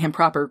even giving him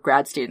proper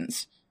grad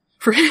students.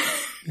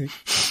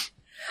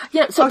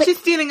 She's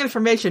stealing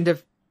information to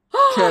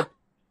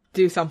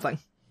do something.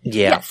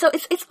 Yeah. So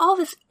it's all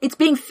this, it's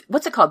being,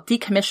 what's it called?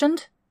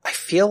 Decommissioned? I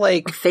feel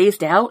like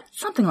phased out?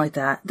 Something like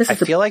that. I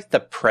feel like the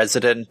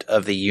president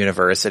of the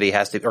university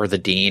or the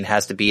dean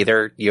has to be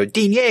either,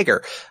 Dean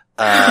Yeager.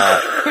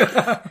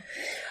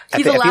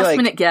 He's a last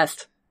minute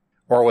guest.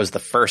 Or was the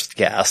first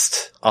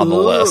guest on the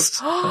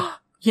list.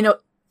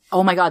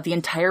 Oh my god, the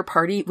entire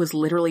party was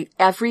literally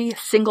every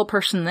single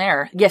person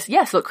there. Yes,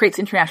 so it creates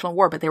international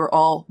war, but they were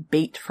all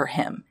bait for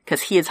him.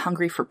 Because he is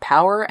hungry for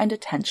power and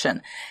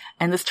attention.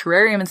 And this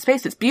terrarium in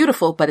space, it's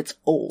beautiful, but it's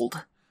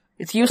old.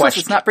 It's useless.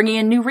 It's not bringing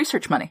in new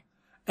research money.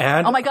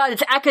 And oh my god,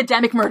 it's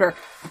academic murder.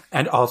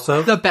 And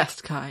also the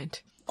best kind.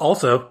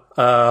 Also,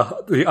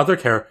 the other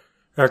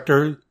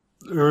characters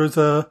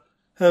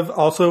have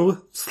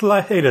also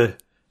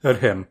slighted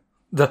him.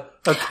 The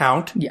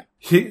account. Yeah.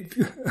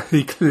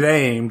 He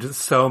claimed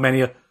so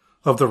many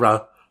of the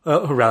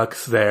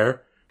relics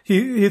there.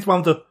 He's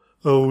one of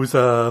those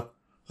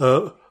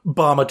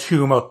bomb a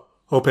tomb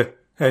open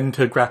and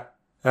to grab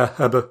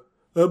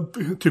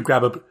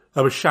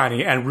a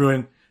shiny and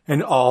ruin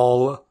and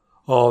all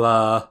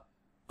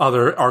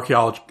other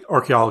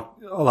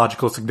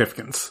archaeological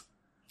significance.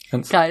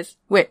 And Guys,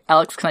 wait,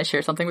 Alex, can I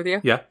share something with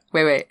you? yeah.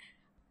 Wait.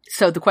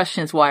 So the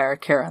question is, why are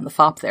Kara and the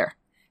Fop there?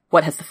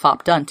 What has the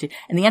Fop done to?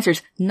 And the answer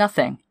is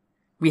nothing.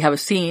 We have a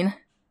scene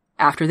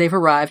after they've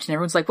arrived, and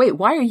everyone's like, wait,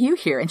 why are you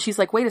here? And she's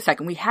like, wait a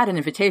second, we had an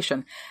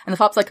invitation. And the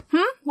Fop's like,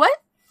 what?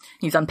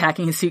 He's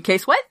unpacking his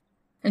suitcase, what?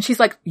 And she's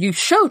like, you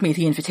showed me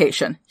the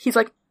invitation. He's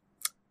like,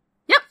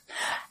 yep.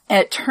 And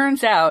it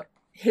turns out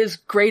his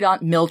great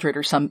aunt Mildred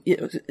or some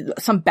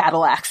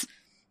battle axe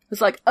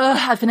was like,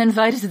 I've been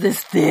invited to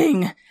this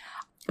thing,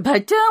 but I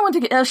don't want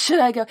to get, should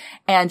I go?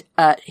 And,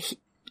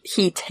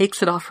 he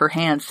takes it off her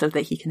hands so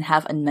that he can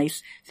have a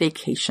nice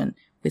vacation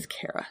with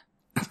Kara.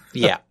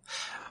 Yeah.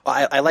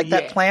 I like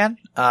that plan.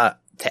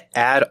 To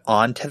add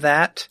on to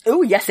that.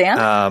 Oh, yes,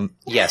 and?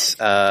 Yes.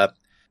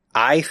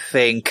 I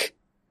think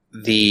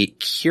the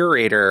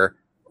curator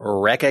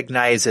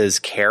recognizes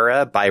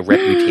Kara by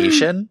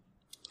reputation.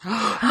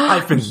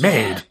 I've been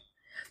made.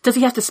 Does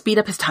he have to speed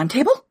up his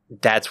timetable?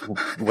 That's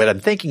what I'm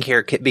thinking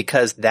here,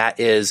 because that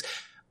is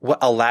what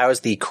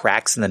allows the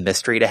cracks in the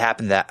mystery to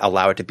happen that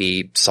allow it to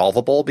be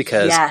solvable,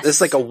 because this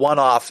is like a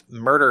one-off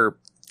murder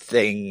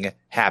thing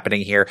happening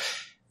here.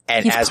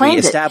 And He's as we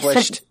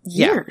established,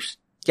 years.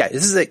 Yeah,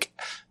 this is like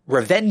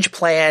revenge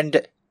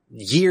planned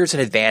years in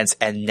advance,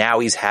 and now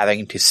he's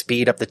having to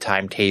speed up the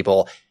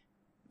timetable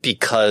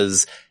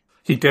because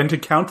he didn't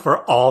account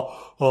for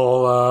all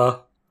the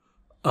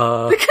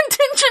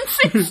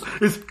contingencies.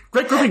 Is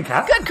Greg grooming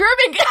cat? Good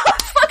grooming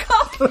cat. Fuck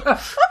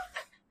off.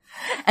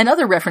 And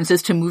other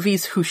references to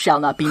movies who shall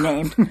not be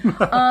named.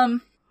 No,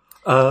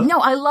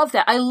 I love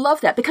that. I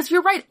love that because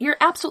you're right. You're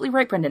absolutely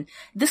right, Brendan.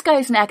 This guy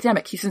is an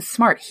academic. He's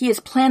smart. He has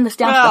planned this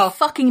down to the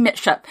fucking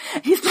shut.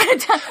 He's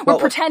planned down. We're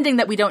pretending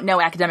that we don't know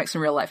academics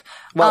in real life.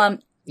 Well,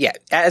 yeah,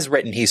 as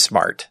written, he's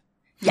smart.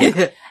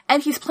 Yeah.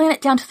 And he's planned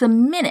it down to the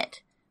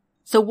minute.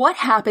 So what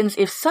happens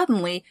if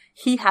suddenly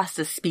he has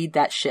to speed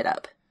that shit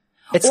up?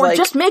 It's or like,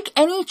 just make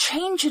any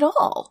change at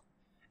all?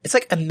 It's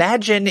like,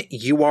 imagine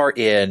you are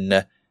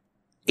in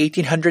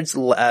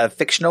 1800s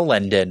fictional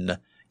London.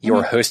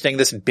 You're hosting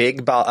this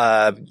big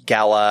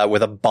gala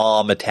with a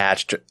bomb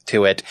attached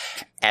to it.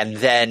 And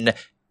then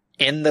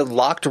in the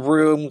locked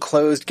room,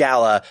 closed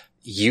gala,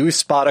 you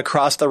spot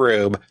across the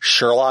room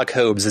Sherlock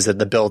Holmes is in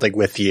the building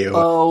with you.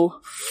 Oh,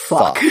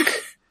 fuck.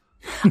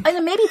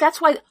 And maybe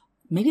that's why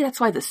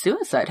the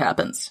suicide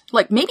happens.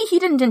 Like, maybe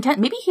he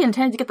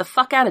intended to get the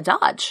fuck out of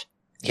Dodge.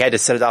 He had to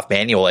set it off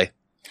manually.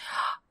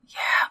 Yeah.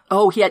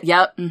 Oh,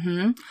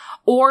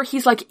 Or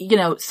he's like,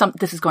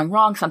 this is going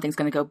wrong, something's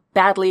going to go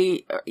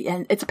badly,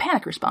 and it's a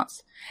panic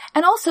response.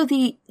 And also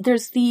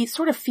there's the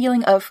sort of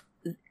feeling of,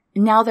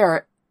 now there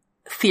are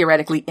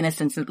theoretically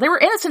innocents, there were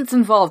innocents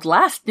involved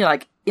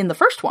in the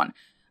first one,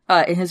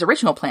 in his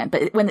original plan,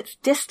 but when it's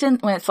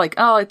distant, when it's like,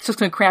 oh, it's just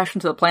going to crash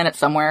into the planet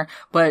somewhere,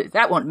 but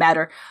that won't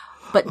matter.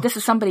 But this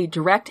is somebody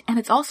direct, and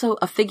it's also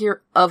a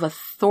figure of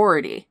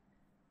authority.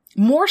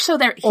 More so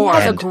that he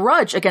has a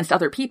grudge against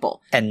other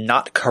people. And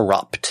not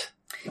corrupt.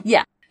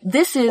 Yeah.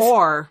 This is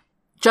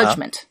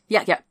judgment.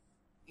 Yeah.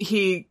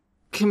 He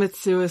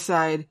commits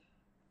suicide,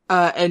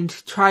 and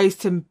tries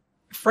to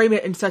frame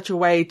it in such a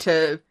way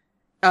to,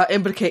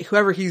 implicate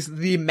whoever he's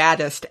the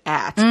maddest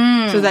at.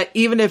 So that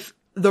even if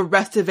the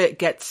rest of it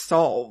gets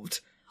solved,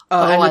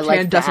 and the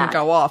plan doesn't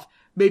go off,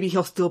 maybe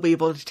he'll still be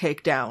able to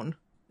take down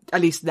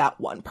at least that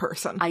one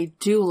person. I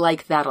do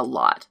like that a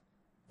lot.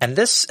 And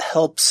this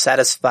helps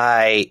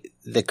satisfy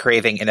the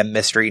craving in a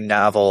mystery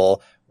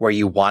novel where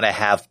you want to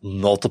have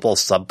multiple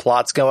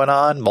subplots going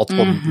on,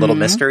 multiple little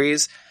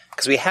mysteries.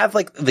 Because we have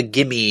like the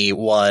gimme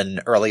one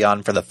early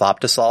on for the Fop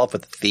to solve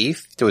with the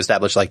thief to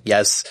establish like,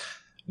 yes,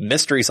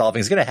 mystery solving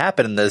is going to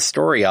happen in this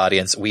story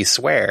audience, we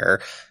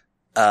swear.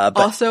 But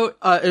also,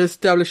 it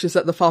establishes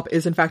that the Fop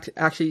is in fact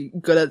actually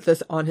good at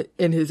this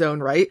in his own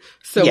right.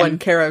 So when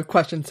Kara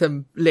questions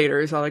him later,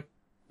 he's all like,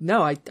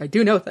 no, I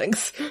do know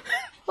things.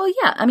 Well,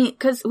 yeah, I mean,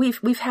 cause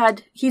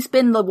he's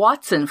been the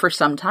Watson for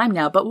some time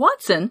now, but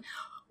Watson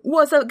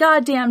was a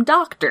goddamn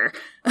doctor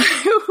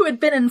who had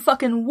been in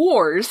fucking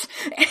wars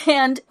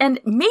and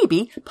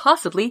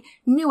possibly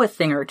knew a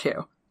thing or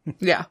two.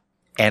 Yeah.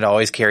 And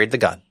always carried the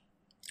gun.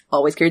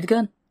 Always carried the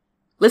gun.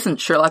 Listen,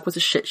 Sherlock was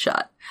a shit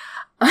shot.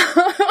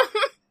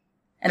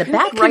 And a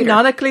bad writer.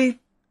 Canonically,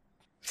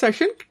 sorry,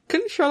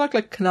 couldn't Sherlock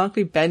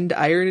canonically bend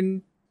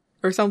iron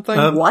or something?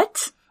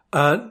 What?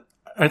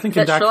 I think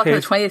in that Sherlock case, in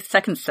the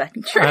 22nd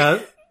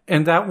century.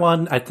 In that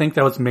one, I think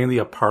that was mainly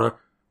a parlor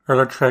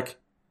trick.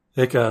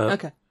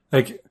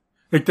 Like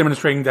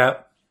demonstrating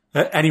that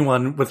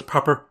anyone with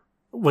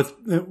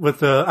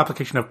the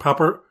application of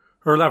proper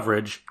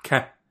leverage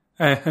can,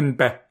 and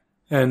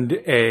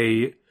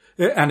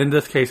in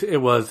this case, it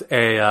was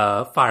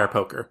a fire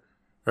poker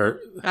or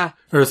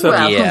something.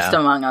 Well, whomst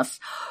among us.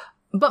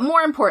 But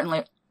more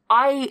importantly,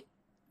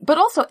 but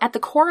also at the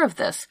core of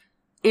this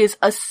is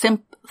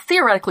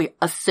theoretically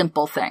a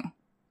simple thing.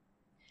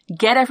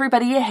 Get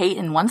everybody you hate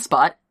in one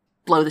spot,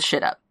 blow the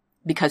shit up,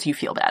 because you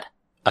feel bad.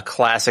 A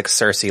classic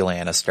Cersei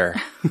Lannister.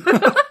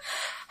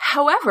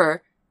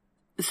 However,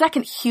 the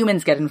second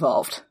humans get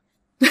involved,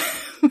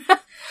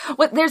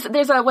 what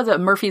there's a what's it,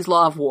 Murphy's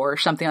Law of War or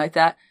something like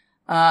that.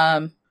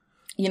 Battle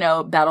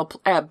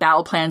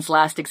plans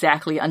last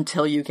exactly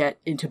until you get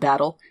into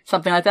battle,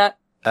 something like that.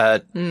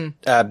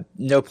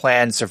 No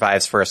plan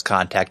survives first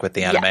contact with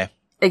the enemy. Yeah,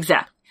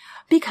 exactly.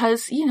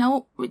 Because,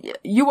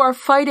 you are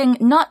fighting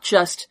not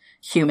just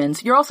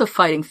humans, you're also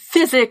fighting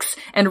physics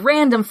and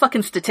random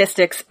fucking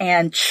statistics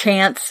and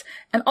chance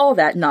and all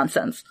that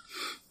nonsense.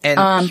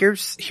 And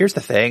here's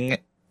the thing.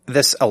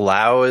 This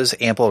allows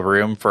ample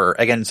room for,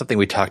 again, something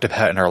we talked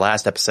about in our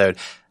last episode,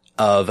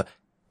 of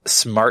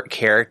smart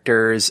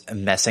characters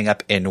messing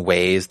up in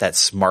ways that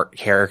smart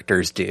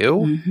characters do.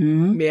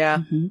 Mm-hmm. Yeah.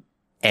 Mm-hmm.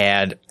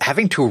 And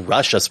having to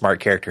rush a smart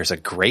character is a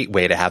great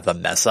way to have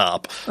them mess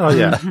up. Oh,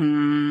 yeah.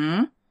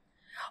 Mm-hmm.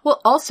 Well,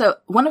 also,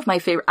 one of my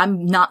favorite,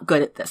 I'm not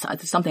good at this.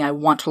 It's something I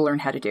want to learn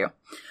how to do.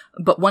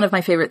 But one of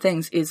my favorite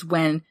things is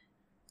when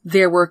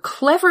there were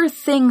clever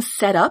things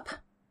set up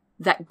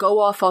that go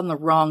off on the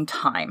wrong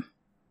time.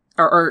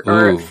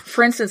 Or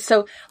for instance,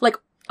 so like,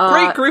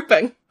 great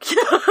grouping.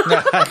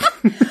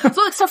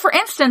 So for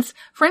instance,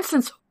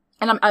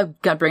 and I'm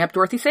gonna bring up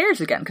Dorothy Sayers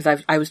again,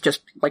 because I was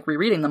just like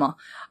rereading them all,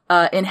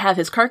 in Have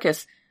His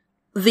Carcass.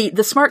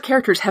 The smart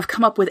characters have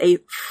come up with a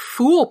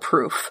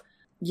foolproof,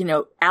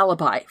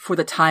 alibi for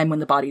the time when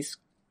the bodies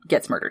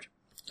gets murdered.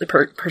 The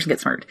person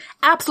gets murdered.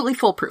 Absolutely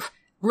foolproof.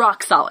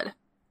 Rock solid.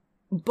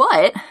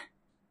 But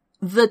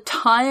the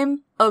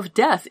time of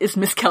death is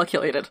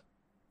miscalculated.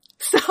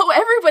 So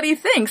everybody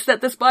thinks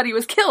that this body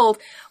was killed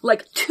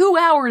like 2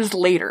 hours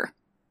later.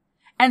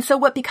 And so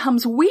what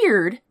becomes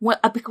weird, what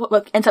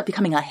ends up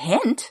becoming a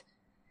hint,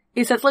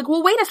 is that it's like,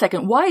 well, wait a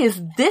second, why is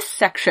this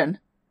section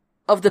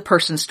of the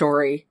person's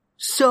story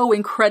so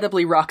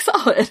incredibly rock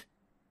solid?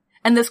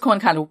 And this one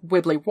kind of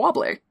wibbly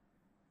wobbly.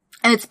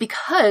 And it's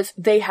because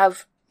they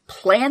have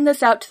planned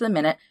this out to the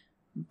minute,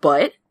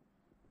 but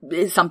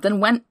something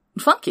went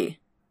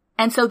funky.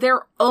 And so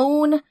their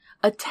own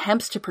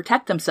attempts to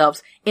protect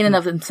themselves in and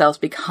of themselves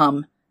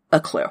become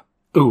a clue.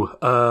 Ooh,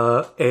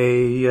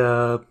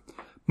 a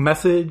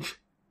message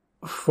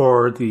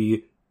for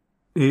the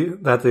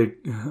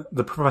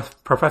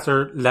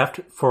professor left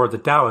for the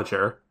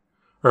Dowager,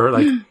 or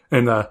like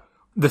in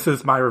 "This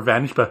is my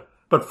revenge," but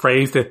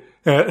phrased it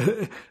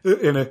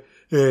in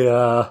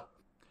a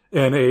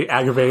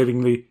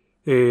aggravatingly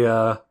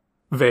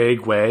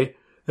vague way.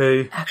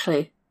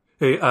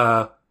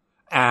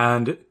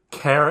 And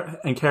Kara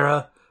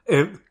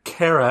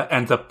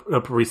ends up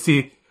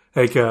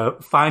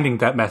finding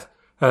that message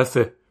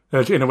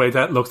in a way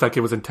that looks like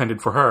it was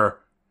intended for her,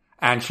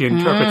 and she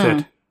interprets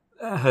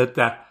it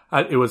that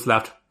it was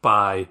left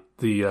by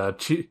the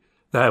chief,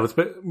 that it was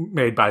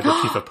made by the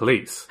chief of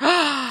police.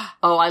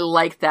 Oh, I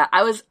like that.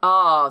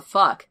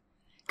 Fuck.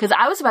 Because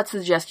I was about to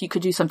suggest you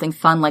could do something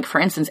fun, like for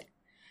instance,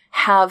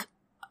 have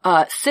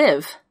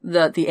Civ,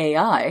 the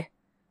AI,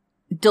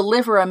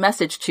 deliver a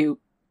message to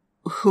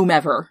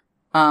whomever,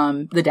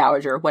 the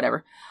Dowager,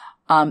 whatever,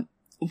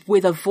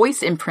 with a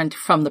voice imprint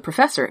from the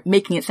professor,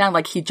 making it sound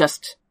like he's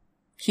just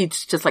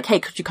like, hey,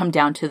 could you come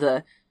down to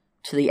the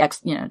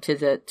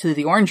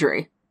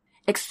orangery?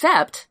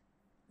 Except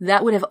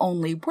that would have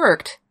only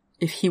worked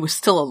if he was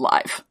still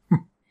alive.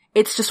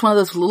 It's just one of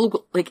those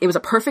little, like, it was a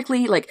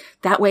perfectly, like,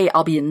 that way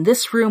I'll be in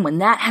this room when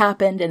that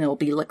happened and it'll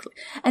be like,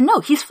 and no,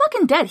 he's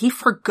fucking dead. He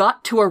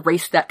forgot to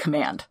erase that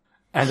command.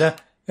 And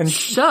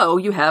so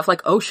you have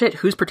like, oh shit,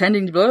 who's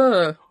pretending to,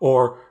 blah.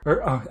 Or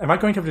am I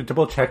going to have to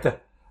double check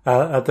that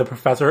the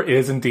professor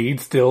is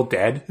indeed still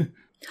dead?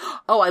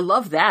 Oh, I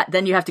love that.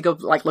 Then you have to go,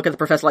 like, look at the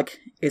professor,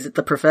 like, is it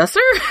the professor?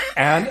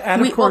 And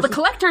of course, well, the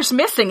collector's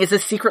missing. Is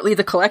this secretly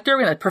the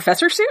collector in a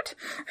professor suit?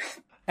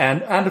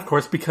 And of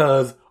course,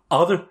 because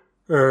other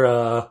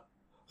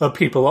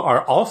people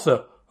are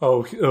also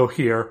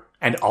here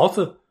and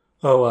also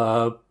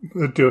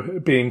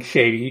being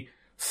shady,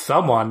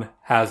 someone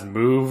has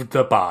moved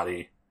the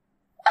body.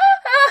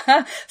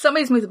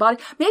 Somebody's moved the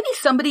body. Maybe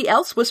somebody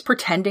else was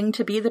pretending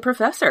to be the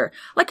professor.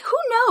 Like, who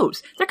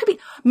knows? There could be,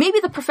 maybe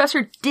the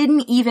professor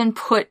didn't even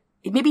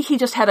maybe he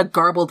just had a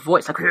garbled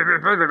voice. Like,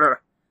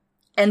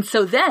 and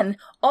so then,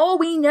 all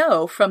we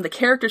know from the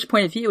character's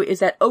point of view is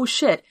that, oh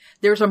shit,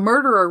 there's a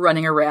murderer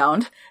running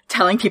around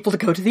telling people to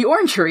go to the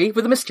orangery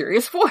with a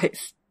mysterious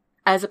voice.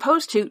 As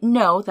opposed to,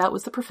 no, that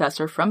was the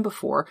professor from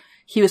before.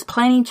 He was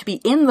planning to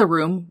be in the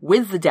room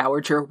with the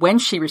Dowager when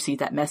she received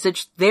that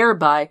message,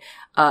 thereby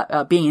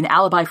being an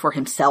alibi for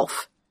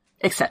himself,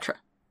 etc.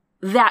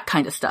 That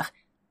kind of stuff.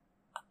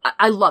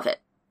 I love it.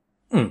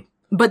 Mm.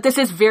 But this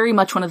is very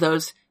much one of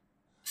those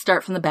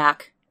start from the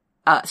back,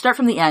 start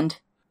from the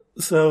end.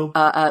 So,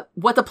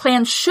 what the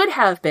plan should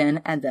have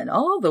been, and then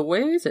all the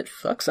ways it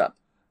fucks up.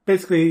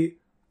 Basically,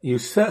 you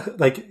said,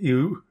 like,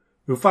 you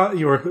thought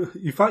you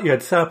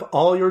had set up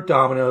all your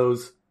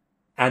dominoes,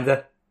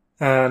 but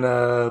one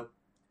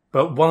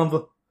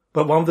of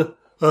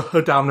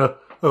the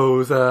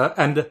dominoes,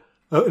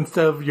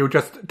 instead of you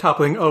just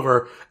toppling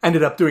over,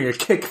 ended up doing a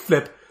kick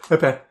flip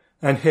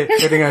and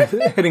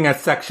hitting a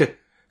section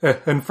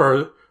and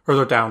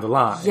further down the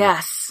line.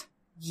 Yes.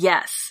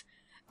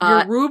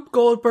 Your Rube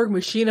Goldberg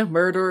machine of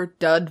murder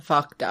dud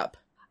fucked up.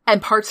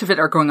 and parts of it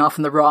are going off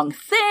in the wrong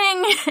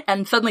thing,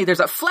 and suddenly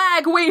there's a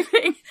flag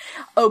waving.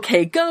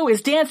 OK Go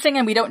is dancing,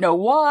 and we don't know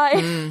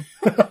why.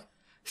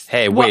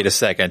 Hey, wait a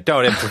second.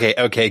 Don't implicate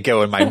OK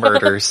Go in my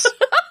murders.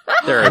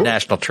 They're a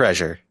national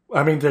treasure.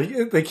 I mean,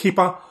 they keep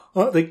on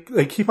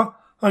they keep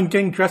on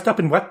getting dressed up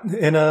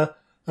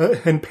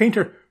in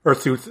painter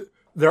suits.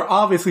 They're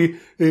obviously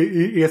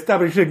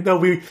establishing, no,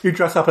 we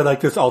dress up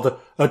like this all the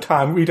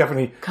time. We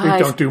definitely we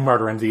don't do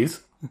murder in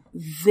these.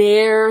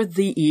 They're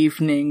the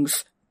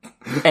evening's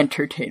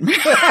entertainment.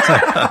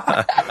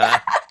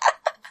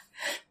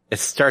 It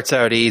starts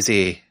out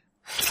easy.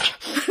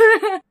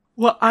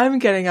 What I'm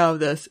getting out of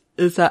this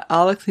is that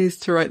Alex needs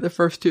to write the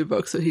first 2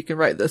 books so he can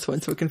write this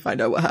one so we can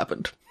find out what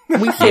happened.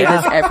 We say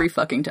this every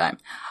fucking time.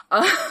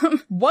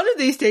 One of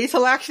these days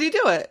he'll actually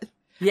do it.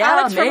 Yeah,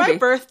 Alex, maybe. for my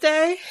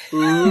birthday.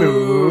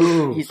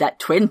 Ooh. Use that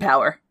twin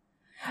power.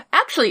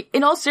 Actually,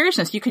 in all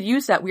seriousness, you could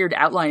use that weird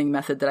outlining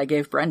method that I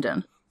gave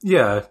Brendan.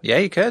 Yeah. Yeah,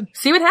 you could.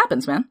 See what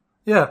happens, man.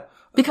 Yeah.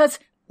 Because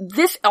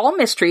all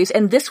mysteries,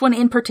 and this one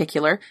in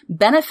particular,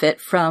 benefit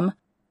from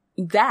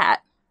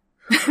that.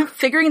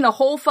 Figuring the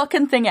whole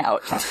fucking thing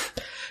out.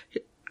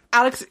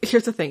 Alex,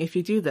 here's the thing. If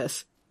you do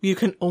this, you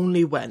can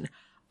only win.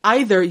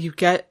 Either you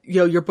get,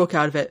 your book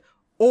out of it,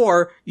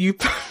 or you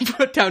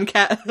put down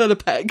Cat on a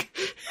peg.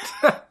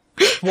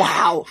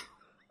 Wow.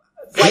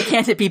 Why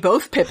can't it be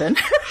both, Pippin?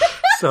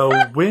 So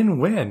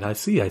win-win. I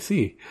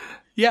see.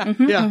 Yeah.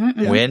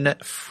 Win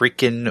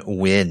freaking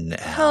win.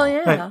 Hell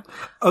yeah. Right.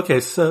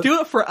 Okay, so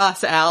Do it for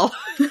us, Al.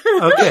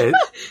 okay,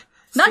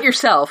 Not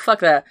yourself.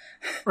 Fuck that.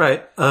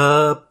 right.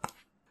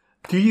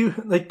 Do you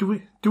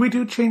do we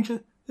do changes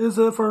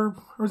for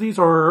these,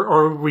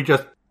 or we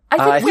just?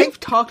 I think We've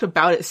talked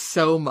about it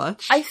so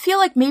much. I feel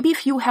like maybe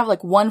if you have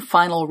like one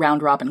final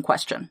round robin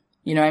question,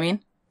 you know what I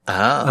mean?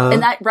 Oh.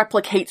 And that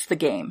replicates the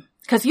game.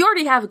 Cause you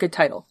already have a good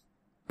title.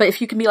 But if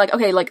you can be like,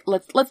 okay, like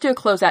let's do a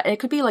closeout, and it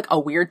could be like a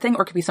weird thing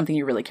or it could be something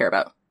you really care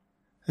about.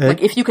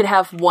 Like if you could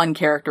have one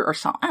character or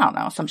some, I don't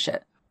know, some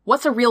shit.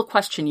 What's a real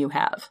question you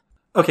have?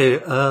 Okay,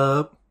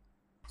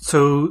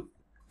 so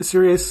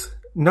serious,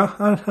 not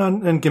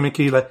and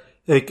gimmicky like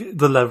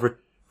the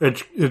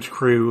leverage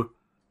crew.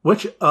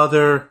 Which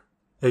other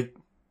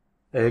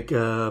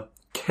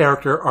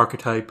character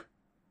archetype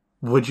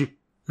would you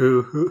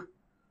who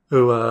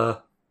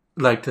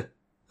like to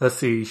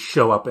see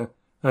show up in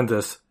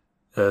this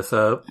as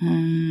or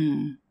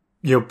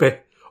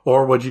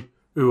would you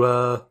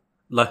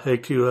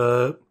like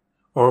to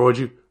or would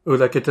you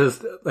like it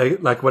to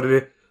like what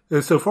it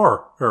is so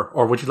far,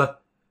 or would you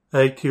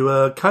like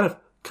to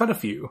cut a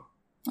few?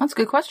 That's a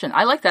good question.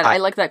 I like that. I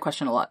like that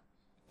question a lot.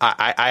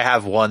 I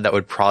have one that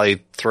would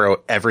probably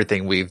throw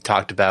everything we've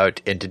talked about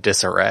into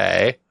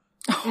disarray.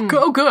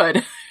 Go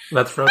good.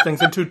 Let's throw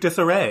things into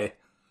disarray.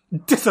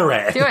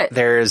 Disarray. Do it.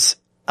 There's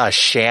a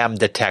sham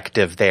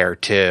detective there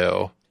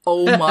too.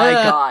 Oh my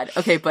god.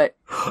 Okay, but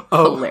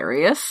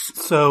hilarious.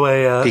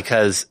 So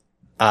Because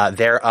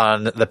they're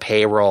on the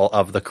payroll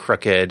of the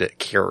crooked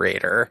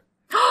curator.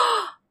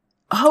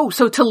 Oh,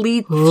 so to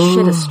lead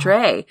shit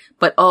astray,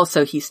 but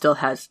also he still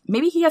has,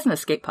 maybe he has an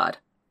escape pod.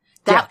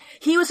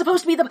 He was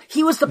supposed to be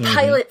he was the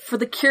pilot for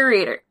the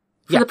curator,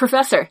 for the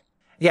professor.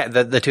 Yeah,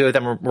 the two of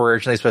them were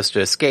originally supposed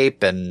to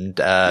escape, and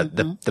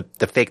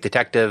the fake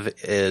detective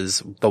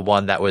is the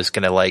one that was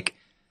gonna like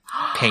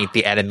paint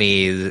the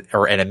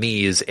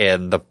enemies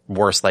in the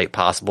worst light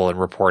possible and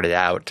report it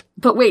out.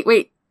 But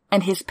wait.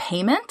 And his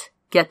payment,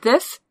 get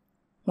this,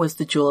 was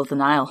the Jewel of the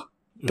Nile.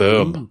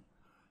 Boom.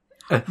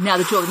 Now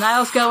the Jewel of the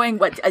Nile's going,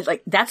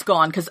 that's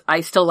gone, because I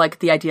still like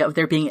the idea of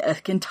there being an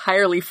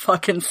entirely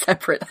fucking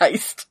separate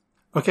heist.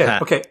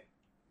 Okay.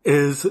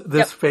 Is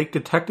this fake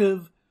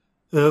detective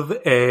of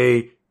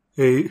a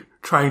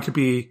trying to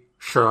be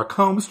Sherlock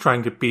Holmes,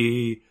 trying to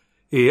be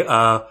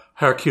a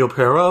Hercule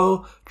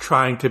Poirot,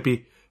 trying to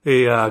be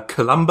a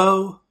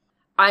Columbo?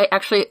 I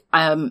actually,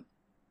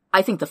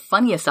 I think the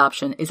funniest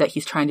option is that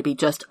he's trying to be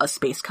just a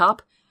space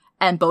cop,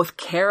 and both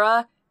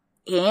Kara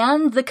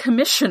and the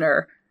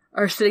commissioner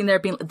are sitting there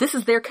being, this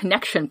is their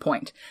connection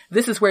point.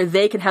 This is where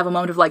they can have a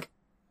moment of like,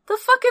 the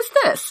fuck is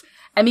this?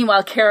 And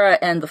meanwhile, Kara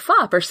and the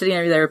fop are sitting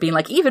there being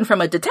like, even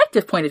from a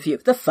detective point of view,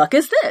 the fuck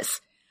is this?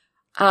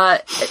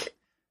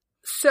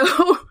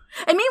 So,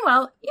 and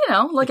meanwhile,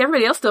 like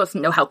everybody else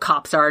doesn't know how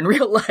cops are in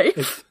real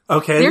life.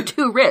 Okay. They're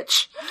too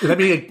rich. Let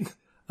me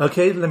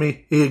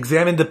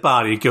examine the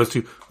body. It goes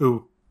to,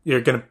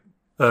 you're gonna,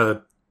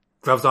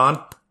 gloves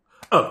on?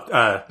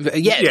 Yeah.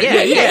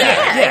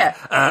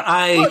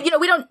 Well,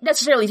 we don't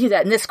necessarily do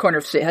that in this corner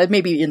of state.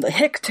 Maybe in the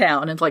hick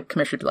town, and like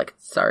commissioner would be like,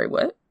 sorry,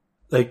 what?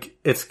 Like,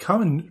 it's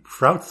coming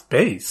throughout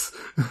space.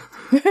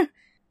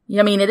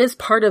 Yeah, I mean, it is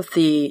part of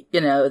the,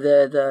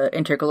 the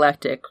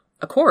intergalactic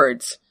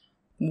accords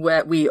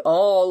that we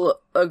all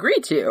agree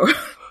to.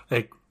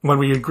 Like, when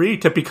we agree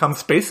to become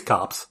space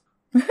cops.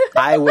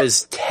 I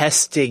was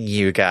testing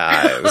you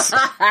guys.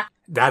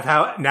 That's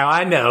how, now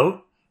I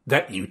know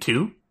that you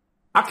two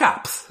are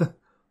cops.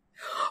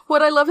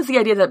 What I love is the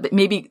idea that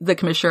maybe the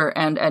commissioner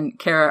and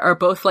Kara are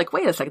both like,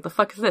 wait a second, the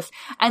fuck is this?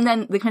 And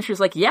then the commissioner's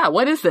like, yeah,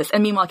 what is this?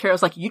 And meanwhile,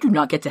 Kara's like, you do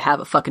not get to have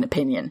a fucking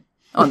opinion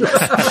on this.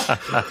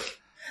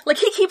 Like,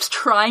 he keeps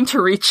trying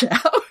to reach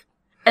out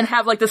and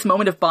have like this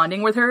moment of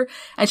bonding with her.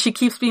 And she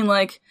keeps being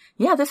like,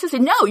 yeah, this is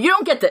it. No, you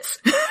don't get this.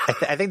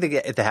 I think they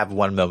get to have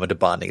one moment of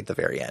bonding at the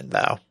very end,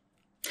 though.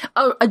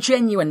 Oh, a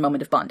genuine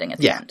moment of bonding at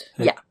the end.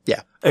 Yeah.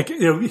 Yeah. Like,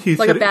 he's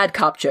Like a bad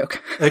cop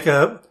joke. Like,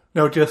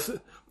 just,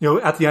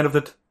 at the end of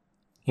it,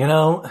 been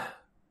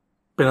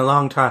a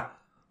long time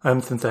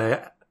since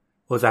I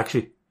was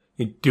actually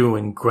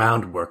doing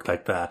groundwork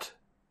like that.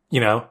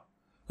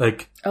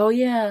 Like, oh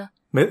yeah.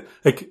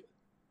 Like,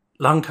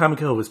 long time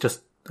ago it was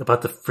just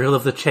about the thrill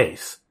of the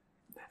chase.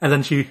 And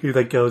then she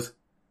like goes,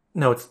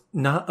 no, it's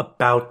not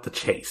about the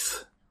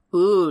chase.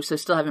 Ooh, so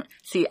still haven't...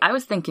 See, I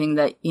was thinking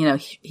that,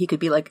 he could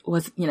be like,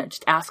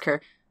 just ask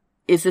her,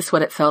 is this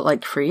what it felt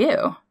like for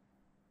you?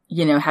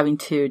 Having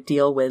to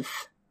deal with,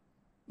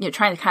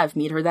 trying to kind of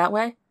meet her that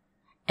way.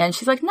 And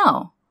she's like,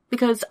 no,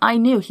 because I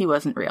knew he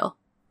wasn't real.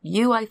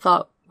 You, I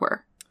thought,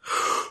 were.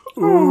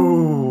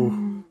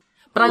 Ooh.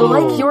 But I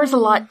like yours a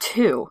lot,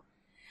 too.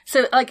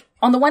 So, like,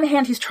 on the one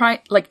hand, he's trying,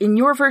 like, in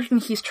your version,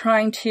 he's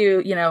trying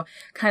to,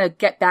 kind of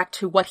get back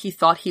to what he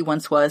thought he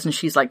once was, and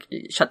she's like,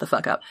 shut the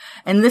fuck up.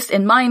 And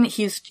in mine,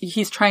 he's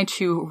trying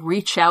to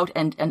reach out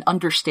and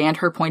understand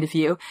her point of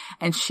view,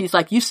 and she's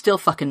like, you still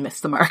fucking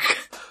missed the mark.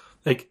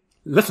 Like,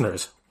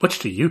 listeners, which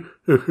do you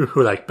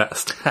who like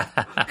best?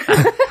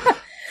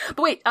 But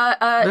wait,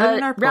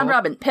 round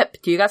robin, Pip,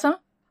 do you got some?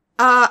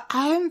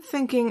 I'm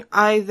thinking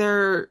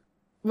either,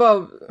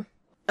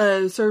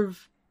 sort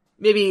of,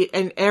 maybe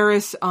an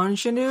heiress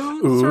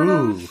ingenue, sort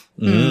of.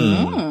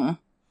 Mm.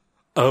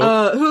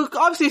 Who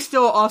obviously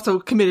still also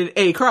committed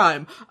a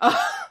crime.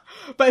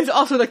 But is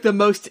also like the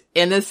most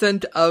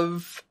innocent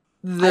of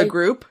the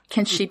group.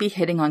 Can she be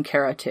hitting on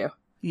Kara too?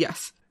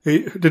 Yes.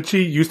 Did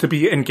she used to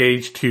be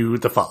engaged to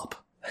the fop?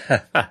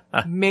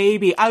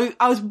 Maybe. I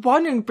was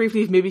wondering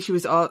briefly if maybe she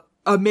was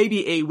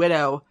maybe a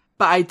widow,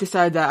 but I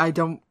decided that I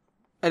don't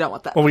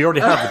want that. Well, we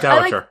already have the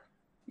dowager.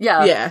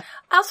 Yeah.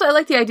 Also, I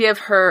like the idea of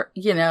her,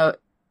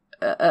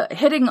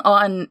 hitting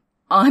on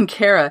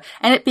Kara,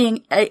 and it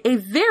being a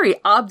very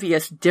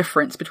obvious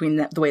difference between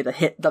the way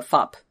the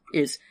fop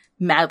is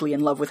madly in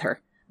love with her,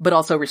 but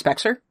also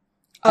respects her.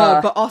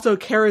 But also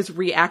Kara's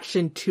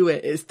reaction to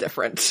it is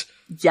different.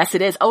 Yes,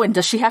 it is. Oh, and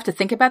does she have to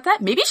think about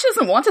that? Maybe she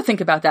doesn't want to think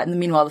about that. And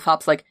meanwhile, the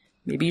fop's like,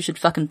 maybe you should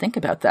fucking think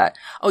about that.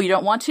 Oh, you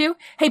don't want to?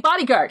 Hey,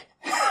 bodyguard.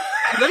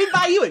 Let me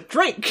buy you a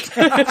drink.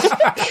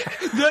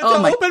 The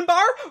open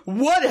bar?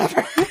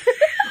 Whatever.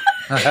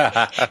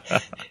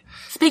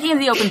 Speaking of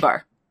the open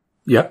bar.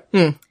 Yep.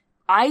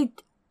 I,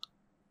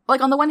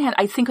 like, on the one hand,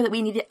 I think that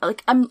we need,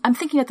 like, I'm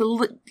thinking of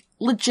the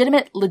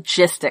legitimate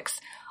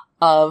logistics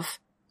of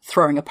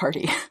throwing a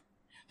party.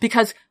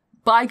 Because,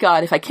 by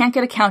God, if I can't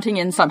get accounting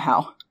in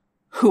somehow,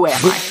 who am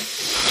I?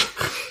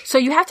 So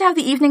you have to have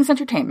the evening's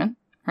entertainment,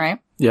 right?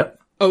 Yep.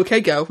 Okay,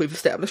 go. We've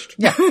established.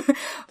 Yeah.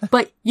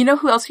 But you know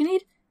who else you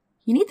need?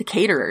 You need the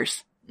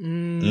caterers.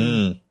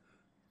 The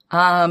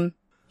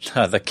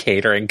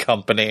catering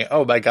company.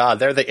 Oh my God,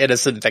 they're the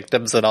innocent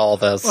victims in all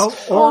this.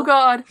 Oh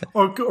God.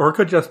 Or it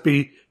could just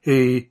be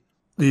the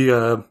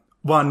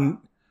one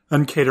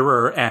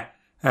caterer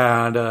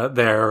and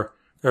their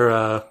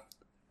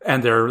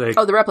like,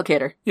 the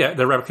replicator. Yeah,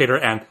 the replicator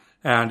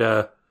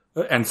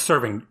and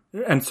serving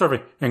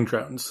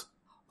drones.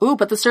 Ooh,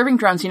 but the serving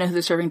drones, you know who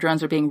the serving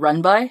drones are being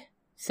run by?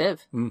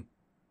 Civ.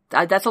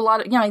 That's a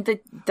lot of,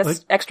 that's like,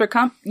 extra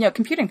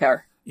computing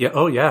power. Yeah.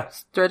 Oh yeah.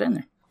 Just throw it in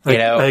there.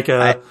 That's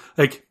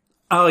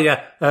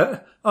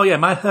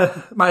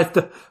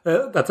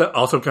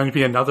also going to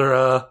be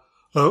another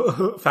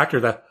factor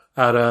that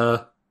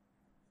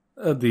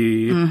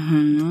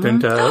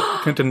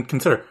didn't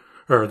consider,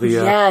 or the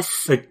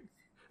yes, this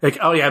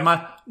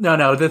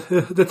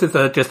is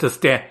just a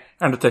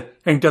standard thing.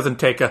 It doesn't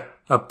take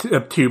up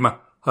too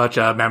much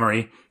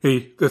memory.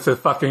 This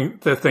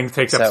thing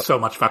takes up so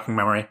much fucking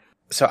memory.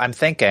 So I'm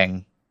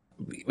thinking,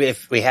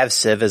 if we have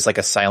Civ as like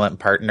a silent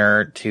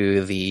partner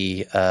to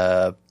the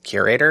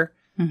curator,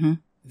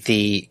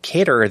 the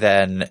caterer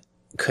then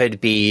could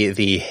be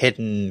the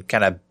hidden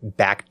kind of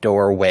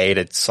backdoor way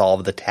to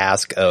solve the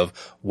task of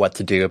what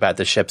to do about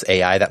the ship's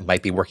AI that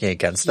might be working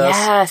against us.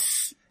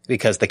 Yes.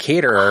 Because the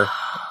caterer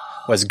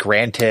was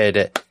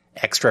granted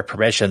extra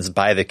permissions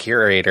by the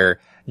curator,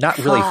 not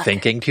really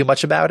thinking too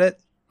much about it.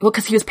 Well,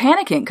 because he was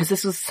panicking, because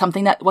this was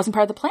something that wasn't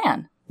part of the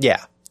plan.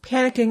 Yeah.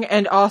 Panicking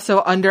and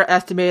also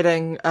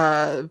underestimating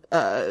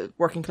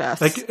working class.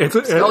 Like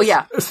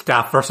it's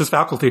staff versus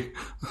faculty.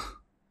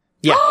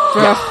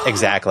 Yeah,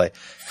 exactly.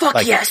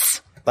 Fuck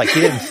yes. Like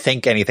he didn't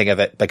think anything of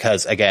it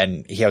because,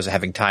 again, he wasn't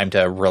having time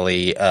to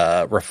really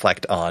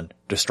reflect on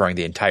destroying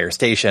the entire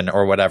station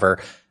or whatever.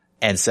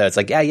 And so it's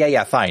like,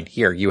 yeah, fine.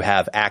 Here, you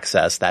have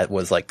access. That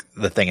was like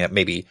the thing that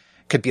maybe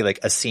could be like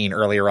a scene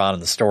earlier on in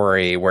the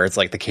story where it's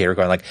like the caterer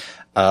going like,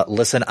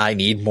 listen, I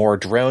need more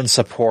drone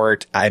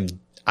support. I'm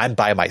I'm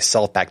by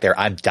myself back there.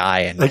 I'm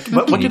dying. Like,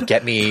 what Can you did-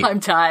 get me? I'm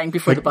dying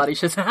before the body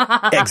shows.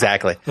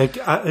 Exactly.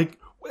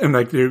 And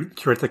the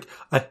curator's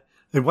like,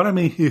 what am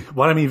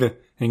I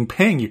even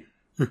paying you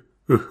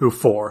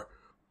for?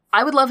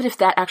 I would love it if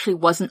that actually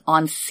wasn't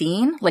on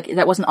scene, like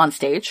that wasn't on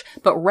stage,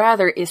 but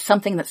rather is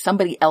something that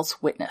somebody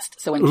else witnessed.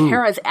 So when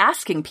Kara's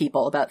asking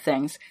people about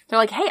things, they're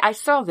like, hey, I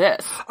saw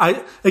this.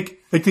 Like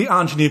the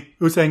ingenue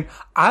was saying,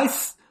 I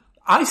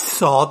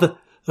saw the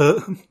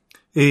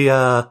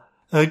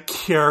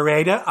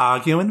curator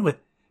arguing with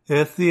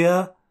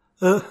the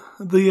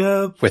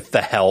With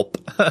the help.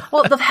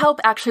 Well, the help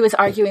actually was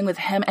arguing with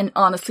him, and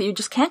honestly, you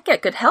just can't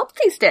get good help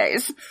these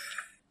days.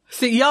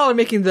 See, y'all are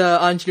making the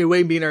ingenue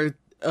way meaner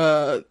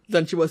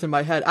than she was in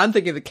my head. I'm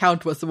thinking the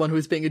Count was the one who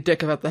was being a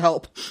dick about the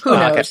help. Who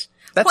knows?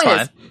 That's Point fine.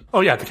 is,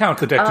 Oh yeah, the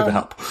Count's addicted to the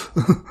help.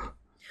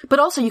 but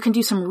also you can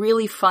do some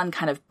really fun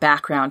kind of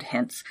background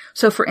hints.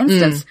 So for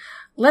instance,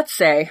 let's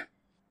say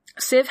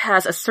Civ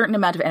has a certain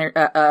amount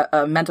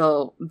of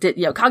mental,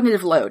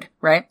 cognitive load,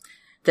 right?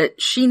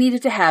 That she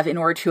needed to have in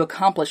order to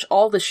accomplish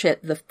all the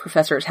shit the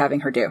professor is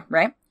having her do,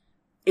 right?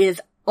 Is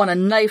on a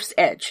knife's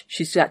edge.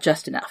 She's got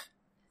just enough.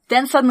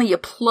 Then suddenly you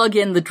plug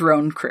in the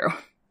drone crew.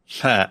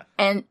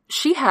 And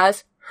she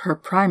has her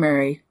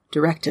primary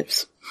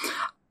directives.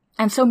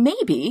 And so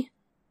maybe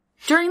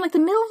during like the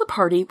middle of the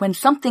party when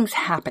something's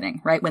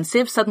happening, right? When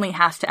Civ suddenly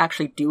has to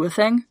actually do a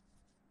thing,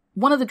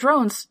 one of the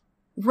drones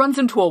runs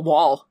into a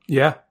wall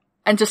Yeah.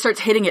 and just starts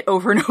hitting it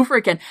over and over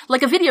again,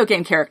 like a video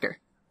game character.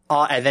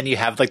 And then you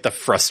have like the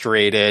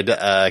frustrated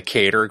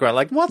caterer going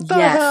like, what the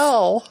Yes.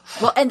 hell?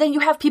 Well, and then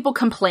you have people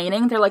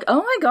complaining. They're like,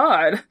 oh my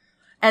god.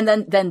 And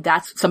then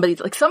that's somebody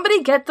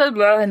get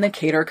the, and the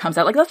caterer comes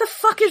out like, what the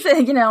fuck is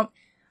it?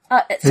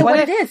 So what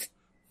it is,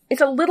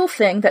 it's a little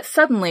thing that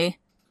suddenly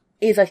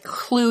is a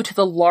clue to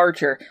the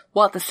larger,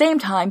 while at the same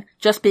time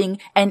just being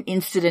an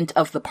incident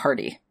of the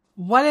party.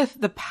 What if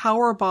the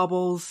power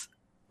bubbles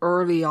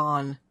early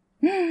on,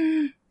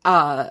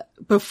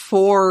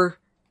 before,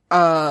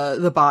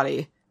 the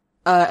body,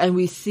 and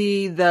we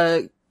see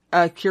the,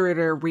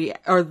 curator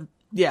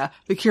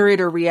the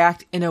curator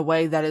react in a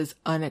way that is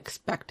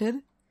unexpected?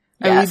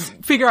 Yes. And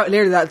we figure out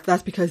later that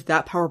that's because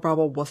that power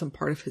bubble wasn't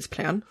part of his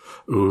plan.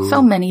 Ooh.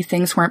 So many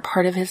things weren't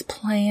part of his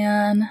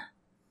plan.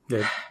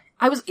 Yeah.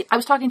 I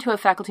was talking to a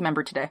faculty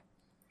member today,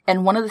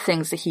 and one of the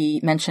things that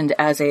he mentioned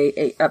as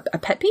a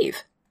pet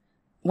peeve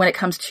when it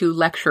comes to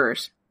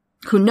lecturers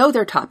who know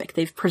their topic,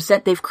 they've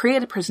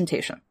created a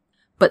presentation,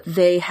 but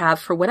they have,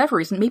 for whatever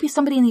reason, maybe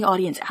somebody in the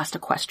audience asked a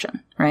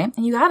question, right?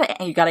 And you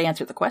gotta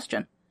answer the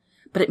question,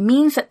 but it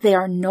means that they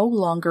are no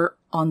longer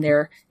on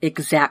their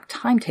exact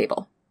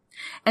timetable.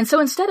 And so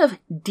instead of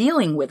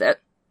dealing with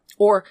it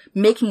or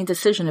making a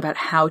decision about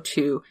how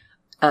to,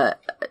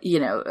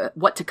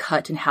 what to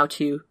cut and how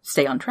to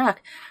stay on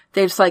track,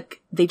 they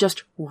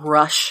just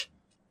rush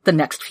the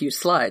next few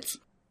slides.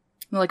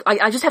 They're like,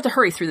 I just have to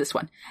hurry through this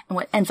one. And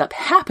what ends up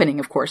happening,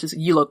 of course, is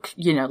you look,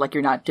 like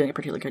you're not doing a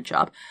particularly good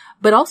job.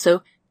 But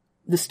also,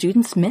 the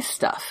students miss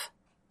stuff.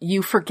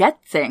 You forget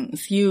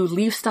things. You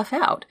leave stuff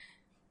out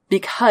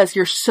because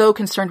you're so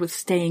concerned with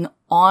staying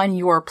on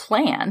your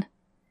plan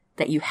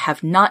that you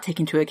have not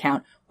taken into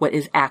account what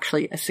is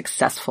actually a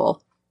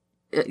successful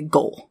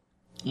goal.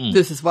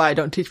 This is why I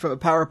don't teach from a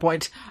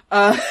PowerPoint.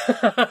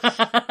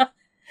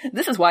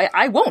 This is why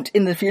I won't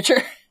in the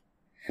future.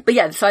 But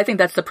yeah, so I think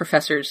that's the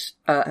professor's,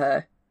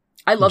 I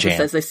love Jam. this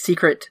as a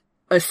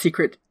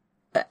secret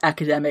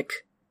academic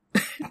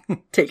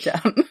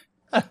takedown.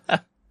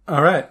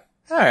 All right.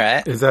 All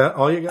right. Is that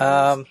all you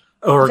got?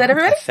 Or Is that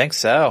everybody? I think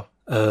so.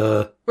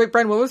 Wait,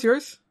 Brian, what was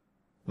yours?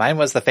 Mine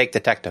was the fake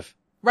detective.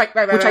 Right.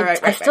 Which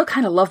I still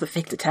kind of love the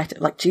fake detective.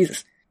 Like,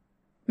 Jesus.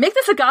 Make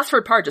this a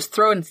Gosford part. Just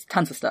throw in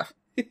tons of stuff.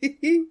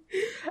 And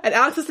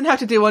Alex doesn't have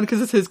to do one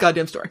because it's his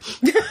goddamn story.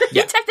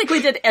 He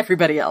technically did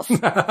everybody else.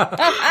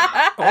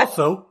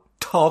 Also,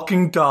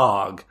 talking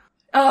dog.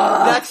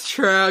 That's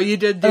true. You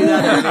did do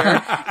that earlier.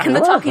 Can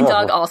the talking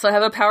dog also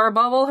have a power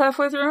bubble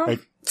halfway through?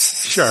 Like,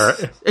 sure.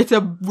 It's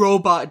a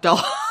robot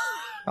dog.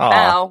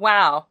 Bow,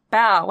 wow,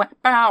 bow,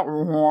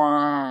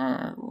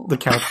 bow. The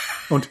Count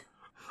won't.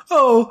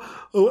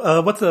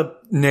 What's the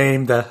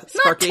name that? Not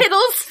Sparky.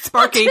 Tittles.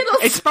 Sparky. Not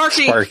Tittles. It's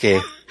Sparky.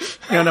 Sparky.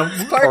 No.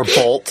 Or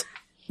Bolt.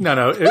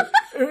 No.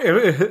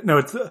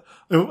 It's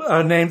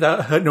a name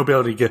that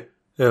nobility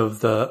gives,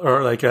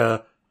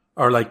 the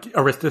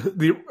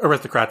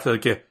aristocrats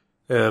give.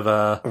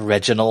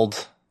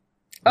 Reginald.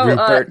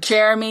 Rupert.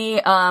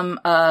 Jeremy,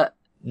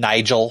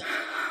 Nigel.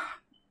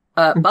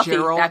 Buffy.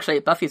 Gerald. Actually,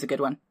 Buffy's a good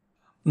one.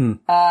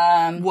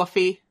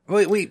 Woofy.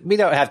 We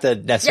don't have to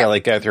necessarily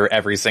go through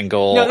every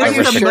single No, this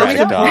is the most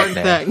aristocratic dog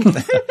important name.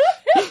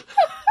 thing.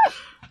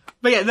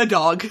 But yeah, the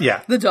dog.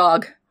 Yeah. The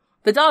dog.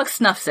 The dog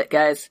snuffs it,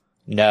 guys.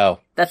 No.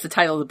 That's the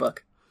title of the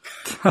book.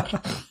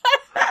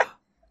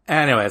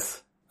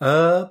 Anyways,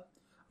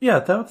 yeah,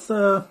 that's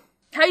How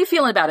you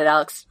feeling about it,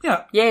 Alex?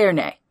 yeah, Yay or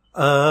nay?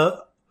 a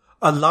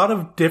lot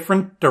of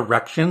different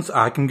directions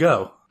I can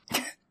go.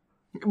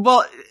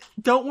 Well,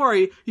 don't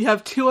worry. You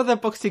have 2 other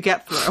books to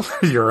get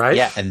through. You're right.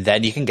 Yeah, and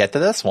then you can get to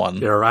this one.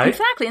 You're right.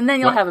 Exactly, and then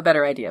you'll have a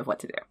better idea of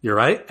what to do. You're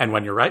right. And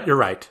when you're right, you're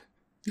right.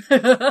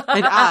 And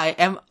I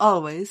am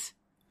always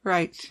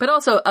right. But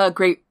also a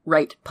great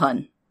right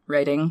pun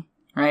writing,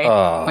 right?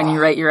 Oh. When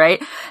you write, you're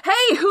right.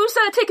 Hey, who's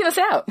taking us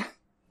out?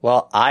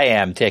 Well, I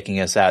am taking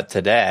us out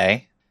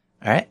today.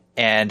 All right.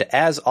 And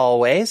as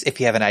always,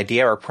 if you have an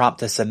idea or prompt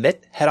to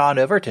submit, head on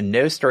over to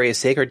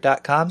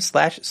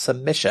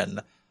nostoryissacred.com/submission.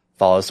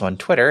 Follow us on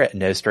Twitter at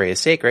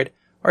nostoryissacred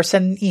or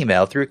send an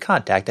email through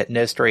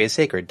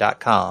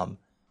contact@nostoryissacred.com.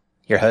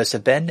 Your hosts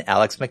have been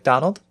Alex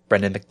McDonald,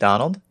 Brendan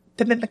McDonald,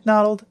 Pittman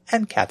McDonald,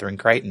 and Catherine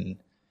Crichton.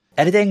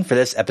 Editing for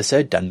this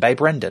episode done by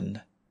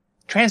Brendan.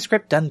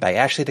 Transcript done by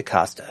Ashley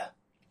DaCosta.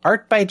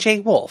 Art by Jay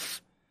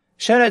Wolf.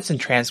 Show notes and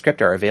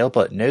transcript are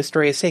available at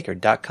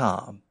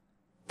nostoryissacred.com.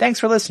 Thanks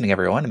for listening,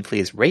 everyone, and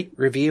please rate,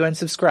 review, and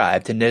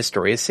subscribe to No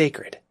Story is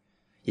Sacred.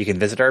 You can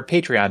visit our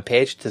Patreon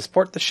page to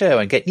support the show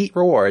and get neat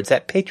rewards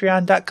at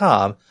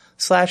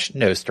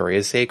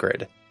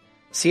patreon.com/nostoryissacred.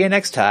 See you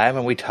next time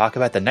when we talk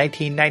about the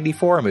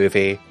 1994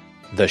 movie,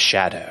 The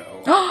Shadow.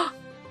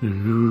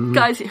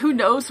 Guys, who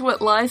knows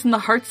what lies in the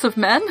hearts of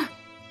men?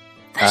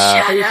 The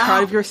Are you shadow.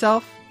 proud of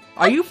yourself?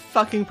 Are you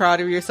fucking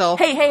proud of yourself?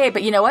 Hey,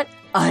 but you know what?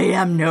 I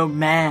am no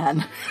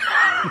man.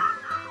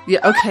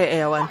 Yeah, okay,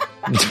 Aowen.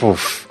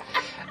 Oof.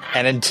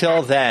 And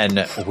until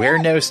then, where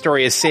no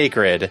story is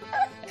sacred,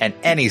 and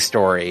any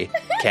story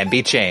can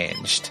be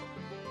changed.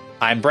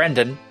 I'm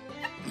Brendan.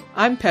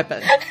 I'm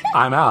Pippin.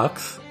 I'm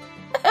Alex.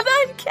 And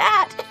I'm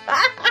Kat.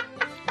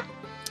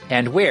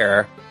 And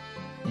we're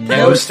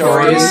No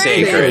Story is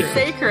Sacred.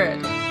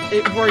 Sacred.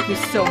 It worried me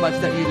so much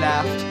that you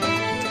laughed.